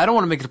 I don't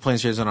want to make it a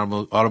Planes, Trains, and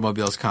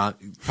Automobiles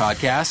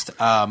podcast.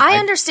 I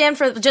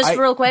understand,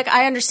 real quick,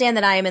 I understand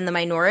that I am in the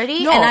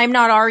minority, and I'm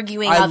not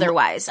arguing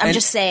otherwise. I'm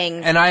just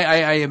saying. And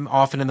I am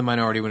often in the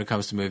minority when it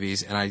comes to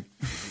movies, and I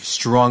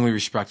strongly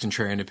respect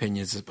contrarian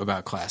opinions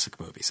about classic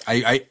movies.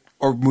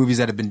 Or movies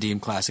that have been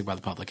deemed classic by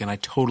the public, and I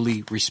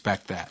totally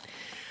respect that.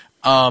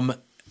 And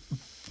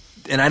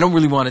I don't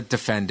really want to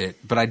defend it,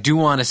 but I do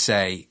want to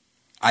say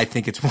I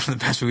think it's one of the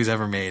best movies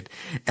ever made.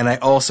 And I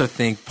also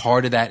think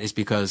part of that is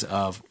because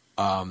of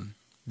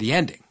the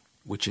ending,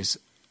 which is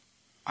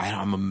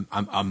I'm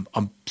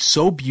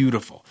so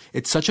beautiful.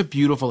 It's such a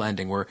beautiful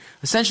ending where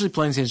essentially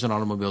Planes, Trains, and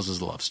Automobiles is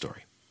a love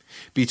story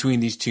between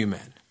these two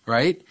men,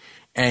 right?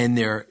 And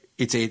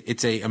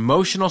it's a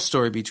emotional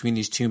story between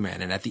these two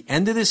men. And at the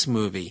end of this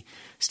movie,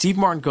 Steve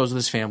Martin goes with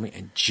his family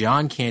and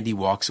John Candy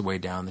walks away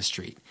down the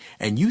street.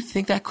 And you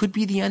think that could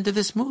be the end of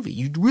this movie.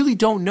 You really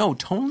don't know.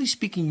 Tonally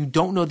speaking, you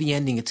don't know the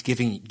ending it's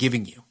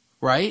giving you,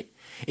 right?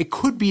 It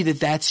could be that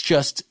that's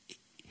just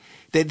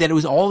that it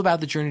was all about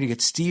the journey to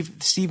get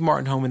Steve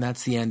Martin home, and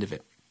that's the end of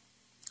it.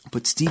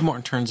 But Steve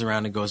Martin turns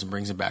around and goes and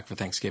brings him back for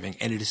Thanksgiving,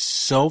 and it is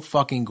so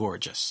fucking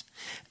gorgeous.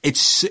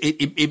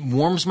 It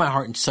warms my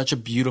heart in such a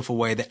beautiful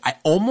way that I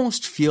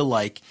almost feel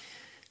like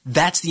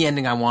that's the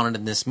ending I wanted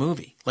in this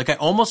movie. Like, I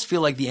almost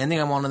feel like the ending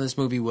I wanted in this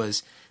movie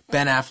was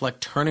Ben Affleck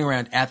turning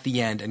around at the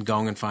end and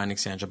going and finding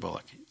Sandra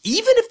Bullock.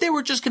 Even if they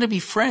were just going to be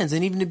friends,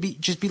 and even to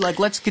be like,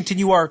 let's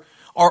continue our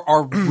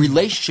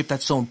relationship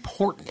that's so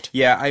important.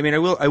 Yeah, I mean,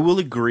 I will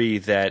agree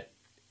that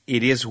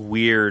it is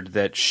weird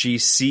that she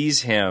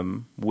sees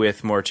him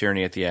with Maura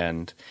Tierney at the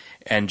end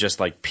and just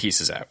like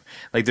pieces out.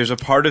 Like, there's a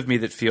part of me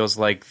that feels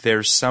like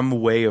there's some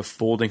way of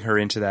folding her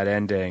into that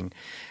ending,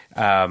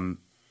 and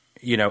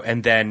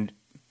then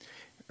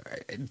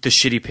the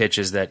shitty pitch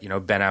is that,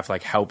 Ben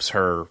Affleck helps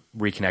her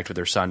reconnect with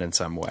her son in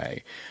some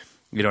way.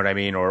 You know what I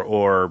mean?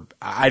 Or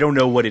I don't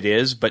know what it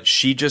is, but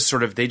they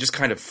just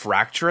kind of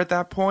fracture at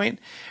that point,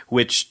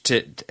 which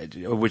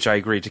I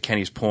agree, to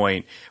Kenny's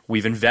point,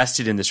 we've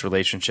invested in this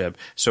relationship.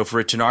 So for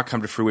it to not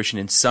come to fruition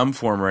in some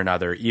form or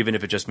another, even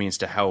if it just means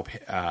to help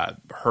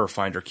her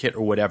find her kid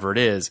or whatever it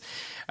is,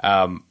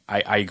 I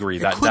agree.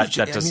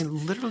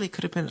 Literally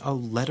could have been a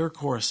letter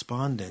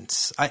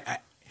correspondence.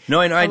 No,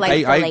 I know.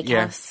 Like the Lake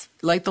House.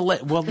 Like the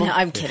well, no,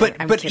 I'm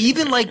kidding. But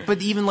even like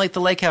the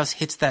Lake House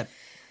hits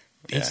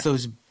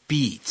those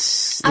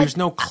beats. There's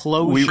no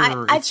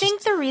closure. I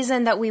think the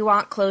reason that we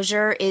want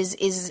closure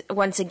is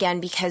once again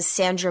because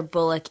Sandra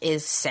Bullock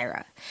is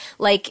Sarah.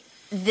 Like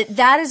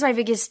that is my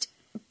biggest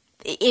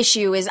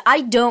issue is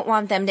I don't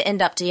want them to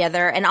end up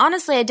together, and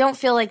honestly I don't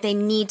feel like they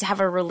need to have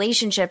a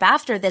relationship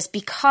after this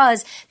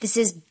because this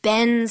is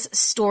Ben's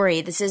story.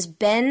 This is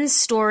Ben's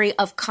story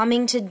of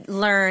coming to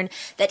learn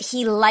that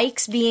he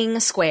likes being a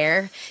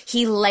square.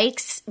 He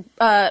likes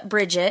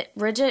Bridget.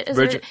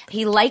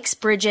 He likes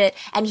Bridget,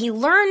 and he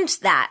learned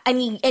that,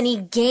 and he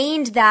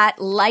gained that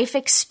life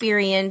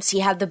experience. He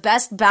had the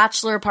best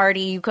bachelor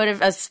party you could have,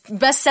 best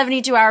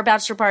 72-hour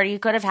bachelor party you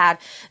could have had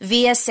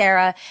via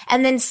Sarah,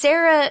 and then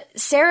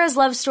Sarah's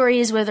love story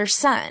is with her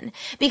son,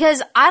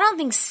 because I don't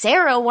think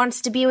Sarah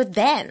wants to be with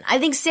Ben. I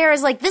think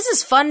Sarah's like, this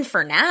is fun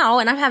for now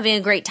and I'm having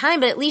a great time,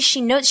 but at least she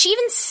knows. She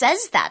even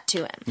says that to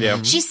him.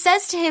 Yeah. She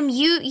says to him,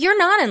 you're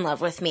not in love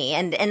with me,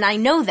 and I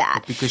know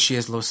that. Because she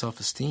has low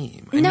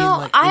self-esteem.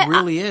 It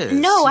really is.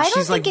 No, I don't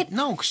she's think like, it.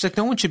 No, she's like,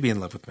 no one should be in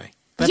love with me.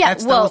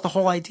 That was the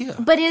whole idea.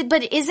 But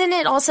isn't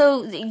it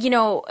also,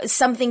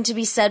 something to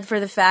be said for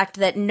the fact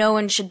that no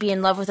one should be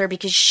in love with her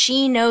because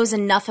she knows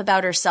enough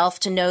about herself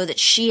to know that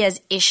she has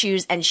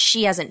issues and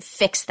she hasn't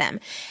fixed them.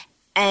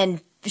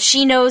 And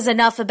she knows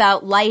enough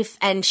about life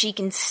and she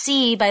can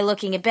see by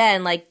looking at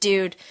Ben, like,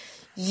 dude,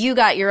 you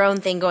got your own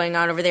thing going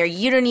on over there.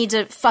 You don't need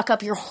to fuck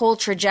up your whole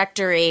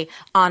trajectory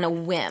on a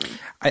whim.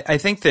 I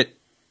think that,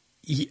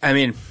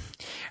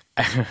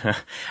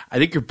 I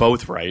think you're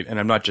both right, and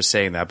I'm not just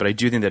saying that, but I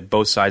do think that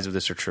both sides of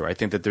this are true. I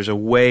think that there's a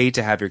way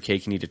to have your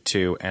cake and eat it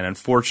too, and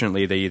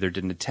unfortunately they either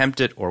didn't attempt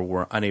it or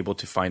were unable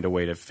to find a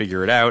way to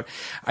figure it out.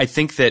 I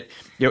think that,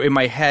 in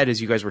my head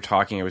as you guys were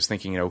talking, I was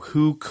thinking,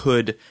 who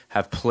could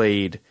have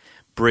played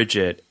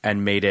Bridget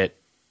and made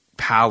it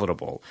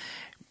palatable?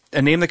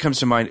 A name that comes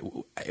to mind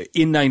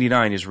in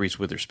 '99 is Reese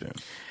Witherspoon.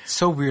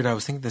 So weird. I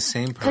was thinking the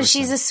same person. Because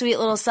she's a sweet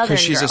little Southern girl.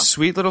 Because she's a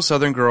sweet little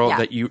Southern girl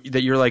that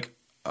you're like,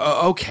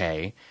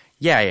 okay.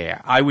 Yeah.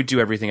 I would do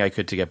everything I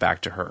could to get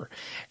back to her.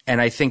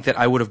 And I think that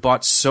I would have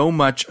bought so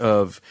much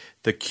of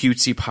the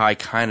cutesy pie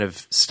kind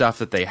of stuff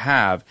that they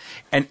have.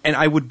 And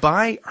I would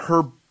buy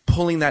her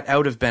pulling that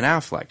out of Ben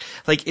Affleck.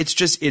 Like, it's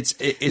just, it's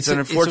an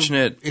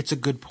unfortunate. It's a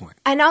good point.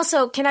 And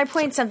also, can I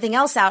point something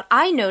else out?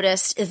 I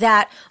noticed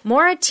that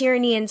Maura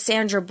Tierney and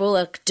Sandra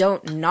Bullock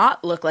don't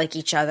not look like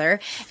each other.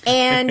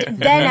 And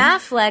Ben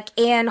Affleck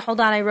and, hold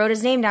on, I wrote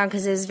his name down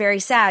because it was very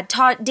sad,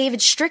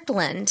 David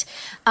Strickland,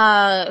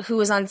 who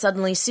was on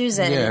Suddenly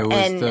Susan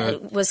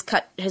was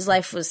cut, his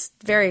life was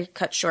very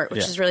cut short,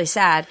 which is really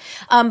sad.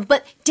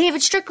 But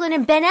David Strickland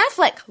and Ben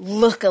Affleck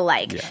look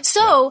alike. Yeah,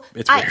 so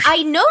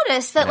I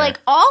noticed that like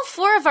all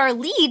 4 of our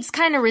leads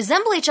kind of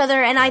resemble each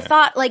other, and I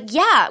thought, like,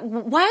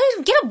 why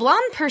get a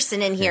blonde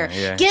person in here?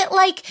 Yeah. Get,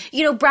 like,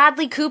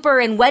 Bradley Cooper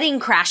in Wedding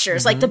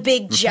Crashers, like the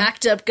big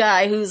jacked up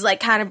guy who's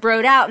like kind of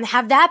broed out, and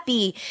have that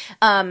be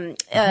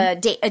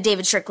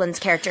David Strickland's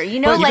character.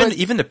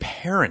 Even the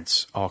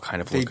parents all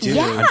kind of look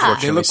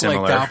unfortunately they look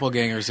similar. Like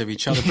doppelgangers of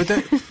each other.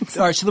 But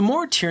all right, so the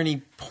Maura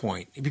Tierney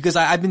point, because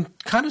I've been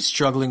kind of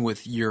struggling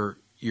with your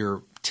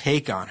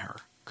take on her.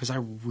 Because I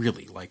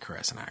really like her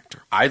as an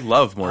actor. I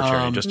love Maura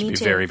Tierney, just to be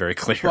very, very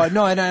clear. Well,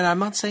 no, and I'm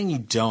not saying you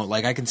don't.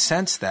 Like, I can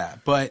sense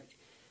that. But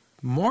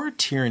Maura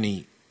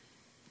Tierney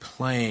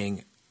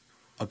playing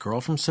a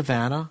girl from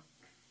Savannah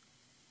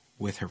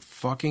with her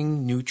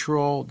fucking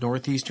neutral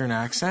Northeastern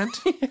accent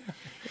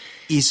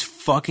is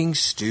fucking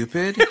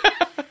stupid.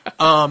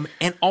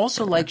 And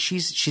also, like,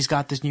 she's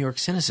got this New York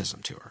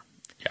cynicism to her.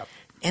 Yeah.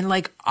 And,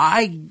 like,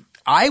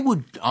 I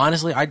would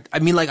honestly, I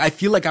mean, like, I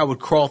feel like I would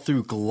crawl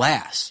through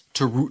glass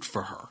to root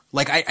for her.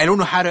 Like, I don't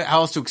know how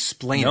else to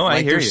explain it. Like,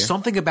 I hear there's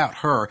something about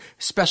her,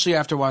 especially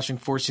after watching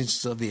 4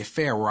 seasons of The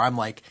Affair, where I'm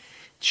like,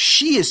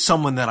 she is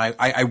someone that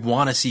I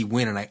want to see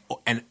win,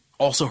 and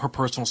also her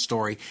personal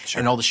story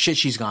and all the shit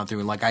she's gone through.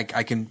 And like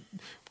I can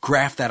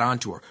graft that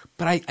onto her.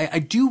 But I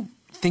do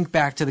think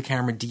back to the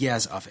Cameron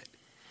Diaz of it.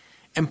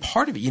 And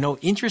part of it,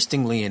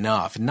 interestingly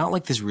enough, not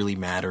like this really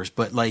matters,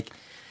 but like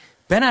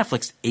Ben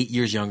Affleck's 8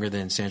 years younger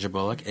than Sandra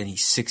Bullock, and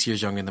he's 6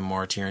 years younger than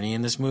Maura Tierney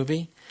in this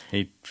movie.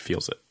 He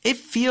feels it.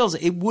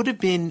 It would have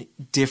been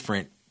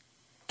different.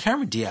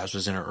 Cameron Diaz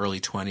was in her early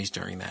 20s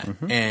during that.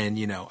 Mm-hmm.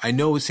 And, I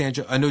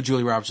know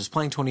Julia Roberts was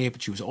playing 28,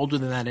 but she was older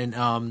than that in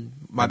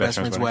My Best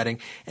Friend's Wedding.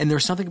 And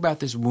there's something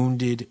about this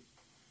wounded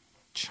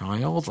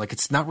child. Like,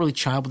 it's not really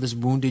child, but this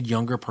wounded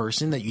younger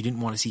person that you didn't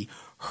want to see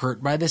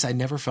hurt by this. I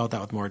never felt that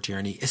with Maura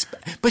Tierney.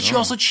 But she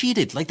also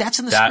cheated. Like, that's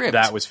in the script.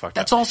 That was fucked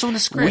up. That's also in the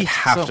script. We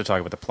have to talk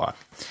about the plot.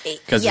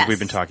 Because we've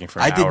been talking for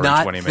an hour and 20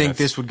 minutes. I did not think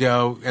this would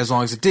go as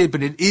long as it did,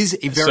 but it is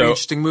a very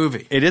interesting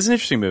movie. It is an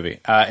interesting movie,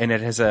 and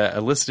it has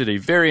elicited a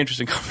very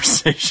interesting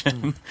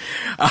conversation.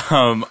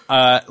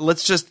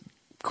 Let's just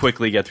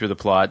quickly get through the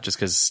plot, just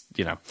because,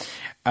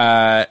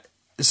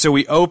 so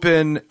we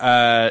open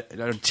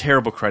a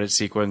terrible credit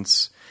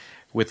sequence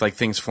with like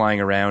things flying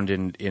around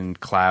in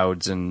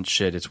clouds and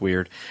shit. It's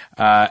weird.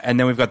 And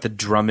then we've got the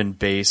drum and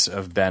bass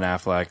of Ben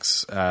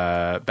Affleck's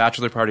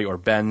bachelor party, or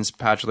Ben's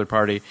bachelor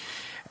party.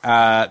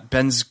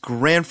 Ben's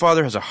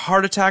grandfather has a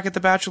heart attack at the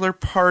bachelor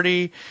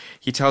party.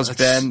 He tells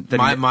Ben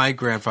that my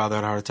grandfather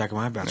had a heart attack at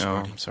my bachelor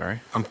party. I'm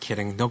sorry. I'm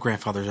kidding. No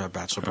grandfathers have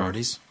bachelor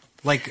parties.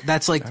 Like,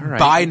 that's like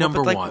by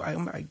number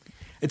one.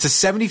 It's a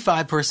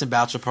 75-person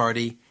bachelor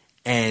party,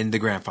 and the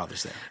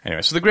grandfather's there.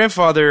 Anyway, so the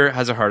grandfather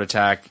has a heart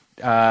attack.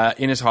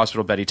 In his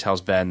hospital bed, he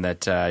tells Ben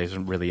that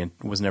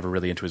he was never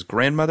really into his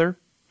grandmother,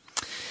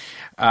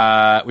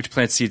 which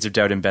plants seeds of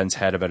doubt in Ben's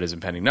head about his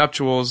impending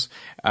nuptials.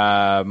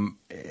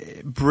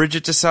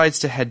 Bridget decides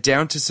to head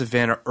down to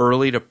Savannah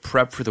early to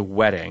prep for the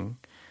wedding.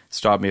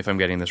 Stop me if I'm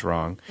getting this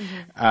wrong.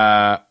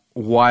 Mm-hmm.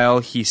 While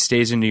he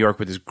stays in New York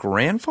with his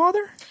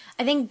grandfather?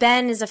 I think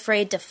Ben is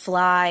afraid to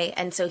fly,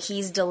 and so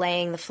he's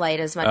delaying the flight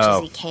as much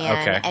as he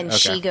can. And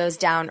she goes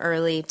down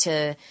early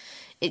to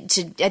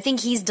I think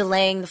he's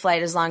delaying the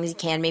flight as long as he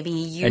can. Maybe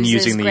he uses and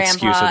using the grandpa.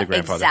 Excuse of the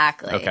grandfather.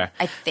 Exactly. Okay.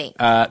 I think.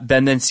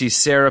 Ben then sees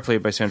Sarah,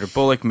 played by Sandra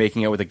Bullock,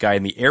 making out with a guy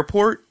in the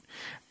airport.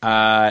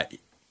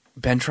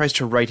 Ben tries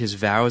to write his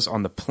vows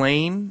on the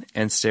plane,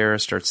 and Sarah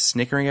starts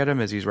snickering at him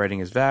as he's writing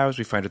his vows.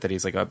 We find out that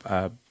he's like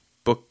a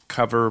book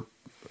cover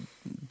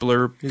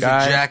blurb guy.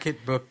 He's a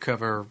jacket book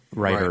cover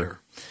writer.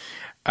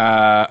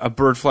 A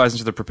bird flies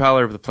into the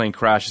propeller, but the plane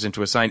crashes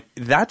into a sign.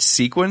 That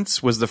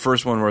sequence was the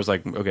first one where I was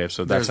like, okay,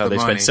 so that's how they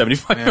spent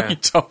 $75 million.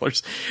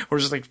 We're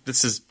just like,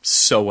 this is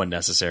so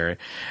unnecessary.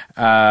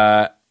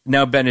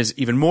 Now Ben is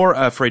even more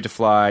afraid to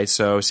fly,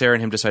 so Sarah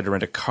and him decide to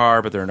rent a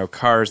car, but there are no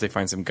cars. They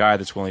find some guy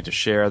that's willing to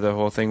share the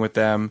whole thing with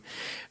them,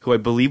 who I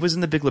believe was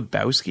in The Big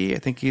Lebowski. I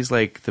think he's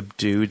like the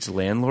dude's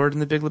landlord in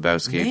The Big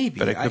Lebowski. Maybe.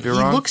 But I could be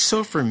wrong. He looks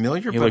so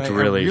familiar, he looked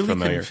really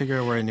familiar. Couldn't figure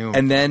out where I knew him.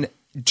 And then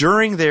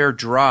during their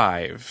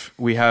drive,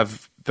 we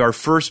have our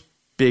first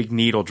big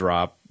needle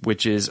drop,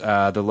 which is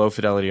the Low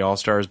Fidelity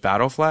All-Stars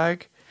Battle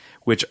Flag,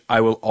 which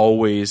I will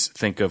always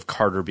think of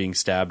Carter being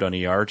stabbed on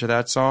ER to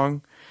that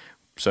song.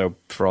 So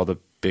for all the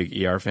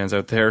big ER fans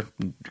out there,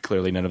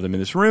 clearly none of them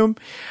in this room.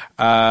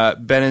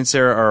 Ben and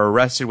Sarah are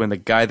arrested when the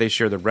guy they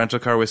share the rental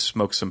car with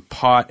smokes some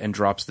pot and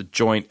drops the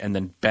joint, and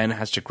then Ben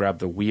has to grab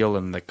the wheel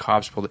and the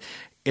cops pull it.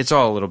 It's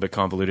all a little bit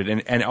convoluted.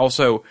 And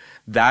also,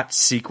 that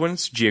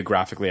sequence,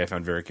 geographically, I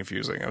found very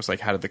confusing. I was like,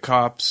 how did the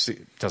cops...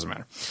 It doesn't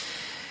matter.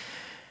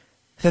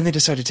 Then they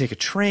decide to take a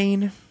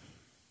train.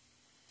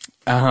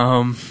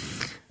 The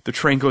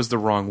train goes the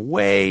wrong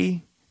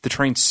way. The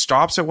train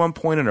stops at one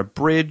point on a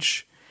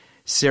bridge.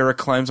 Sarah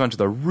climbs onto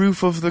the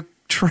roof of the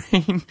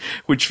train,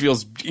 which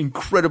feels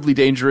incredibly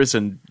dangerous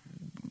and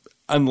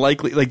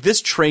unlikely. Like,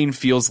 this train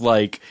feels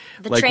like...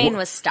 The train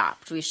was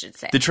stopped, we should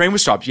say. The train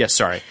was stopped. Yes,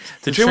 sorry.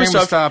 The train was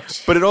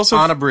stopped, but it also...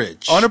 On a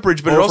bridge. On a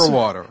bridge, but over it also...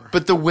 water.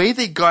 But the way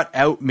they got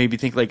out made me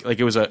think like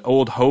it was an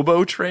old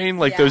hobo train,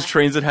 like those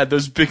trains that had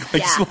those big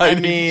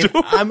sliding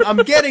doors. I'm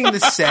getting the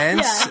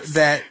sense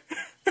that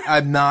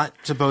I'm not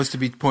supposed to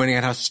be pointing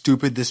out how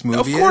stupid this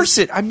movie is. Of course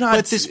I'm not.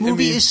 But this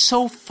movie is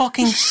so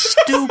fucking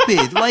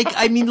stupid.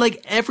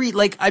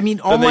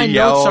 all my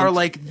notes are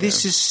like,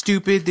 this is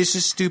stupid, this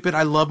is stupid,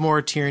 I love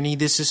Maura Tierney,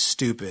 this is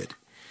stupid.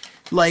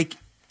 Like,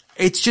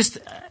 it's just...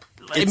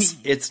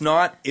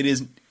 It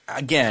is,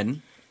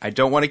 again, I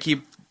don't want to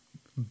keep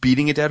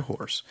beating a dead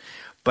horse,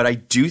 but I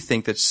do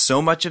think that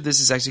so much of this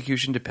is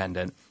execution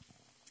dependent.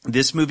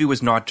 This movie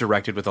was not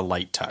directed with a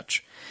light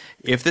touch.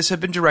 If this had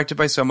been directed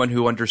by someone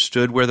who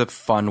understood where the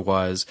fun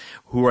was,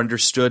 who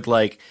understood,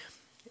 like,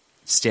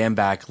 stand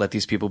back, let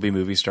these people be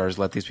movie stars,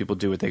 let these people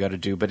do what they got to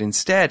do, but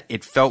instead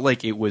it felt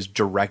like it was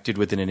directed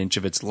within an inch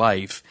of its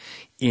life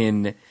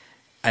in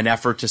an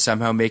effort to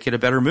somehow make it a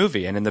better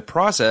movie. And in the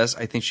process,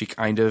 I think she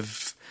kind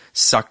of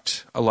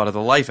sucked a lot of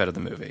the life out of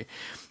the movie.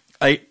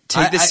 I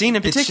take this scene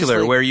in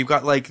particular where you've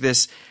got like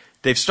this,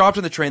 they've stopped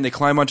on the train, they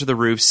climb onto the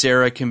roof,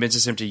 Sarah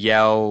convinces him to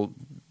yell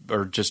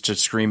or just to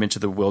scream into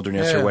the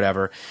wilderness or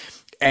whatever.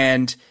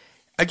 And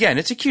again,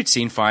 it's a cute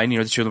scene, fine.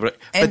 The two of them,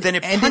 but then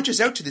it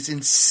punches out to this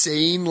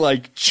insane,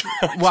 like,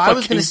 well, I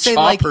was going to say,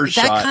 like,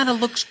 shot. that kind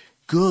of looks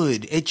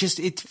good. It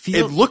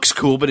feels. It looks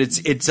cool, but it's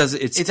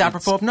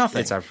apropos of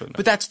nothing. It's apropos of nothing.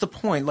 But that's the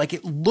point. Like,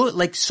 it look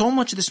like so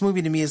much of this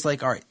movie to me is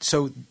like, all right,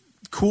 so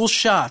cool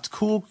shots,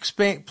 cool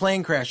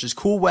plane crashes,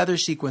 cool weather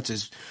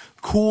sequences,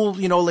 cool,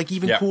 like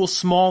even cool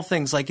small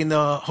things, like in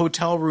the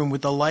hotel room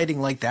with the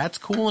lighting, like that's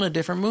cool in a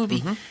different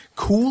movie. Mm-hmm.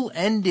 Cool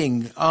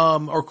ending,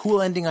 or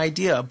cool ending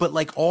idea, but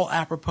like all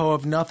apropos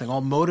of nothing,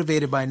 all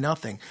motivated by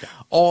nothing. Yeah.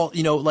 All,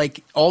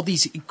 like all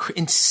these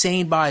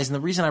insane buys. And the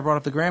reason I brought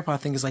up the grandpa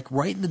thing is like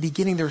right in the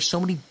beginning, there are so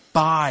many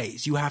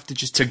buys you have to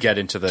just to get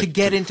into everything.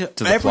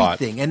 The plot.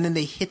 And then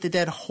they hit the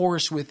dead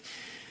horse with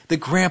the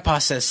grandpa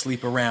says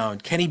sleep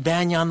around. Kenny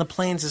Banya on the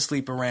plane says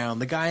sleep around.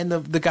 The guy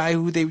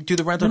who they do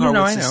the rental car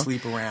with says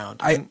sleep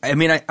around.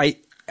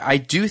 I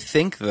do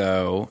think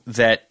though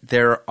that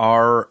there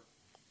are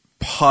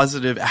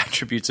positive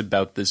attributes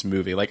about this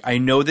movie. Like I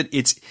know that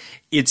it's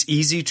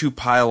easy to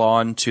pile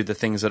on to the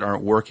things that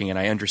aren't working, and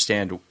I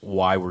understand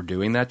why we're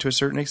doing that to a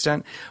certain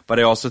extent, but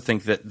I also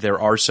think that there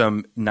are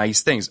some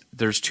nice things.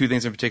 There's two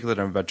things in particular that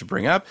I'm about to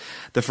bring up.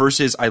 The first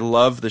is I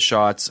love the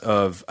shots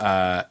of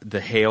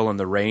the hail and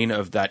the rain,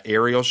 of that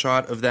aerial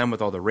shot of them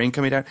with all the rain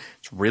coming down.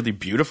 It's really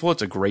beautiful.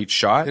 It's a great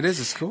shot. It is.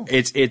 It's cool.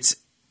 It's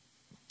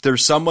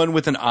there's someone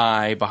with an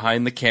eye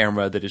behind the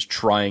camera that is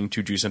trying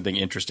to do something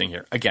interesting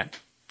here. Again,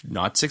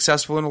 not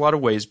successful in a lot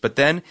of ways, but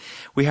then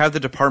we have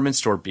the department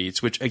store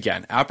beats, which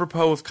again,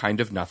 apropos of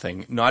kind of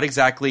nothing, not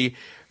exactly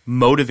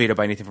motivated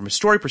by anything from a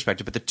story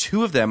perspective, but the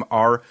two of them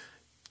are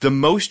the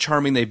most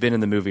charming they've been in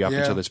the movie up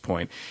until this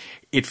point.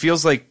 It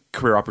feels like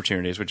Career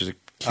Opportunities, which is a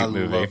cute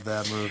movie. I love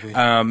that movie.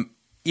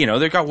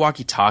 They've got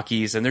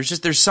walkie-talkies, and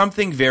there's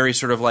something very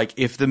sort of like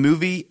if the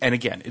movie, and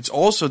again, it's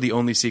also the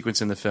only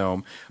sequence in the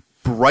film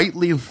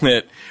brightly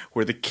lit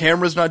where the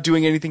camera's not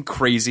doing anything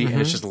crazy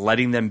and it's just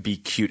letting them be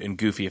cute and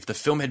goofy. If the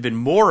film had been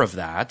more of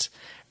that,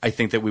 I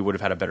think that we would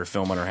have had a better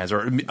film on our hands,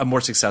 or a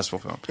more successful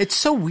film. It's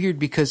so weird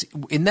because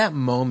in that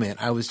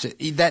moment, I was just,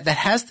 that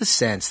has the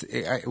sense.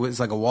 It was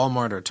like a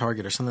Walmart or a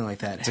Target or something like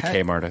that. It's a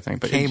Kmart, I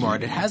think. But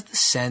Kmart. It has the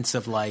sense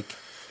of like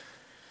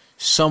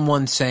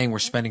someone saying we're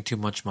spending too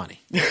much money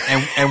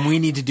and we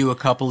need to do a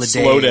couple of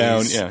days. Slow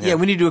down. Yeah,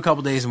 we need to do a couple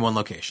of days in one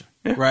location.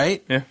 Yeah.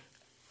 Right? Yeah.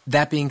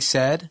 That being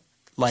said,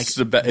 like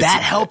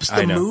that helps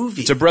the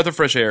movie. It's a breath of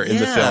fresh air in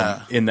the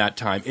film in that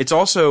time. It's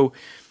also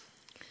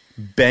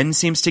Ben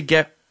seems to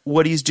get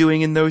what he's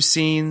doing in those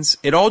scenes.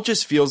 It all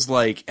just feels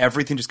like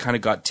everything just kind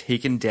of got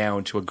taken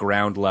down to a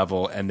ground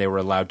level and they were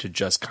allowed to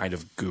just kind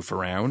of goof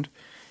around.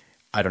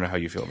 I don't know how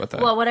you feel about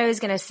that. Well, what I was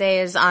going to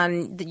say is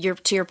to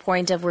your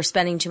point of we're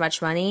spending too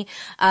much money.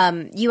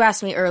 You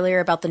asked me earlier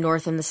about the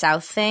North and the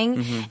South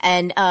thing,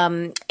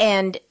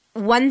 and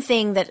one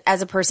thing that,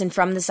 as a person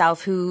from the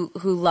South who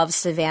loves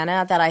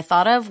Savannah, that I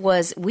thought of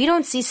was we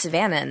don't see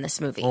Savannah in this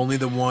movie. Only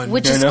the one,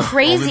 which is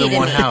crazy Only the to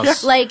one me.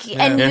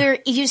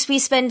 House. We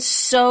spend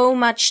so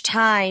much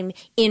time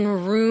in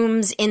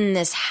rooms in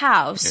this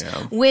house,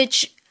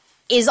 which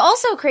is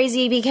also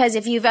crazy because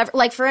if you've ever,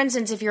 like for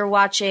instance, if you're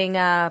watching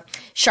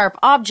Sharp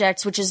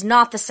Objects, which is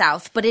not the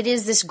South, but it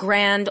is this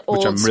grand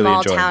old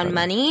small town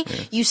money,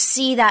 you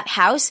see that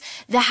house.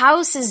 The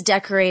house is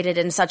decorated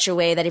in such a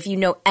way that if you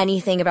know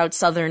anything about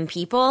Southern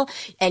people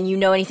and you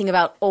know anything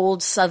about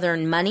old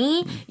Southern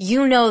money,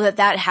 you know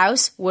that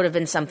house would have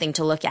been something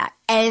to look at.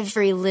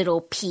 Every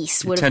little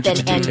piece would have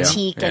been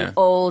antique and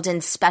old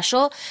and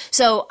special.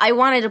 So I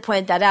wanted to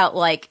point that out.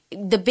 Like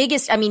the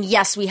biggest, I mean,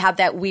 yes, we have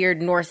that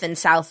weird North and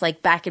South,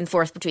 like back and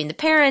forth between the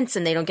parents,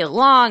 and they don't get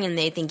along, and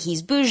they think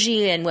he's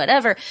bougie and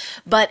whatever.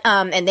 But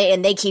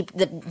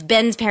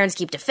Ben's parents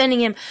keep defending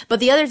him. But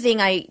the other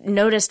thing I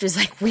noticed was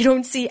like we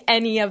don't see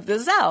any of the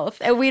South,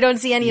 and we don't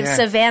see any of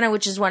Savannah,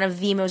 which is one of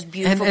the most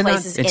beautiful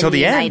places in the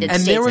United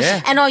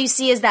States. And all you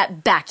see is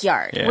that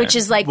backyard, which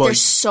is like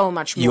there's so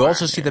much more. You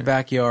also see the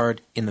backyard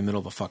in the middle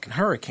of a fucking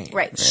hurricane.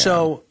 Right.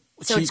 So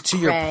it's to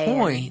your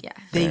point,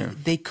 and,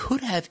 they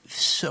could have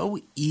so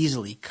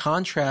easily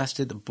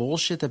contrasted the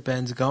bullshit that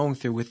Ben's going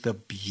through with the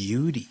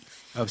beauty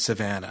of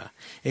Savannah.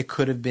 It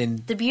could have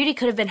been... The beauty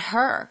could have been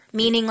her,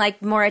 meaning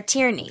like Maura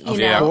Tierney, you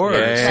know? Of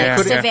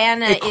course.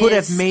 Savannah It could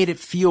have made it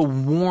feel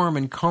warm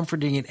and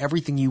comforting and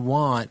everything you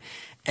want.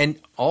 And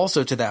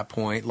also to that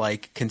point,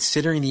 like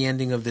considering the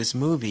ending of this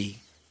movie...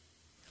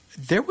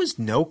 There was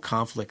no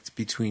conflict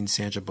between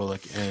Sandra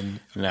Bullock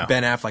and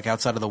Ben Affleck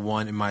outside of the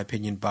one, in my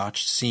opinion,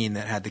 botched scene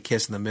that had the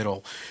kiss in the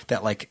middle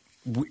that like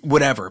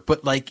whatever.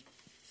 But like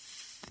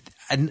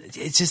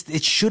it's just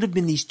it should have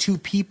been these two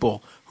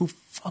people who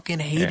fucking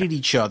hated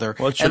each other.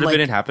 Well, it should have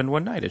been It Happened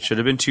One Night. It should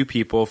have been two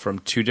people from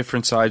two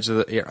different sides of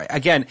the –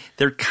 again,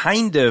 they're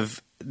kind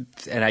of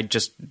and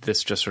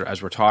this just sort of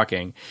as we're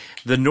talking,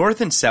 the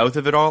north and south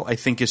of it all, I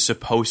think, is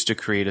supposed to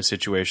create a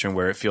situation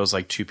where it feels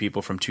like two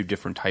people from two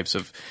different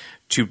places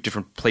And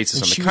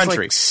on she the was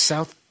country. like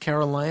South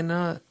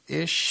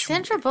Carolina-ish.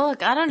 Sandra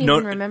Bullock, I don't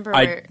even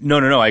remember.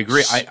 No, I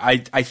agree.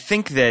 I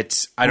think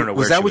that I don't know.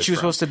 Was where that what she was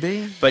from. supposed to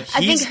be? But I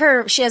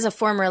think she has a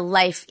former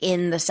life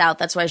in the South.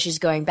 That's why she's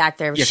going back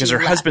there. Yeah, because her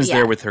husband's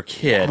there with her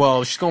kid.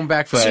 Well, she's going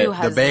back for Two the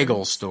husbands.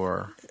 bagel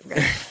store.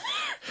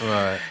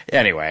 Right.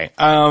 Anyway,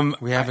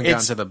 We haven't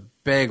gotten to the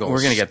bagels.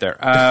 We're gonna get there.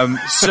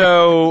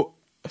 So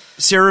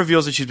Sarah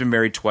reveals that she's been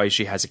married twice.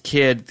 She has a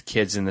kid. The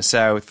kid's in the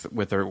South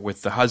with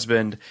the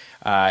husband,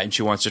 and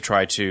she wants to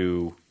try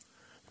to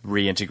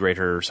reintegrate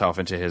herself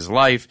into his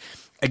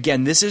life.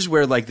 Again, this is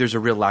where like there's a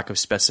real lack of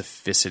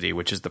specificity,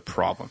 which is the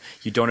problem.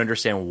 You don't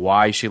understand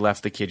why she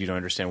left the kid. You don't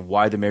understand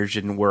why the marriage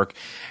didn't work.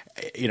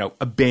 You know,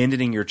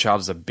 abandoning your child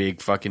is a big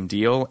fucking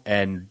deal,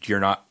 and you're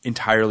not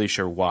entirely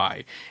sure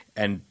why.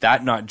 And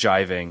that not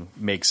jiving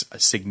makes a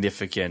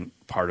significant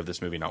part of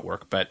this movie not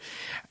work. But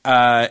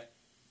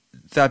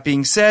that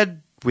being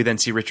said, we then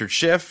see Richard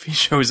Schiff. He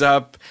shows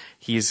up.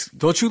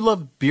 Don't you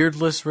love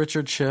beardless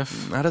Richard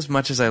Schiff? Not as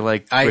much as I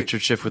like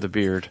Richard Schiff with a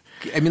beard.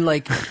 I mean,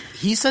 like,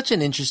 he's such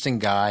an interesting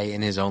guy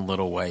in his own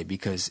little way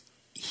because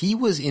he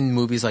was in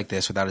movies like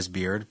this without his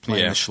beard,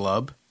 playing the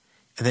schlub.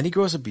 And then he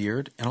grows a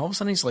beard, and all of a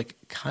sudden he's like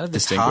kind of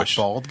this hot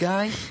bald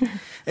guy.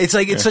 It's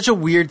like it's such a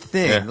weird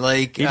thing. Yeah.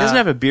 Like he doesn't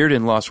have a beard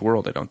in Lost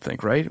World, I don't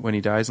think, right? When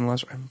he dies in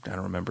Lost World, I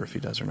don't remember if he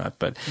does or not.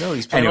 But no,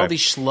 he's played all these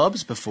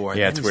schlubs before. And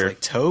yeah, then it's he's weird. Like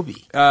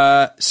Toby.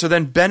 So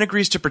then Ben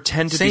agrees to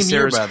pretend to be Same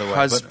year, Sarah's by the way,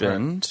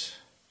 husband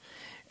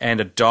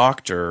and a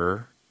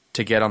doctor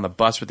to get on the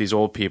bus with these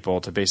old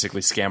people to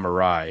basically scam a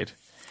ride.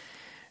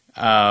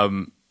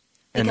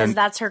 Because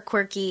that's her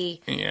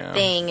quirky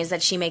thing, is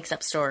that she makes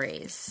up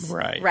stories.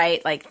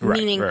 Right? Like,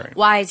 meaning,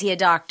 why is he a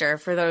doctor?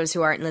 For those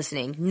who aren't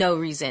listening, no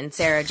reason.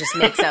 Sarah just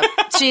makes up.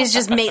 She's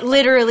just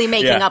literally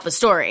making up a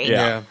story.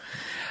 Yeah.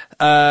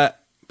 But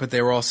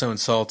they were also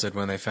insulted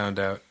when they found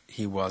out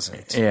he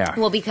wasn't. Yeah.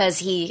 Well, because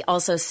he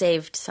also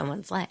saved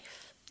someone's life.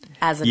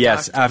 As a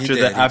doctor.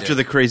 After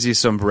the crazy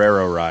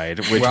sombrero ride,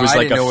 which was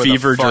like a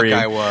fever dream.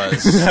 I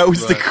was. That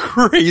was the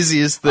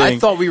craziest thing. I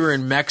thought we were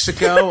in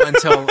Mexico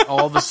until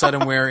all of a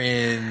sudden we're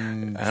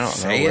in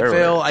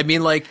Fayetteville. I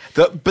mean, like,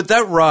 but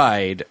that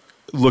ride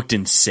looked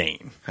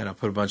insane. I know,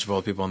 put a bunch of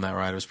old people on that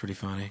ride. It was pretty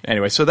funny.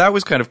 Anyway, so that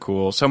was kind of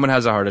cool. Someone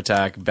has a heart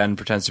attack. Ben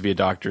pretends to be a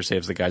doctor,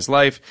 saves the guy's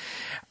life.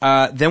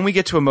 Then we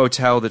get to a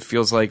motel that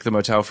feels like the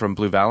motel from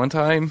Blue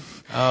Valentine.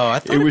 Oh, I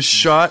thought it was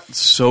shot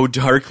so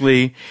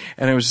darkly,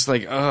 and it was just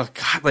like, oh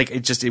god, like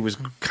it was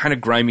kind of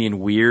grimy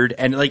and weird,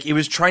 and like it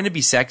was trying to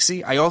be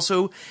sexy.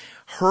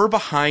 Her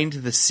behind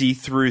the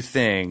see-through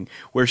thing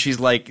where she's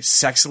like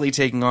sexily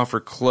taking off her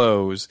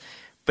clothes.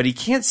 But he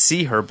can't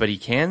see her, but he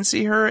can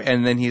see her,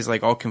 and then he's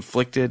like all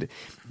conflicted.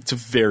 It's a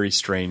very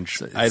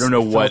strange. I don't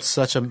know what. It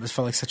felt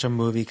like such a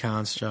movie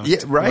construct. Yeah,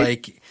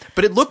 right.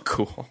 But it looked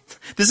cool.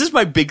 This is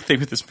my big thing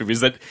with this movie: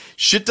 is that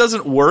shit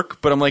doesn't work,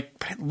 but I'm like,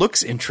 it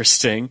looks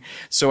interesting.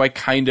 So I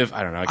don't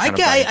know.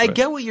 I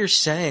get what you're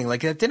saying.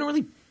 Like that didn't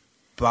really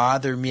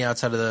bother me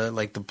outside of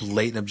the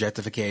blatant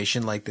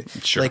objectification. Like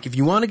if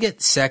you want to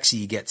get sexy,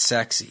 you get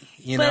sexy.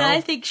 You know. But I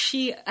think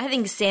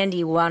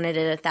Sandy wanted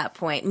it at that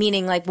point,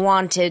 meaning like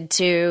wanted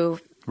to.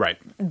 Right.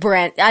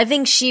 Brent, I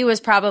think she was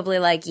probably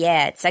like,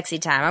 yeah, it's sexy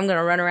time. I'm going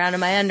to run around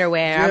in my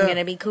underwear. Yeah. I'm going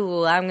to be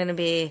cool. I'm going to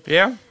be.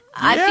 Yeah.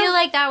 I feel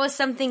like that was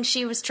something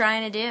she was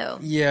trying to do.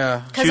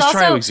 Yeah. Because also,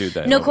 trying to exude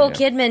that Nicole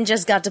Kidman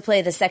just got to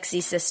play the sexy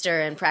sister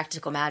in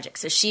Practical Magic,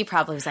 so she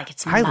probably was like,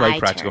 it's my turn. I like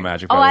Practical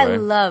Magic, by the way. I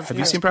love Have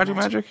you seen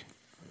Practical Magic?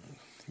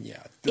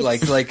 Yeah. I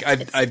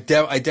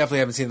definitely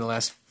haven't seen it in the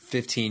last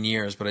 15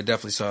 years, but I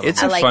definitely saw it.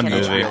 It's a fun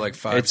movie. Like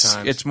 5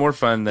 times. It's more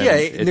fun than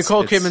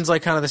Nicole Kidman's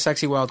like kind of the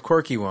sexy, wild,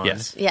 quirky one.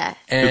 Yes. Yeah.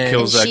 Who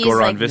kills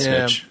Goran like,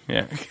 Visnich.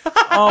 Yeah.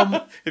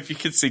 If you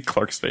could see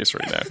Clark's face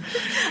right now.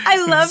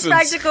 I love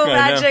Practical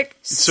Magic.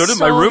 So did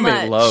my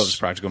roommate. Loves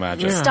Practical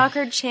Magic. Yeah.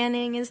 Stockard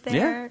Channing is there.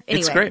 Yeah, Anyway.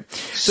 it's great.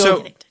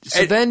 So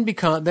then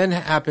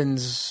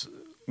happens.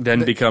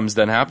 Then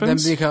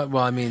happens. Well,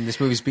 I mean, this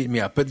movie's beating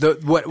me up.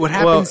 But what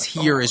happens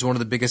here is one of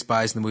the biggest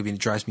buys in the movie, and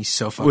it drives me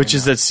so fucking Which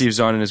is nuts. that Steve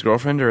Zahn and his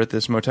girlfriend are at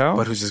this motel?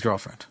 But who's his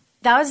girlfriend?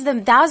 That was the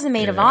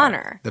maid of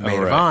honor. The maid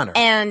of honor.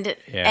 And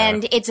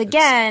it's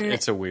again.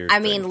 It's a weird. I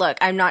mean, look,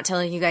 I'm not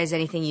telling you guys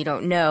anything you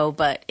don't know,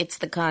 but it's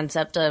the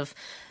concept of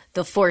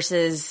the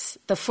forces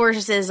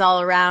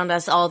all around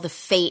us, all the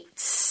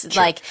fates.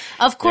 Sure. Like,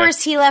 of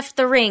course he left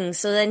the ring,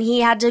 so then he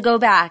had to go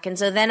back. And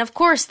so then, of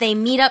course, they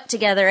meet up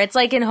together. It's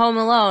like in Home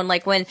Alone,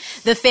 like when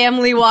the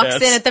family walks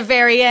in at the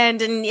very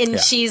end and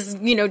she's,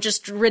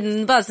 just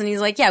ridden the bus. And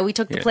he's like, yeah, we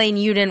took the plane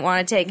you didn't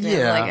want to take.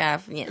 And like,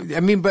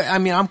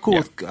 I'm cool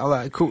with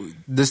cool.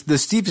 The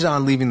Steve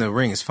Zahn leaving the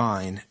ring is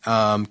fine.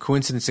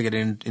 Coincidence to get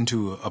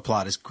into a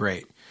plot is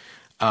great.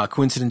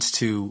 Coincidence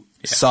to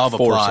solve a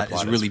plot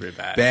is really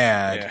bad.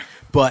 Yeah.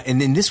 But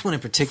in this one in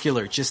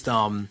particular, just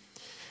even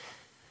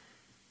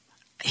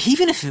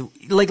if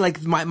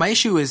it, my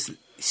issue is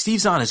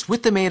Steve's honest.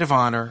 With the maid of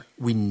honor,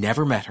 we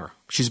never met her.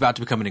 She's about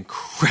to become an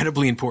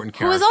incredibly important Who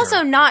character. was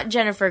also not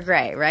Jennifer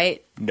Grey,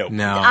 right? No.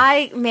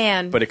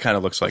 But it kind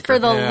of looks like for her.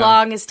 the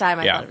longest time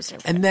I Yeah. thought it was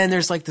Jennifer. And then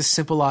there's like the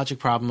simple logic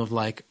problem of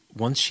like,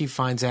 once she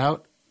finds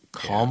out,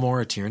 call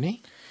Maura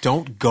Tierney.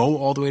 Don't go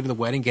all the way to the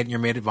wedding, get in your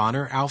maid of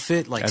honor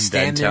outfit, like And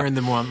stand then there tell- in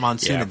the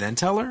monsoon Yeah. and then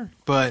tell her.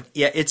 But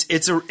Yeah,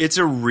 it's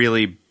a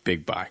really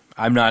big buy.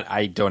 I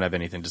don't have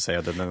anything to say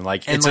other than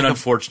like And it's like an a-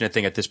 unfortunate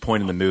thing at this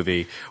point in the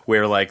movie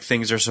where like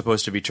things are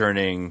supposed to be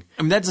turning.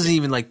 I mean, that doesn't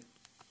even like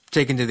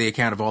take into the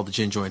account of all the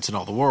gin joints in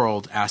all the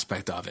world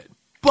aspect of it.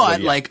 But Well,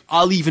 yeah. like,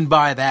 I'll even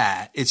buy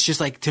that. It's just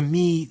like, to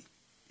me,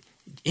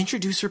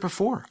 introduce her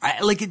before.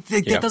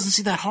 That doesn't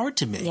seem that hard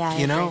to me. Yeah, I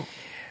you know. agree.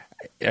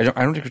 I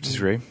don't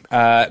disagree.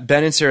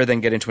 Ben and Sarah then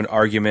get into an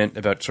argument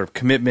about sort of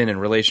commitment and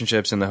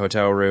relationships in the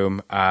hotel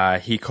room.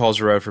 He calls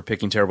her out for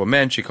picking terrible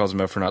men. She calls him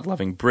out for not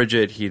loving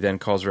Bridget. He then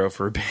calls her out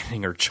for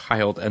abandoning her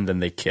child, and then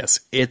they kiss.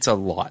 It's a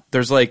lot.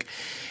 There's like,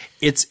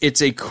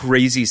 it's a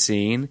crazy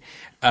scene,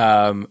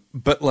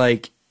 but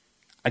like,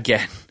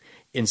 again,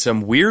 in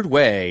some weird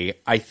way,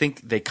 I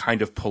think they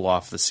kind of pull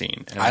off the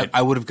scene. And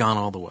I would have gone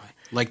all the way.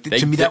 Like They-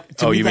 to me, that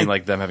to oh, me, you mean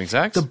like them having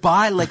sex?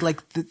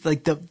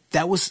 the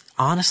that was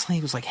honestly,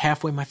 it was like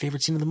halfway my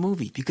favorite scene of the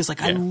movie because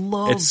like I Yeah.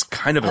 love It's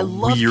kind of a I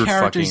love weird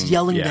characters fucking-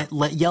 yelling yeah.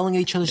 yelling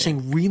at each other,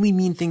 saying really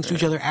mean things to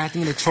each other,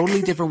 acting in a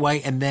totally different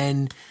way, and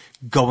then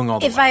going all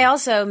the If way. I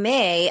also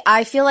may,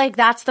 I feel like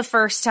that's the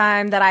first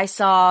time that I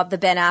saw the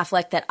Ben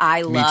Affleck that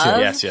I love.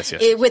 Yes.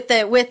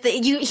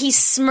 He's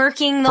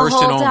smirking the First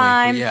and whole only,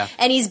 time, yeah.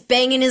 and he's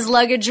banging his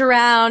luggage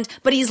around,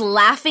 but he's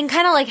laughing,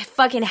 kind of like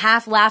fucking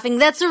half laughing.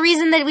 That's the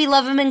reason that we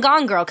love him in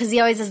Gone Girl, because he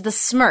always has the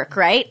smirk,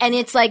 right? And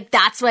it's like,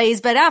 that's why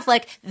he's Ben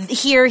Affleck.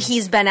 Here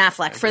he's Ben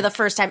Affleck for the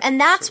first time.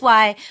 And that's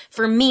why,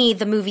 for me,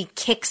 the movie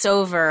kicks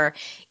over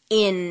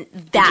in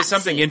that Which is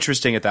something scene.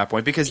 interesting at that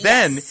point because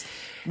then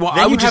well, then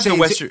I you would just have say the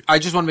it's- Western. I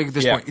just want to make it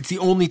this Yeah. point. It's the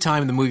only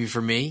time in the movie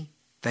for me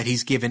that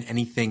he's given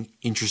anything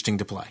interesting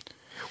to play.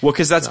 Well,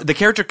 because that's the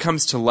character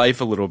comes to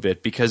life a little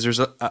bit because there's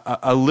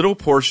a little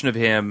portion of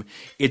him.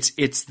 It's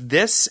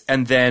this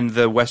and then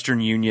the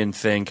Western Union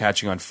thing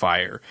catching on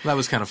fire, That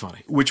was kind of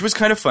funny. which was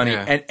kind of funny.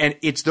 Yeah. And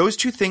it's those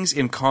two things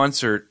in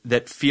concert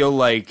that feel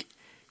like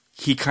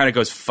he kind of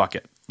goes fuck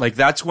it. Like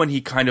that's when he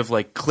kind of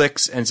like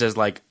clicks and says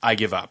like I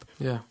give up.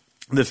 Yeah.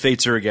 The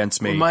fates are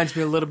against me. Reminds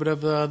me a little bit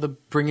of the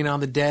Bringing on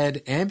the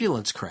Dead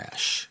ambulance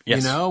crash.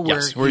 Yes, You know,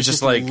 yes. where Where he's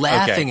just like,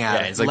 laughing okay, at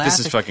yeah, it. he's like, this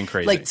is laughing. fucking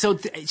crazy. Like so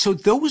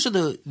those are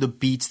the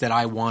beats that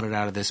I wanted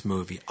out of this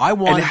movie.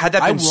 And had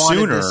that been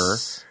sooner,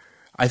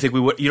 I think we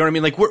would. You know what I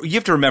mean? Like you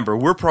have to remember,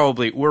 we're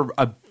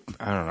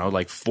I don't know,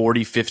 like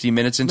 40, 50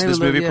 minutes into Maybe this a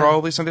little, movie, yeah.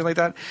 probably something like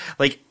that.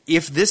 Like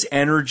if this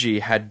energy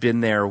had been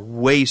there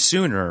way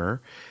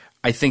sooner,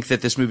 I think that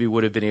this movie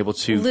would have been able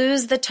to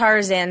Lose the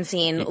Tarzan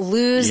scene.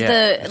 Lose Yeah,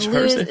 the Tarzan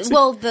lose. scene.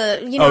 Well,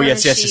 the you know. Oh, when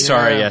yes, yes, she's,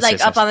 sorry, yes, like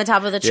yes, up yes. on the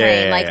top of the Yeah,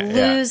 train. yeah, like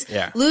yeah, lose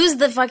yeah. lose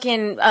the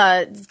fucking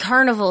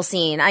carnival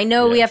scene. I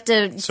know we Yeah. have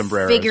to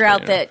Sombreros, figure but,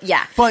 out you know. that.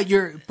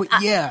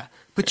 Yeah,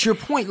 But to your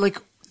point, like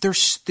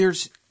there's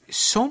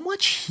so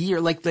much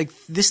here. Like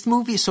this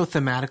movie is so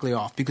thematically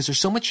off because there's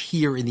so much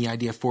here in the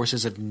idea of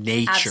forces of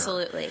nature.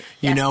 absolutely.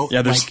 You Yes. know,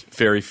 Yeah, there's like,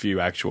 very few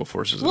actual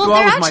forces. Well, Well,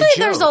 there that was my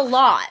actually there's a joke.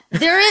 lot.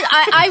 There is.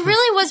 I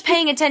really was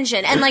paying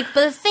attention, and like,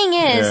 but the thing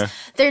is, Yeah.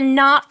 they're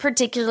not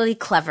particularly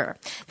clever.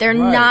 They're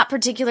not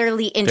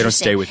particularly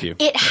interesting. stay with you.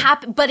 It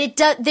but it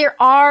does. There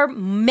are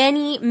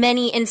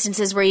many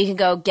instances where you can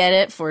go, get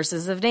it,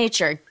 forces of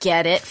nature,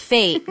 get it,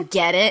 fate,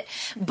 get it,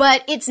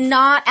 but it's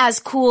not as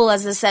cool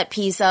as the set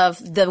piece of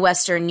the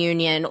Western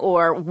Union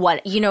or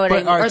what you know what I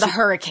mean, all right, or the so-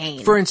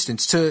 hurricane. For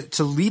instance,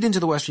 to lead into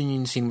the Western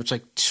Union scene, which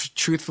like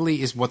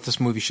truthfully is what this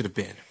movie should have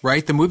been,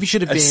 right? The movie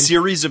should have A been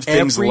series of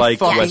things every like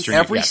fucking- Western-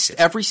 every yes, yes.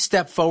 every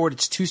step forward,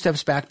 it's 2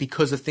 steps back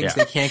because of things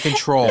Yeah. they can't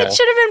control. It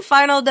should have been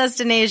Final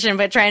Destination,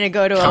 but trying to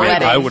go to a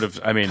wedding. I would have.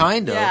 I mean,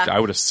 Kind of. Yeah. I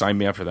would have signed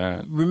me up for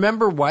that.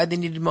 Remember why they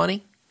needed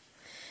money?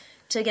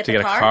 to get To the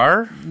get a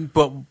car?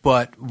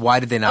 But why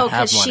did they not Oh,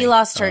 have because money? she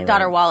lost her,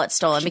 got her wallet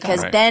stolen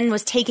because Right. Ben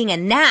was taking a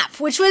nap,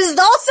 which was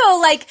also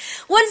like,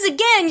 once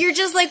again, you're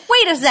just like,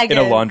 wait a second.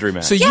 In a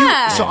laundromat.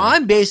 Yeah. So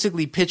I'm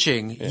basically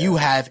pitching you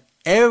have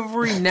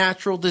every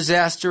natural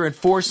disaster and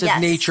force of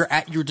Yes. nature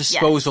at your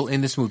disposal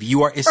in this movie.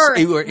 You are, Earth,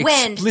 you are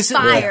wind,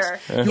 explicitly fire.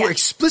 you are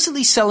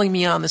explicitly selling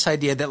me on this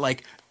idea that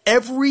like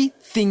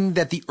everything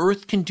that the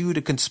earth can do to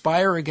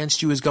conspire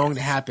against you is going to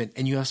happen,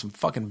 and you have some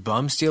fucking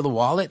bum steal the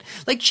wallet.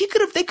 Like they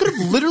could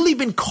have literally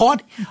been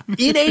caught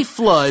in a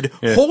flood,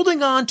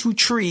 holding on to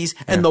trees,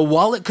 and the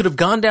wallet could have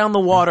gone down the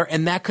water,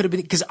 and that could have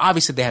been because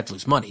obviously they had to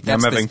lose money.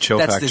 That's I'm having chill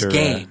that's factor. this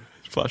game.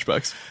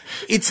 Flashbacks.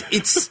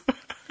 It's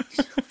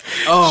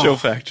oh, Chill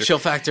factor. Chill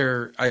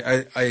factor.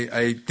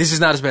 I this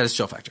is not as bad as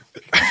chill factor,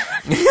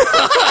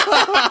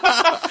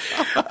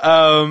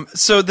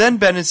 So then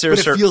Ben and Sarah but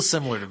it start. feels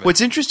similar to.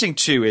 What's interesting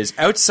too is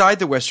outside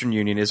the Western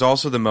Union is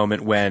also the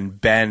moment when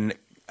Ben,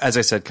 as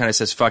I said, kind of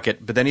says fuck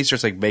it, but then he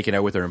starts like making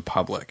out with her in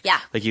public. Yeah.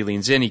 Like he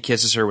leans in, he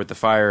kisses her with the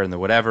fire and the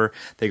whatever.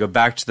 They go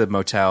back to the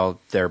motel.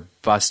 They're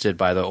busted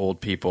by the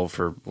old people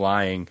for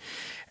lying.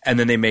 and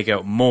then they make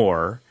out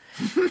more,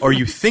 or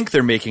you think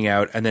they're making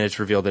out, and then it's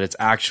revealed that it's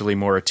actually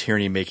Maura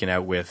Tierney making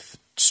out with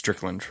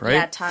Strickland,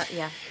 right?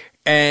 Yeah.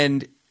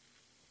 And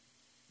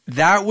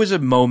that was a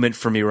moment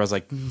for me where I was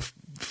like,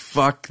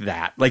 fuck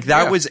that. Like,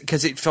 that was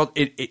because it felt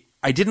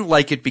I didn't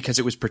like it because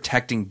it was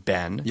protecting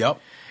Ben. Yep.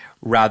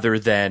 Rather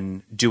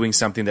than doing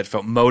something that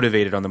felt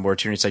motivated on the Maura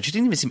Tierney side. She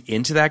didn't even seem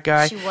into that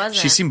guy. She wasn't.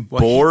 She seemed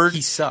bored.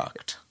 He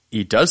sucked.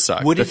 He does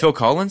suck. The Phil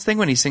Collins thing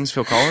when he sings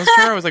Phil Collins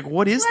to her, I was like,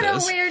 what is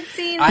this? What a weird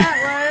scene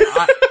that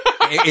was.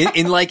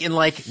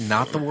 in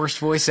not the worst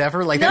voice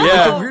ever. Like that No.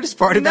 was the weirdest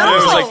part of that. I I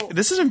was was like, like,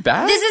 this isn't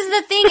bad. This is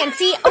the thing, and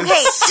see,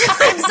 okay,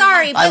 I'm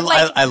sorry,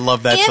 but I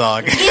love that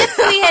song. If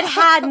we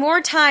had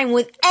more time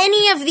with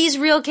any of these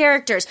real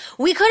characters,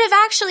 we could have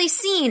actually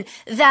seen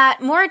that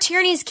Maura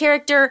Tierney's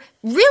character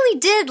really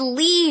did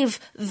leave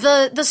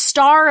the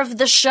star of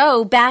the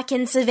show back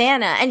in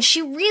Savannah, and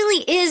she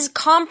really is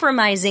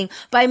compromising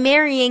by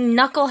marrying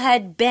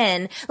knucklehead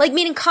Ben, like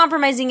meaning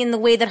compromising in the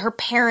way that her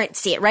parents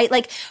see it, right?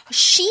 Like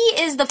she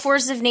is the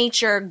force of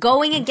nature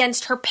going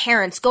against her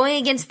parents, going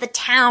against the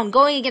town,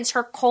 going against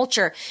her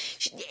culture.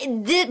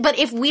 But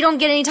if we don't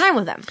get any time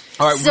with them.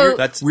 all right, so,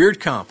 that's weird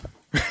comp.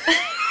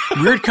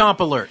 Weird comp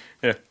alert.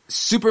 Yeah.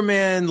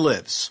 Superman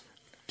Lives.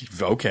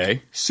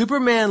 Okay.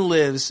 Superman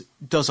Lives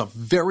does a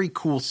very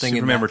cool thing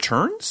Superman in that.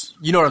 Returns?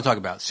 You know what I'm talking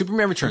about.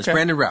 Superman Returns. Okay.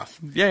 Brandon Routh.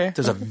 Yeah.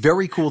 Does a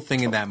very cool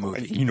thing in that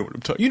movie. You know what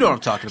I'm talking You know what I'm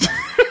talking about.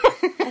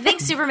 I think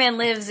Superman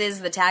Lives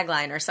is the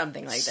tagline or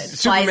something like that.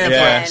 Superman, Flies forever.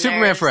 again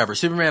Superman or- Forever.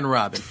 Superman and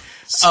Robin.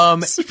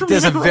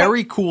 There's a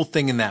very cool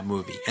thing in that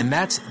movie, and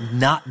that's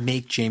not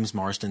make James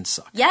Marsden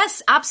suck.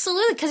 Yes,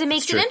 absolutely, because it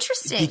makes it true.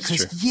 interesting.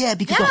 Because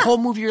the Yeah. whole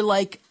movie you're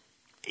like,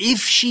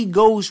 if she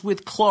goes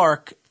with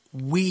Clark,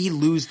 we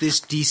lose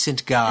this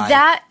decent guy.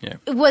 That Yeah.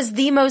 was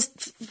the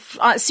most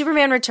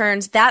Superman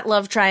Returns. That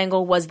love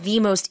triangle was the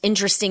most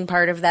interesting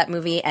part of that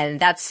movie, and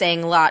that's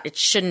saying a lot. It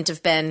shouldn't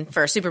have been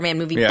for a Superman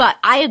movie, Yeah. but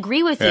I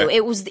agree with you. Yeah.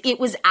 It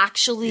was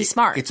actually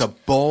smart. It's a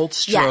bold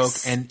stroke,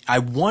 Yes. and I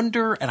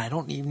wonder, and I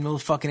don't even know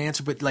the fucking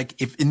answer, but like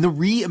if in the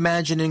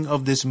reimagining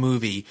of this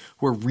movie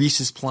where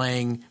Reese is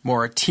playing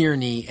Maura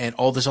Tierney and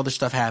all this other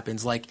stuff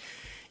happens, like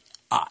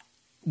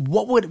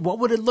what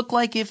would it look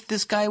like if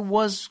this guy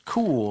was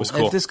cool? Was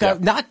cool, If this guy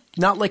yeah.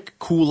 not like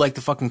cool like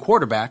the fucking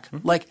quarterback,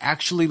 like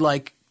actually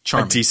like A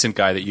charming. decent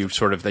guy that you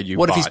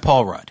What if he's bought.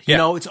 Paul Rudd? You Yeah.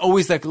 know, it's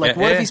always like Yeah, what if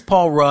yeah. he's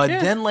Paul Rudd?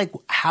 Yeah. Then like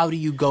how do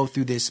you go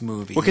through this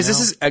movie? Well, because you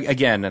this know? is,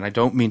 again, and I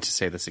don't mean to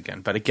say this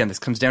again, but again, this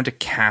comes down to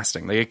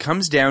casting. Like, it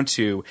comes down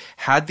to,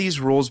 had these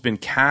roles been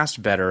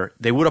cast better,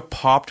 they would have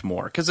popped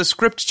more. Because the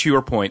script, to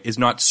your point, is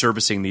not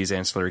servicing these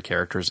ancillary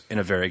characters in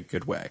a very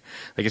good way.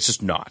 Like, it's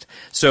just not.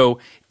 So,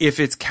 if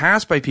it's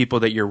cast by people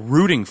that you're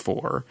rooting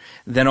for,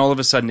 then all of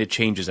a sudden it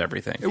changes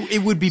everything. It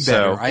would be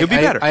So, better. it would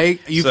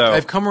be better.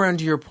 I've come around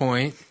to your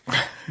point,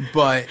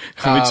 but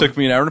it took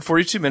me an hour and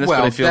 42 minutes,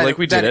 but I feel like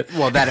we did it.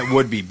 Well, that it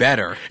would be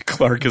better.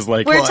 Clark is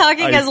like, We're well,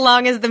 talking I- as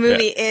long as the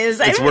movie is.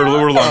 I It's, don't we're, know.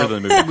 we're longer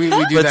than the movie.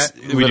 We do Let's-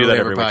 that. We do literally that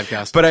every every week.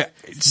 podcast. But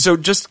so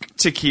just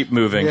to keep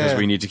moving, because Yeah.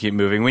 we need to keep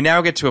moving, we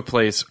now get to a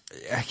place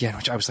again,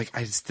 which I was like,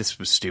 this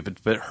was stupid.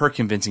 But her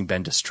convincing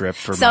Ben to strip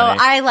for So money.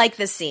 I like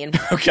this scene.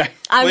 Okay,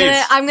 I'm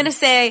please. gonna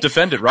say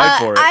Defend it, ride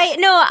for it.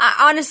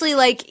 Honestly,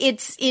 like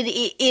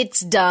it's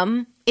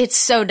dumb. It's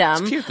so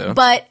dumb. It's cute, though.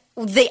 But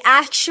the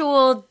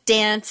actual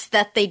dance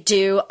that they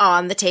do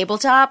on the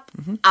tabletop,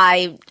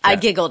 I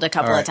giggled a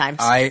couple All of times.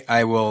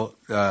 I will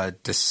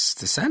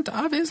dissent,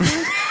 obviously.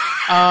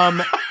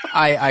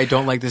 I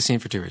don't like this scene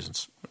for two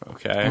reasons.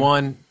 Okay.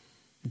 One,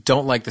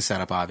 don't like the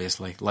setup,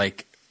 obviously.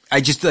 Like,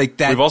 I just like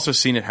that. We've also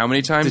seen it how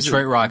many times?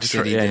 Detroit Rock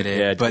City did it,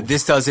 yeah, but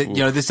this does it. You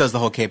know, this does the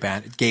whole gay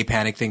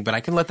panic thing. But I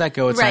can let that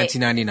go. It's Right.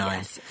 1999.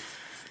 Yes.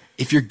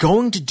 If you're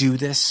going to do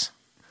this,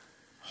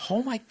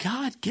 oh my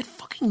God, get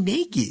fucking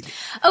naked.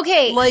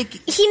 Okay, Like-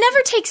 he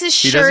never takes his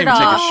He doesn't shirt even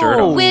take his off, shirt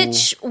off.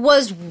 which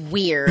was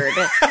weird.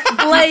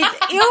 Like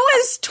it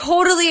was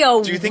totally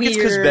a. Do you think it's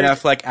because Ben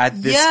Affleck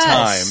at this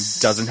Yes.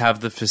 time doesn't have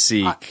the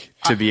physique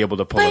to be able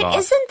to pull it But off?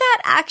 isn't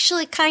that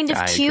actually kind of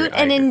I cute? agree,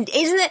 I And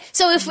isn't it?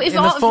 So if And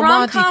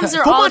rom coms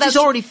are all is about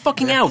already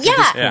fucking out at this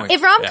yeah, point.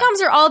 if rom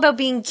coms are all about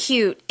being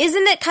cute,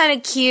 isn't it kind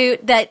of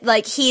cute that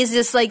like he's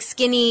this like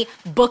skinny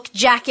book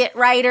jacket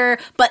writer,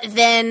 but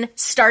then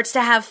starts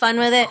to have fun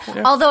with it?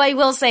 Although I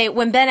will say,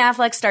 when Ben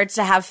Affleck starts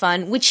to have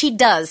fun, which he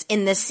does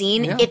in this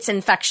scene, it's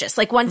infectious.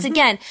 Like once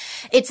again,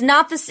 it's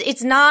not this.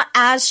 It's not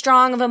as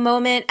strong of a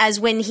moment as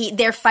when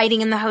they're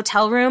fighting in the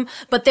hotel room,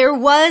 but there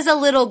was a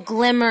little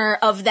glimmer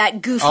of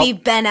that goofy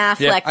Ben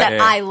Affleck that yeah.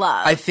 I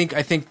love. I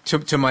think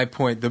to my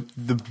point,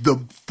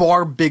 the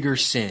far bigger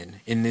sin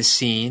in this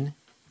scene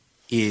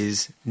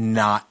is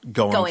not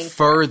going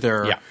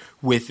further Yeah.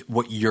 with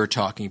what you're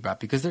talking about,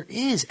 because there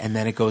is, and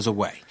then it goes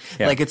away.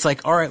 Yeah. Like it's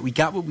like, all right, we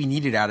got what we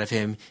needed out of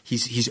him.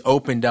 He's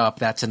opened up.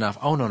 That's enough.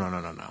 Oh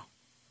no.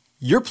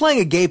 You're playing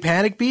a gay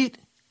panic beat.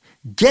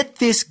 Get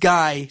this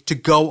guy to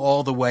go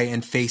all the way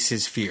and face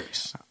his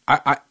fears.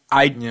 I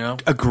You know?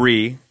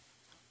 agree.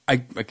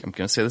 I'm going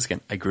to say this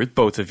again. I agree with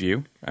both of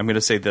you. I'm going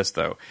to say this,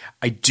 though.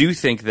 I do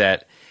think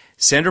that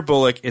Sandra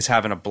Bullock is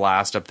having a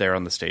blast up there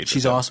on the stage.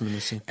 She's awesome in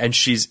this scene. And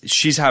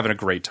she's having a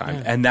great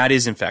time. And that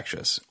is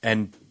infectious.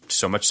 And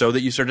so much so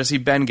that you start to see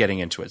Ben getting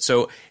into it.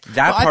 So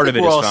that part of it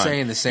is fun. We're all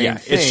saying the same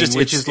thing, it's just,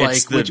 which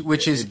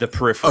it's is the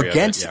periphery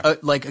against of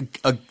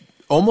it,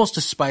 almost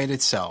despite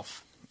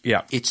itself.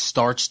 Yeah. It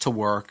starts to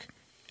work,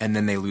 and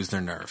then they lose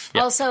their nerve.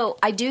 Yeah. Also,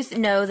 I do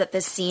know that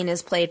this scene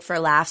is played for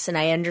laughs, and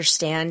I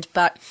understand.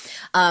 But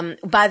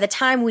by the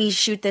time we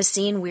shoot this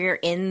scene, we're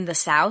in the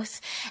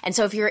South. And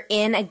so if you're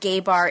in a gay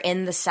bar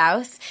in the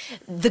South,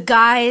 the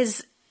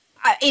guys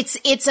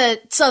it's a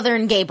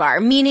Southern gay bar,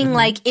 meaning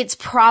like it's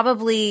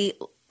probably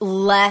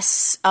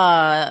less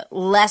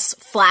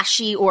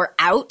flashy or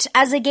out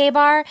as a gay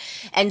bar,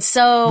 and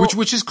so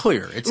which is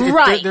clear.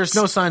 Right. There's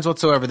no signs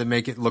whatsoever that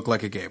make it look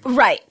like a gay bar.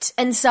 Right.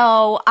 And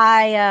so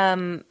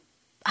I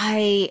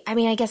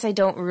mean, I guess I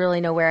don't really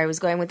know where I was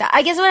going with that.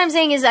 I guess what I'm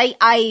saying is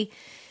I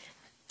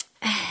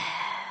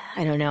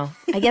don't know.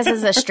 I guess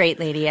as a straight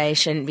lady, I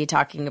shouldn't be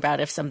talking about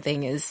if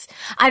something is,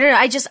 I don't know.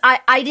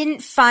 I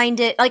didn't find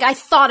it, like I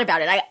thought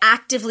about it. I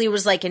actively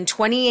was like, in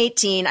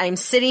 2018, I'm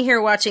sitting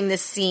here watching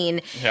this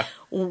scene. Yeah.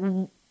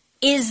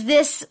 Is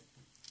this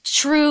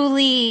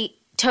truly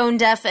tone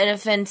deaf and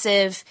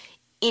offensive?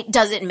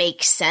 Does it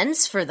make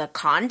sense for the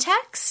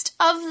context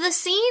of the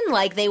scene?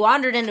 Like, they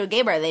wandered into a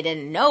gay bar, they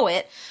didn't know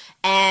it,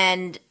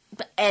 and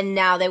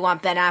now they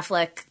want Ben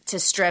Affleck to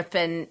strip,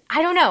 and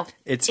I don't know.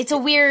 It's a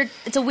weird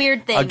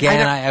thing.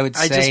 Again, I would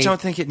say, I just don't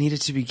think it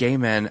needed to be gay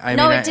men.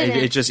 It didn't.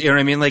 It just, you know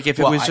what I mean? Like if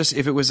it was women,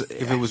 If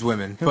it was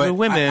women,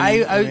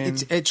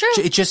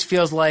 it just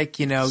feels like,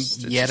 yet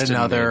just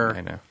another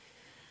I know.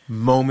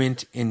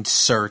 moment in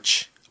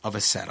search of a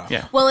setup.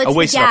 Yeah. Well, it's a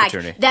wasted the gag.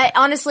 opportunity. That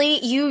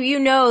honestly, you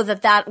know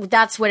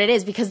that's what it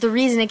is, because the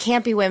reason it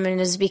can't be women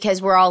is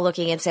because we're all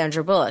looking at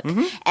Sandra Bullock,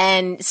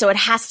 and so it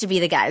has to be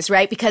the guys,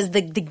 right? Because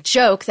the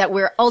joke that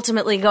we're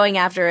ultimately going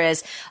after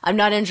is, I'm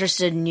not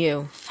interested in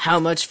you. How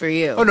much for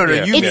you? Oh no,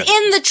 Yeah. you It's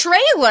mean, in the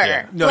trailer.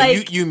 Yeah. no,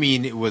 like, you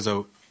mean it was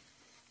a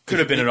Could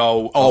have been an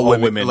all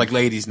women, like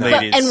ladies'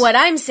 night. but, and what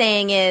I'm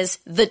saying is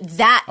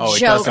that Oh, it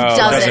joke doesn't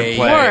doesn't play.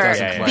 work It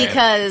doesn't play.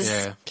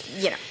 because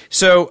Yeah.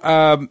 So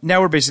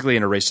now we're basically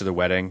in a race to the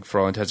wedding for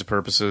all intents and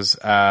purposes.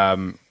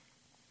 And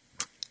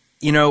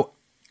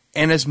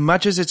as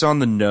much as it's on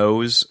the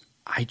nose,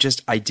 I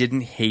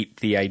didn't hate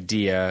the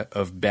idea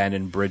of Ben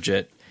and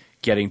Bridget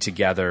getting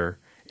together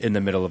in the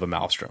middle of a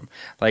maelstrom.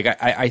 Like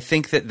I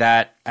think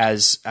that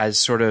as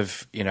sort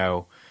of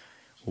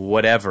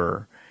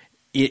whatever,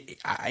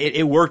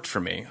 it worked for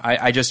me.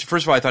 I just,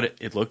 first of all, I thought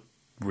it looked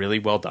really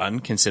well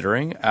done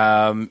considering,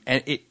 and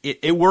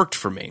it worked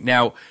for me.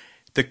 Now,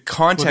 the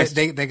context,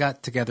 they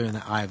got together in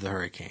the eye of the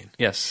hurricane.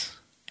 yes,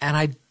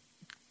 And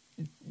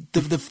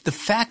the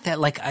fact that,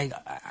 like,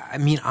 I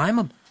mean, I'm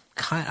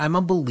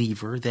a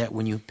believer that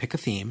when you pick a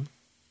theme,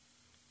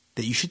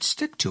 that you should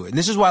stick to it. And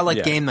this is why I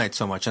like Game Night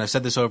so much. And I've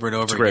said this over and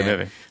over It's a great again.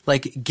 movie.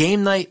 Like,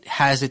 Game Night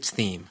has its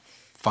theme,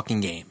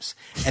 fucking games,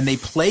 and they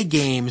play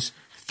games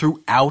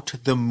throughout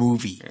the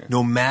movie.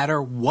 No matter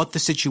what the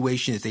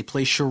situation is, they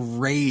play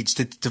charades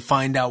to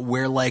find out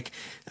where, like,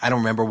 I don't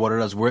remember what it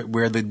is,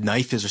 where the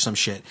knife is or some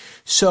shit.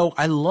 So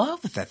I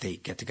love that they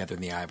get together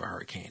in the eye of a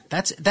hurricane.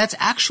 That's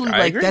actually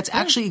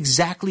actually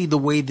exactly the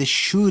way this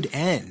should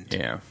end.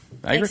 yeah.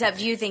 I agree. except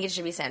you think it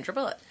should be Sandra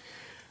Bullock.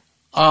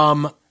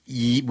 Well,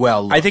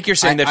 I think you're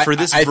saying that for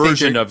this I think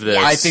version there- of this,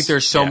 I think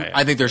there's so Yeah.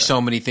 I think there's so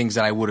many things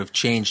that I would have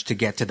changed to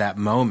get to that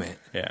moment.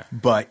 Yeah.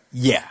 But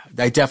yeah,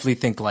 I definitely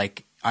think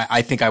like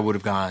I think I would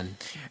have gone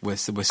with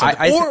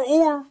something.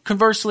 Or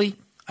conversely,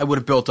 I would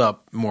have built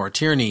up more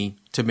Tierney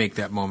to make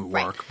that moment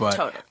work. But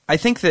Totally. I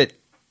think that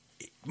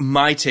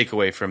my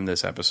takeaway from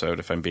this episode,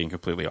 if I'm being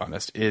completely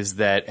honest, is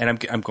that, and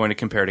I'm going to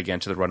compare it again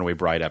to the Runaway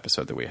Bride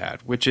episode that we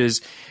had, which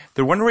is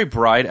the Runaway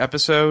Bride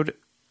episode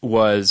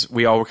was,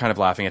 we all were kind of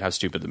laughing at how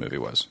stupid the movie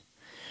was.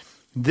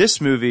 This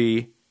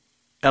movie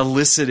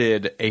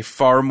elicited a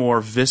far more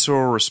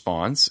visceral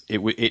response.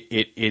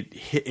 It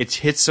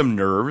hit some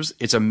nerves.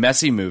 It's a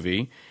messy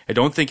movie. I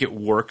don't think it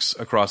works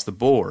across the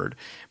board,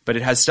 but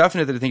it has stuff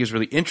in it that I think is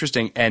really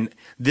interesting. And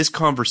this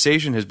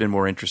conversation has been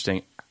more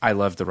interesting. I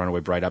loved the Runaway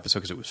Bride episode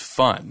because it was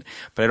fun,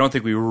 but I don't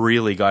think we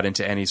really got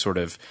into any sort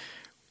of.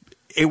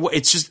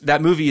 It's just,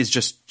 that movie is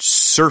just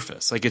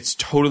surface. Like, it's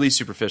totally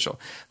superficial.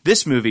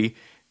 This movie,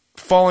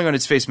 falling on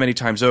its face many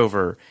times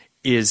over,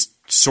 is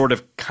sort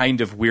of kind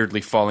of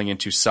weirdly falling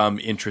into some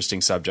interesting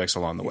subjects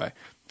along the way.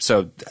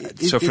 So for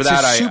it's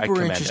that, a I super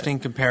commend interesting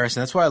it.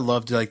 comparison. That's why I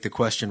loved like the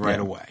question right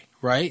away,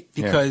 right?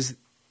 Because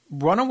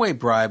Runaway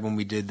Bride, when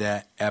we did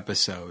that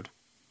episode,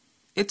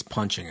 it's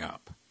punching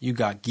up. You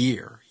got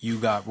Gere, you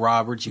got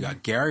Roberts, you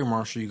got Gary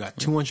Marshall, you got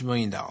 $200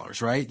 million,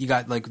 right? You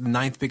got like the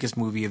 9th biggest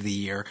movie of the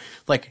year.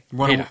 Like,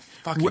 Made a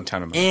fucking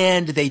ton of money.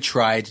 And they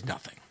tried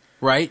nothing,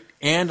 right?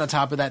 And on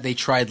top of that, they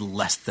tried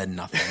less than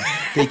nothing.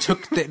 They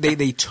took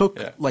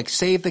like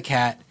Save the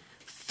Cat,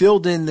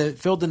 filled in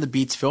the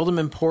beats, filled them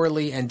in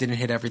poorly, and didn't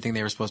hit everything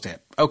they were supposed to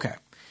hit. Okay.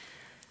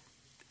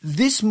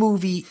 This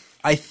movie,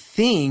 I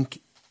think,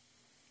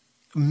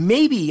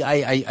 maybe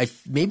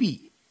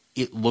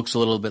it looks a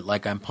little bit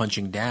like I'm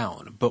punching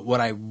down. But what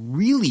I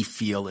really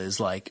feel is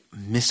like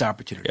missed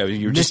opportunity. Yeah,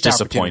 you're just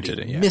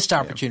disappointed. Missed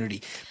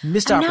opportunity.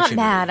 Missed I'm opportunity.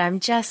 not mad. I'm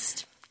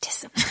just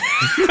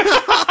disappointed.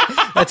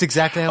 That's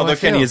exactly how Although I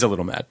feel. Kenny is a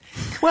little mad.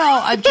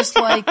 Well, I'm just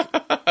like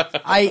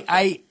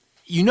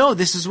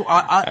this is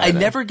I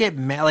never get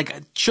mad.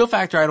 Like Chill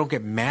Factor, I don't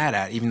get mad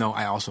at, even though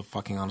I also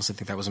fucking honestly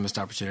think that was a missed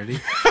opportunity.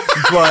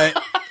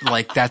 But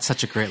like that's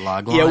such a great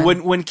log line. Yeah,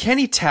 when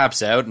Kenny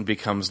taps out and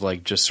becomes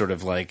like just sort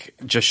of like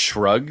just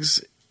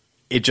shrugs,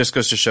 it just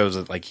goes to show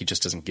that like he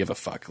just doesn't give a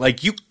fuck. Like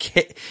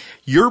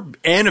you're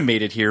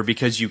animated here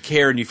because you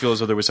care and you feel as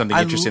though there was something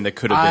interesting that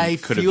could have been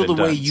done. I feel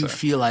the way you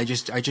feel.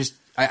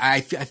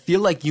 I feel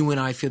like you and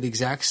I feel the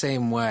exact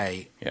same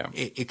way. Yeah.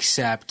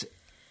 Except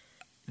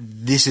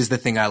this is the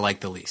thing I like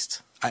the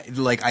least.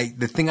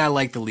 The thing I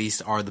like the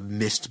least are the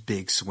missed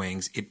big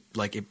swings. It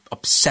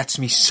upsets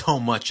me so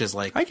much as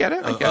like I get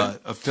it.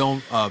 A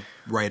film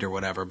writer,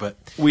 whatever. But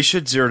we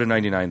should 0 to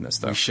 99 this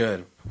though. We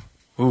should.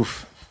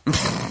 Oof.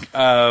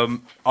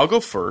 I'll go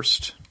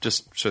first,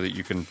 just so that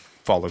you can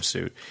follow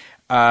suit.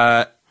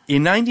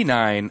 In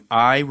 99,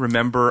 I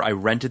remember I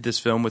rented this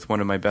film with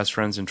one of my best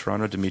friends in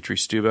Toronto, Dimitri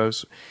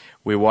Stubos.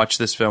 We watched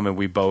this film and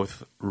we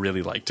both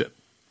really liked it.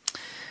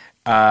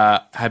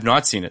 Have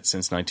not seen it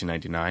since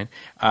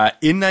 1999.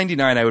 In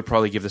 99, I would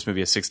probably give this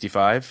movie a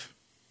 65,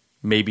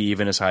 maybe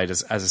even as high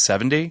as a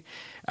 70.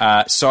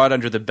 Saw it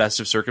under the best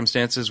of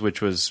circumstances,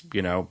 which was,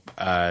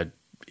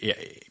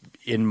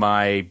 in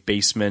my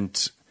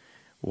basement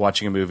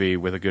watching a movie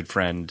with a good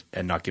friend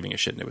and not giving a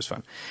shit, and it was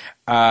fun.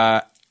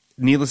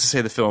 Needless to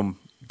say, the film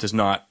does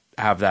not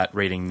have that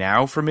rating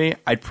now for me.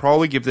 I'd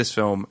probably give this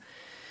film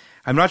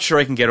 – I'm not sure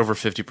I can get over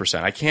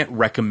 50%. I can't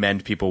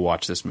recommend people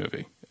watch this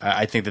movie.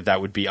 I think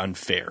that would be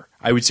unfair.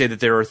 I would say that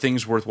there are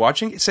things worth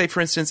watching. Say, for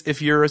instance,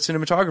 if you're a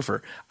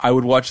cinematographer, I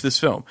would watch this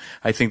film.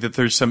 I think that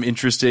there's some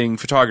interesting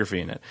photography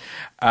in it.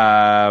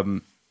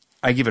 I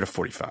give it a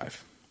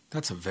 45.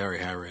 That's a very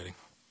high rating.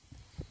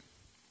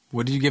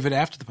 What did you give it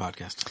after the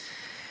podcast?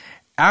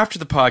 After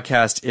the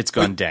podcast, it's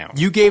gone down.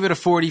 You gave it a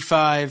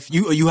 45.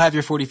 You have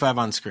your 45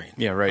 on screen.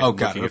 Yeah, right. Oh,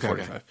 God. Okay, Okay.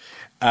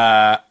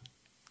 45.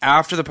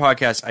 After the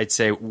podcast, I'd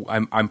say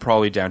I'm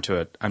probably down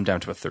to a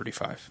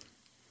 35.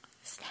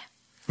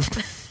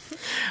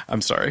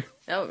 I'm sorry.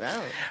 Oh,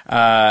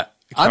 no.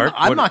 Clark,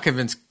 I'm not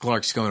convinced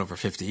Clark's going over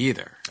 50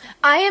 either.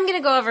 I am going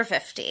to go over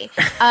 50.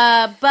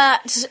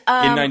 But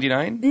in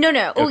 99?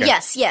 No. Oh, Okay.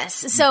 yes.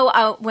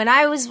 So when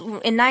I was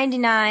in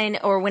 99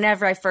 or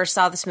whenever I first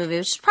saw this movie,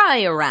 which was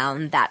probably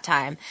around that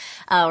time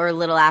or a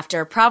little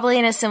after, probably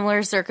in a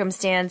similar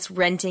circumstance,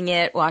 renting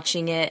it,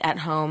 watching it at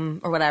home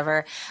or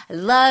whatever. I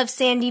love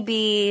Sandy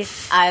B.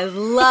 I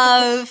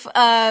love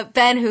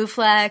Ben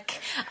Hufleck.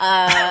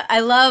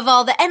 I love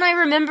all the – and I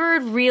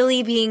remembered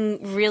really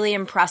being really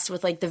impressed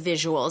with like the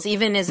visuals,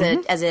 even as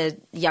a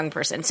young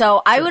person.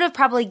 So I would have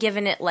probably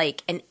given it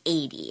like an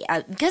 80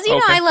 because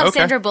I love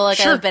Sandra Bullock.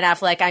 Sure. I love Ben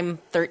Affleck. I'm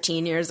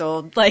 13 years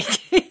old. Like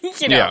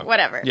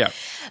whatever. Yeah.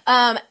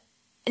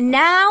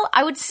 Now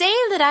I would say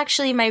that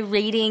actually my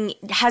rating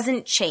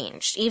hasn't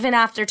changed even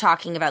after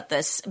talking about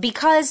this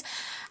because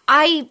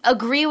I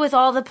agree with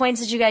all the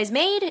points that you guys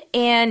made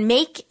and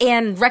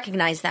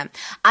recognize them.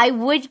 I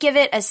would give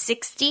it a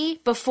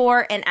 60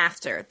 before and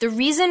after. The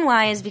reason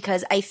why is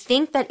because I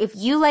think that if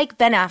you like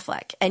Ben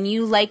Affleck and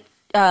you like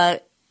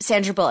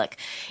Sandra Bullock,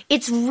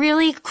 it's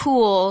really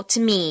cool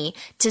to me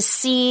to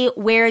see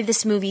where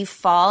this movie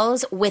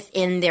falls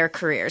within their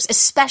careers,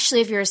 especially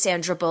if you're a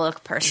Sandra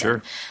Bullock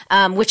person,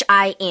 which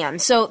I am.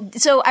 So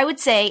I would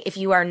say if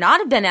you are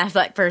not a Ben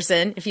Affleck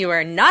person, if you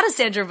are not a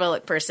Sandra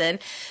Bullock person,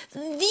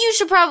 you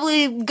should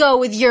probably go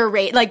with your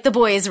rate, like the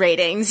boys'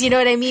 ratings. You know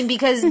what I mean?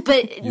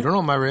 But You don't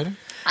know my rating?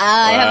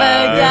 I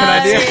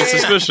have a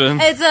suspicion.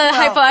 It's a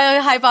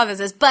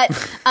hypothesis, but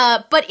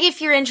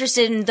if you're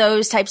interested in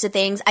those types of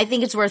things, I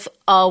think it's worth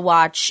a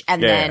watch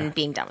and then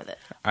being done with it.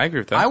 I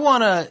agree with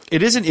that.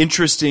 It is an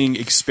interesting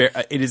it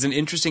is an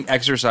interesting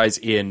exercise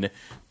in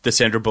the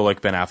Sandra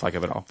Bullock, Ben Affleck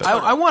of it all.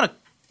 I want to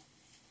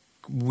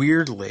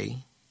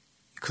weirdly,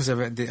 because I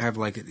have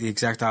like the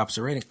exact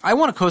opposite rating. I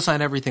want to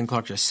co-sign everything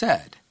Clark just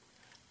said.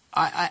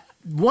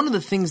 One of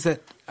the things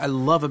that I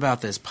love about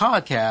this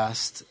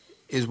podcast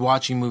is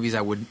watching movies I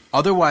would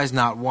otherwise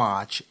not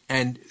watch,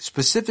 and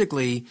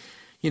specifically,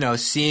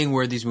 seeing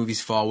where these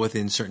movies fall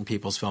within certain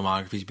people's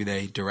filmographies, be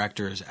they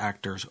directors,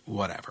 actors,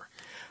 whatever.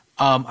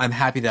 I'm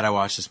happy that I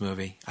watched this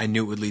movie. I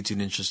knew it would lead to an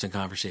interesting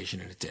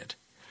conversation, and it did.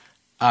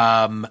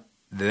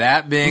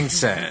 That being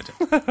said,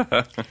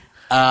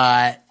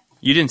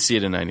 you didn't see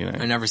it in 99.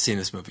 I've never seen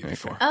this movie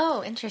before.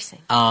 Oh, interesting.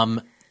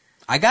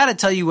 I got to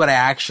tell you what I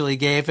actually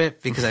gave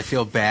it because I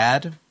feel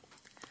bad.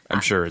 I'm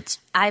sure it's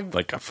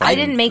like a I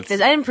didn't make this.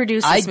 I didn't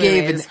produce this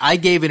movie. I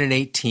gave it an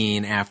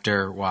 18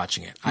 after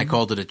watching it. I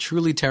called it a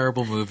truly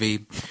terrible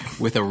movie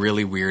with a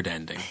really weird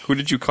ending. Who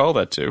did you call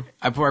that to?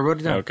 I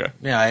wrote it down. Okay.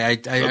 Yeah, I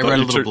read a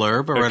little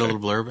blurb. I read a little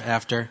blurb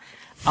after.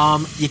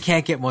 You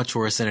can't get much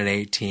worse than an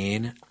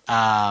 18.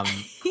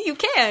 You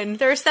can.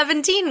 There are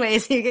 17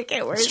 ways you could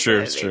get worse.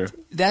 It's true.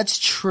 That's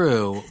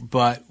true,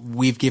 but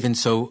I've given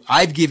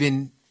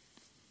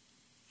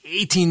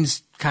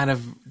 18's kind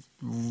of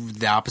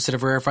the opposite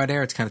of rarefied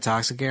air. It's kind of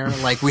toxic air.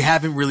 Like, we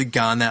haven't really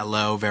gone that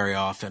low very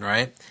often,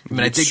 right? I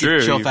mean, I did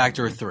give Chill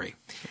Factor a 3.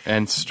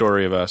 And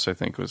Story of Us, I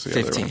think, was the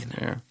 15.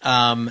 other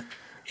one.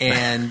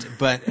 Yeah.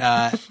 But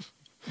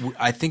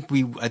I think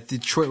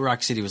Detroit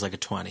Rock City was like a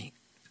 20.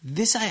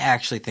 This I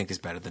actually think is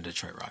better than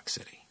Detroit Rock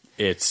City.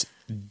 It's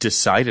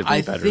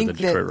decidedly better than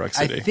Detroit Rock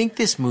City. I think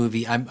this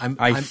movie.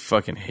 I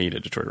fucking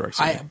hated Detroit Rock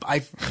City.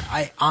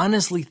 I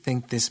honestly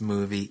think this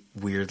movie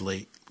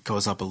weirdly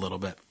goes up a little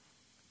bit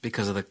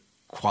because of the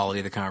quality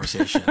of the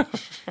conversation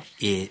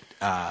it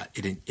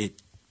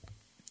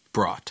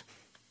brought.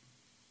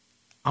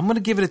 I'm going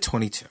to give it a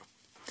 22.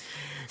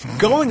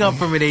 Going up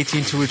from an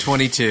 18 to a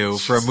 22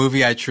 for a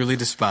movie I truly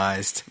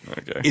despised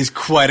is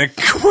quite an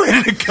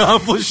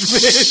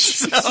accomplishment.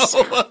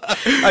 So,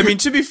 I mean,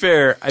 to be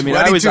fair,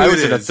 I was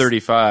at a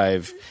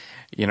 35.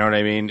 You know what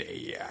I mean?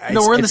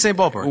 No, we're in the same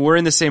ballpark. We're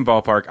in the same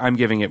ballpark. I'm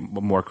giving it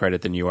more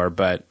credit than you are,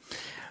 but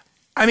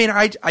I mean,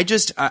 I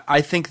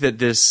think that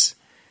this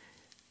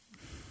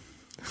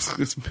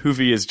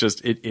movie is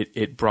just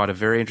it brought a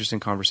very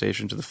interesting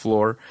conversation to the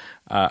floor.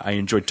 I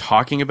enjoyed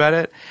talking about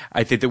it.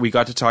 I think that we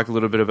got to talk a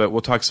little bit about.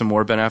 We'll talk some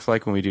more Ben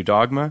Affleck when we do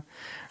Dogma.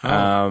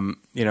 A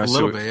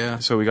little bit, yeah.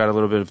 So we got a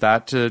little bit of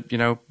that to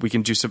we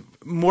can do some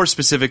more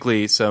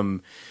specifically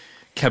some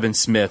Kevin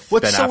Smith.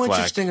 What's Ben so Affleck,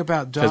 interesting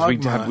about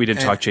Dogma? We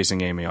didn't talk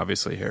Chasing Amy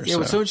obviously here. Yeah,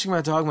 what's so interesting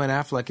about Dogma and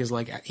Affleck is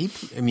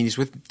he's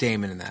with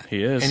Damon in that.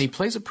 He is, and he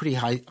plays a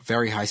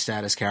very high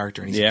status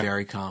character, and he's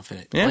very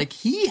confident. Yeah. Like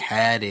he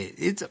had it.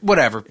 It's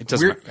whatever. It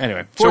doesn't matter.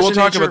 Anyway, so we'll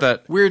talk about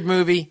that. Weird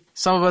movie.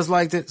 Some of us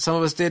liked it. Some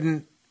of us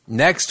didn't.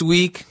 Next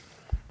week,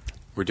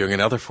 we're doing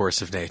another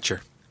Force of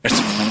Nature.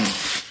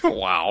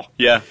 Wow.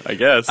 Yeah, I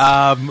guess.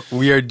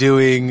 We are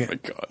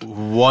doing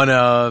one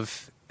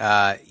of.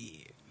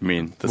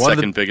 The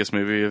second biggest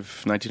movie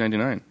of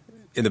 1999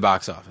 in the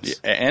box office,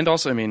 and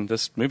also,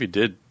 this movie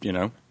did.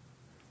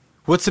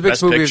 What's the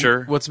biggest movie?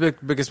 Picture. What's the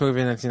biggest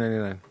movie in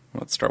 1999?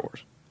 Well, it's Star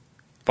Wars.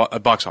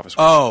 Box office.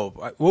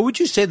 Oh, what would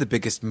you say the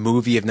biggest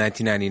movie of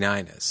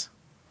 1999 is?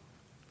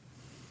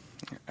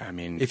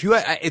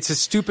 It's a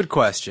stupid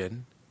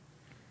question.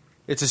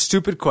 It's a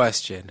stupid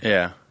question.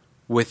 Yeah.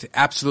 With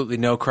absolutely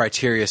no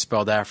criteria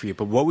spelled out for you,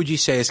 but what would you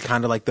say is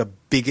kind of like the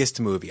biggest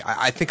movie?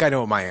 I think I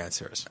know what my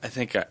answer is. I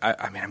think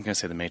I'm going to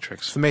say The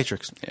Matrix. It's The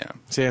Matrix. Yeah,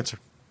 it's the answer.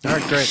 All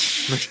right, great.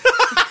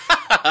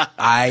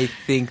 I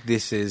think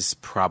this is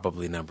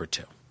probably number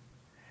 2.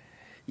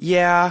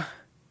 Yeah,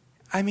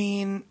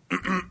 it's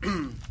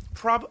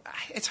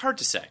hard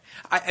to say.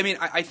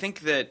 I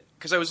think that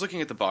because I was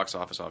looking at the box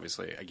office,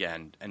 obviously,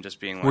 again, and just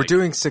being like, we're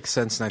doing Sixth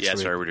Sense next week.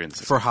 Yeah, sorry, we're doing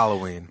for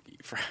Halloween.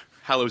 For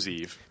Hallows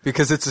Eve.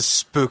 Because it's a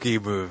spooky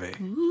movie.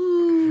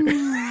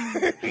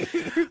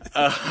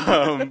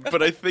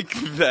 But I think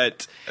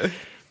that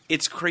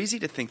it's crazy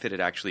to think that it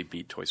actually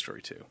beat Toy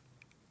Story 2.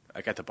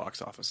 Like at the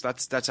box office.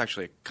 That's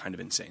actually a kind of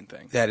insane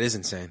thing. That is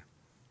insane.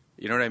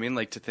 You know what I mean?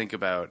 Like to think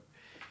about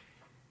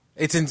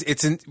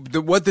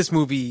what this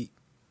movie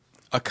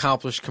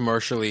accomplished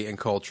commercially and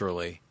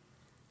culturally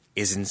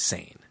is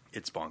insane.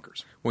 It's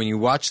bonkers. When you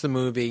watch the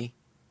movie,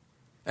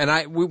 and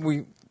I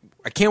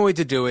can't wait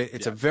to do it.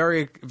 It's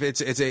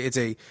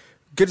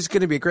it's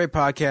going to be a great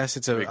podcast.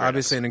 It's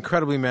obviously an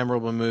incredibly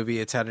memorable movie.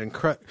 It's had an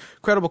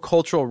incredible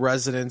cultural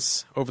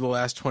resonance over the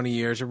last 20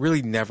 years. It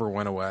really never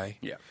went away.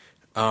 Yeah.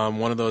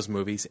 One of those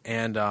movies,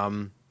 and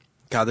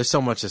God, there's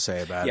so much to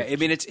say about it. Yeah,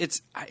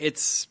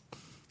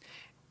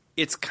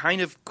 it's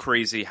kind of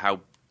crazy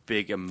how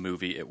big a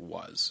movie it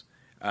was.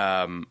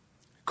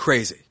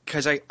 Crazy,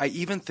 because I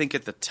even think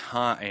at the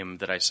time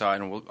that I saw it,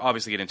 and we'll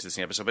obviously get into this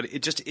in the episode, but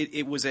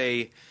it was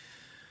a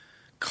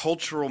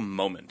cultural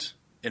moment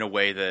in a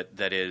way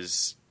that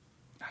is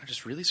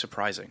just really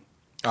surprising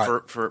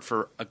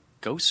for a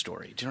ghost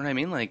story. Do you know what I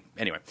mean? Like,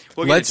 anyway,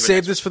 let's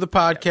save this for the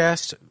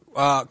podcast.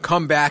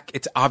 Come back.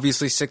 It's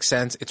obviously Sixth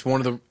Sense.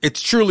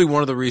 It's truly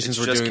one of the reasons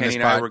we're doing Kenny this.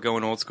 And I were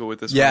going old school with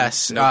this.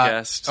 Yes, one. No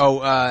guest.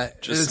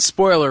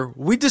 Spoiler: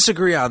 we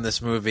disagree on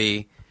this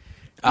movie.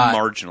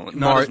 Marginally,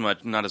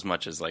 not as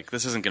much as like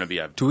this isn't going to be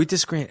a. Do we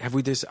disagree? I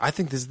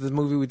think this is the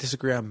movie we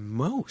disagree on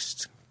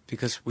most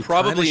because we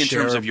probably in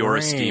terms of your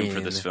esteem for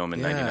this film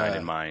in '99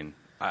 and mine.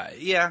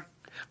 Yeah.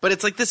 But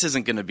it's like this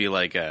isn't going to be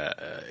like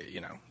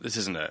this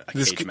isn't a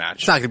cage match.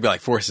 It's not going to be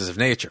like Forces of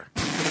Nature.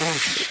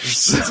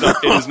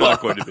 It is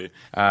not going to be.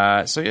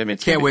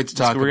 Can't wait to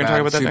talk about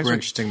that super next week.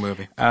 Interesting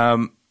movie.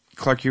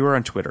 Clark, you are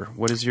on Twitter.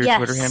 What is your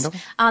Twitter handle?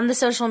 On the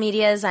social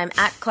medias, I'm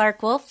at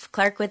Clark Wolf,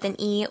 Clark with an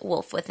E,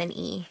 Wolf with an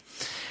E.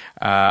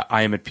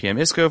 I am at PM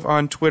Iskov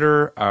on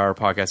Twitter. Our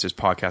podcast is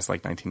Podcast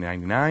Like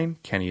 1999.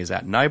 Kenny is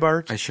at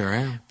Nybart. I sure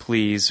am.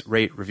 Please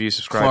rate, review,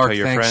 subscribe, Clark, tell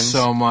your thanks friends.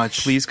 So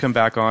much. Please come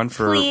back on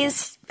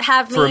Please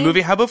have me. For a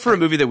movie. How about for a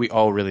movie that we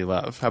all really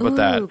love? How about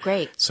that?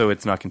 Great. So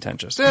it's not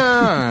contentious.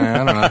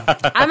 I don't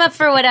know. I'm up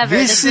for whatever.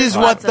 This is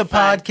what the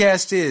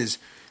podcast is.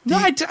 No,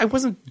 I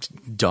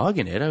wasn't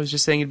dogging it. I was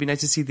just saying it'd be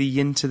nice to see the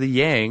yin to the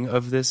yang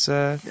of this.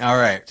 All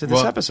right, to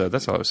this episode.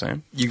 That's all I was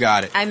saying. You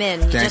got it. I'm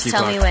in. Just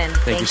tell me when.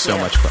 Thank you so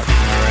much, Clark. All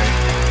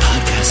right.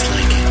 Podcast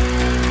like it.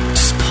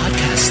 Just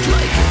podcast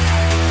like it.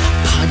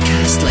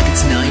 Podcast like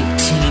it's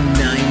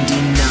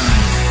 1999.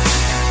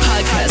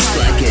 Podcast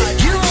like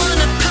it. You want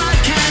a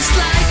podcast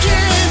like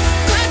it?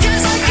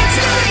 Podcast like it's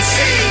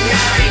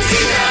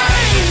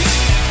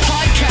 1999.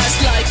 Podcast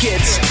like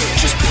it.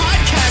 Just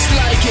podcast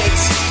like it.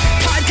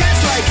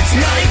 Podcast like it's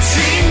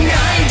 1999.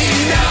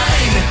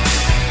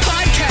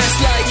 Podcast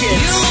like it.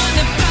 You want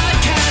a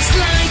podcast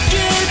like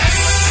it?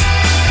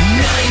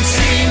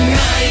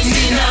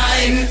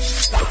 1999.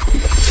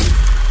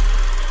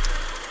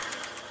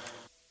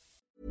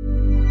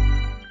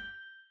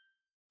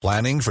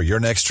 Planning for your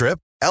next trip?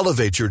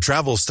 Elevate your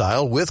travel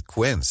style with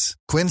Quince.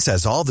 Quince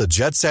has all the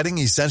jet-setting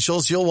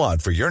essentials you'll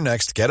want for your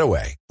next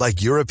getaway,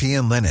 like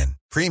European linen,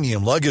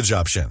 premium luggage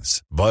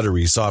options,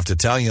 buttery soft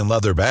Italian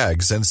leather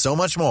bags, and so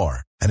much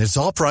more. And it's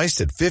all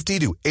priced at 50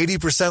 to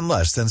 80%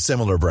 less than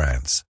similar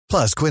brands.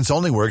 Plus, Quince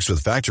only works with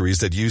factories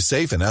that use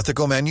safe and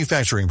ethical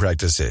manufacturing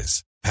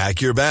practices.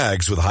 Pack your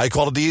bags with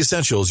high-quality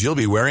essentials you'll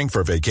be wearing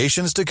for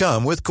vacations to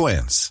come with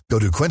Quince. Go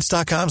to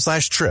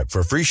quince.com/trip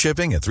for free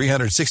shipping and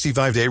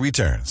 365-day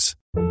returns.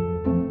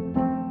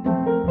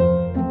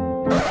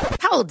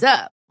 Hold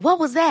up. What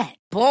was that?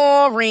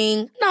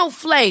 Boring. No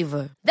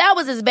flavor. That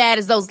was as bad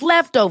as those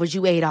leftovers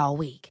you ate all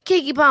week.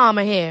 Keke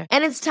Palmer here,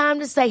 and it's time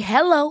to say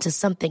hello to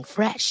something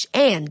fresh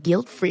and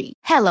guilt-free.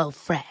 Hello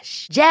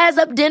Fresh. Jazz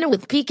up dinner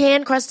with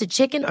pecan-crusted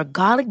chicken or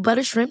garlic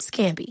butter shrimp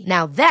scampi.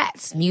 Now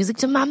that's music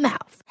to my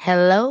mouth.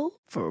 Hello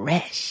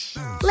Fresh.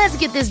 Let's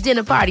get this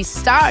dinner party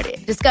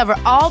started. Discover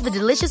all the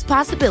delicious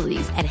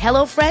possibilities at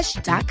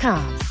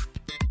HelloFresh.com.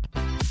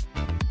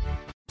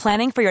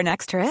 Planning for your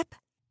next trip?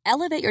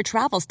 Elevate your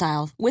travel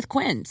style with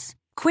Quince.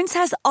 Quince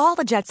has all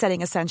the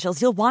jet-setting essentials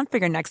you'll want for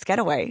your next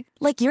getaway,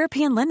 like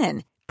European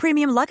linen,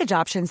 premium luggage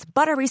options,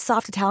 buttery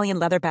soft Italian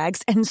leather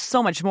bags, and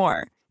so much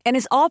more. And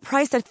is all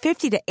priced at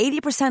 50 to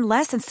 80%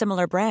 less than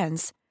similar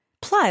brands.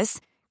 Plus,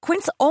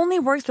 Quince only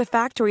works with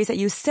factories that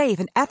use safe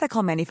and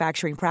ethical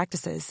manufacturing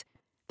practices.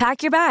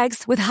 Pack your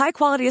bags with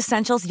high-quality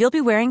essentials you'll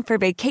be wearing for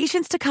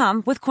vacations to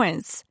come with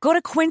Quince. Go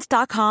to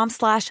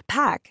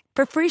quince.com/pack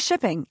for free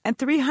shipping and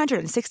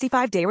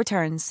 365-day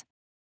returns.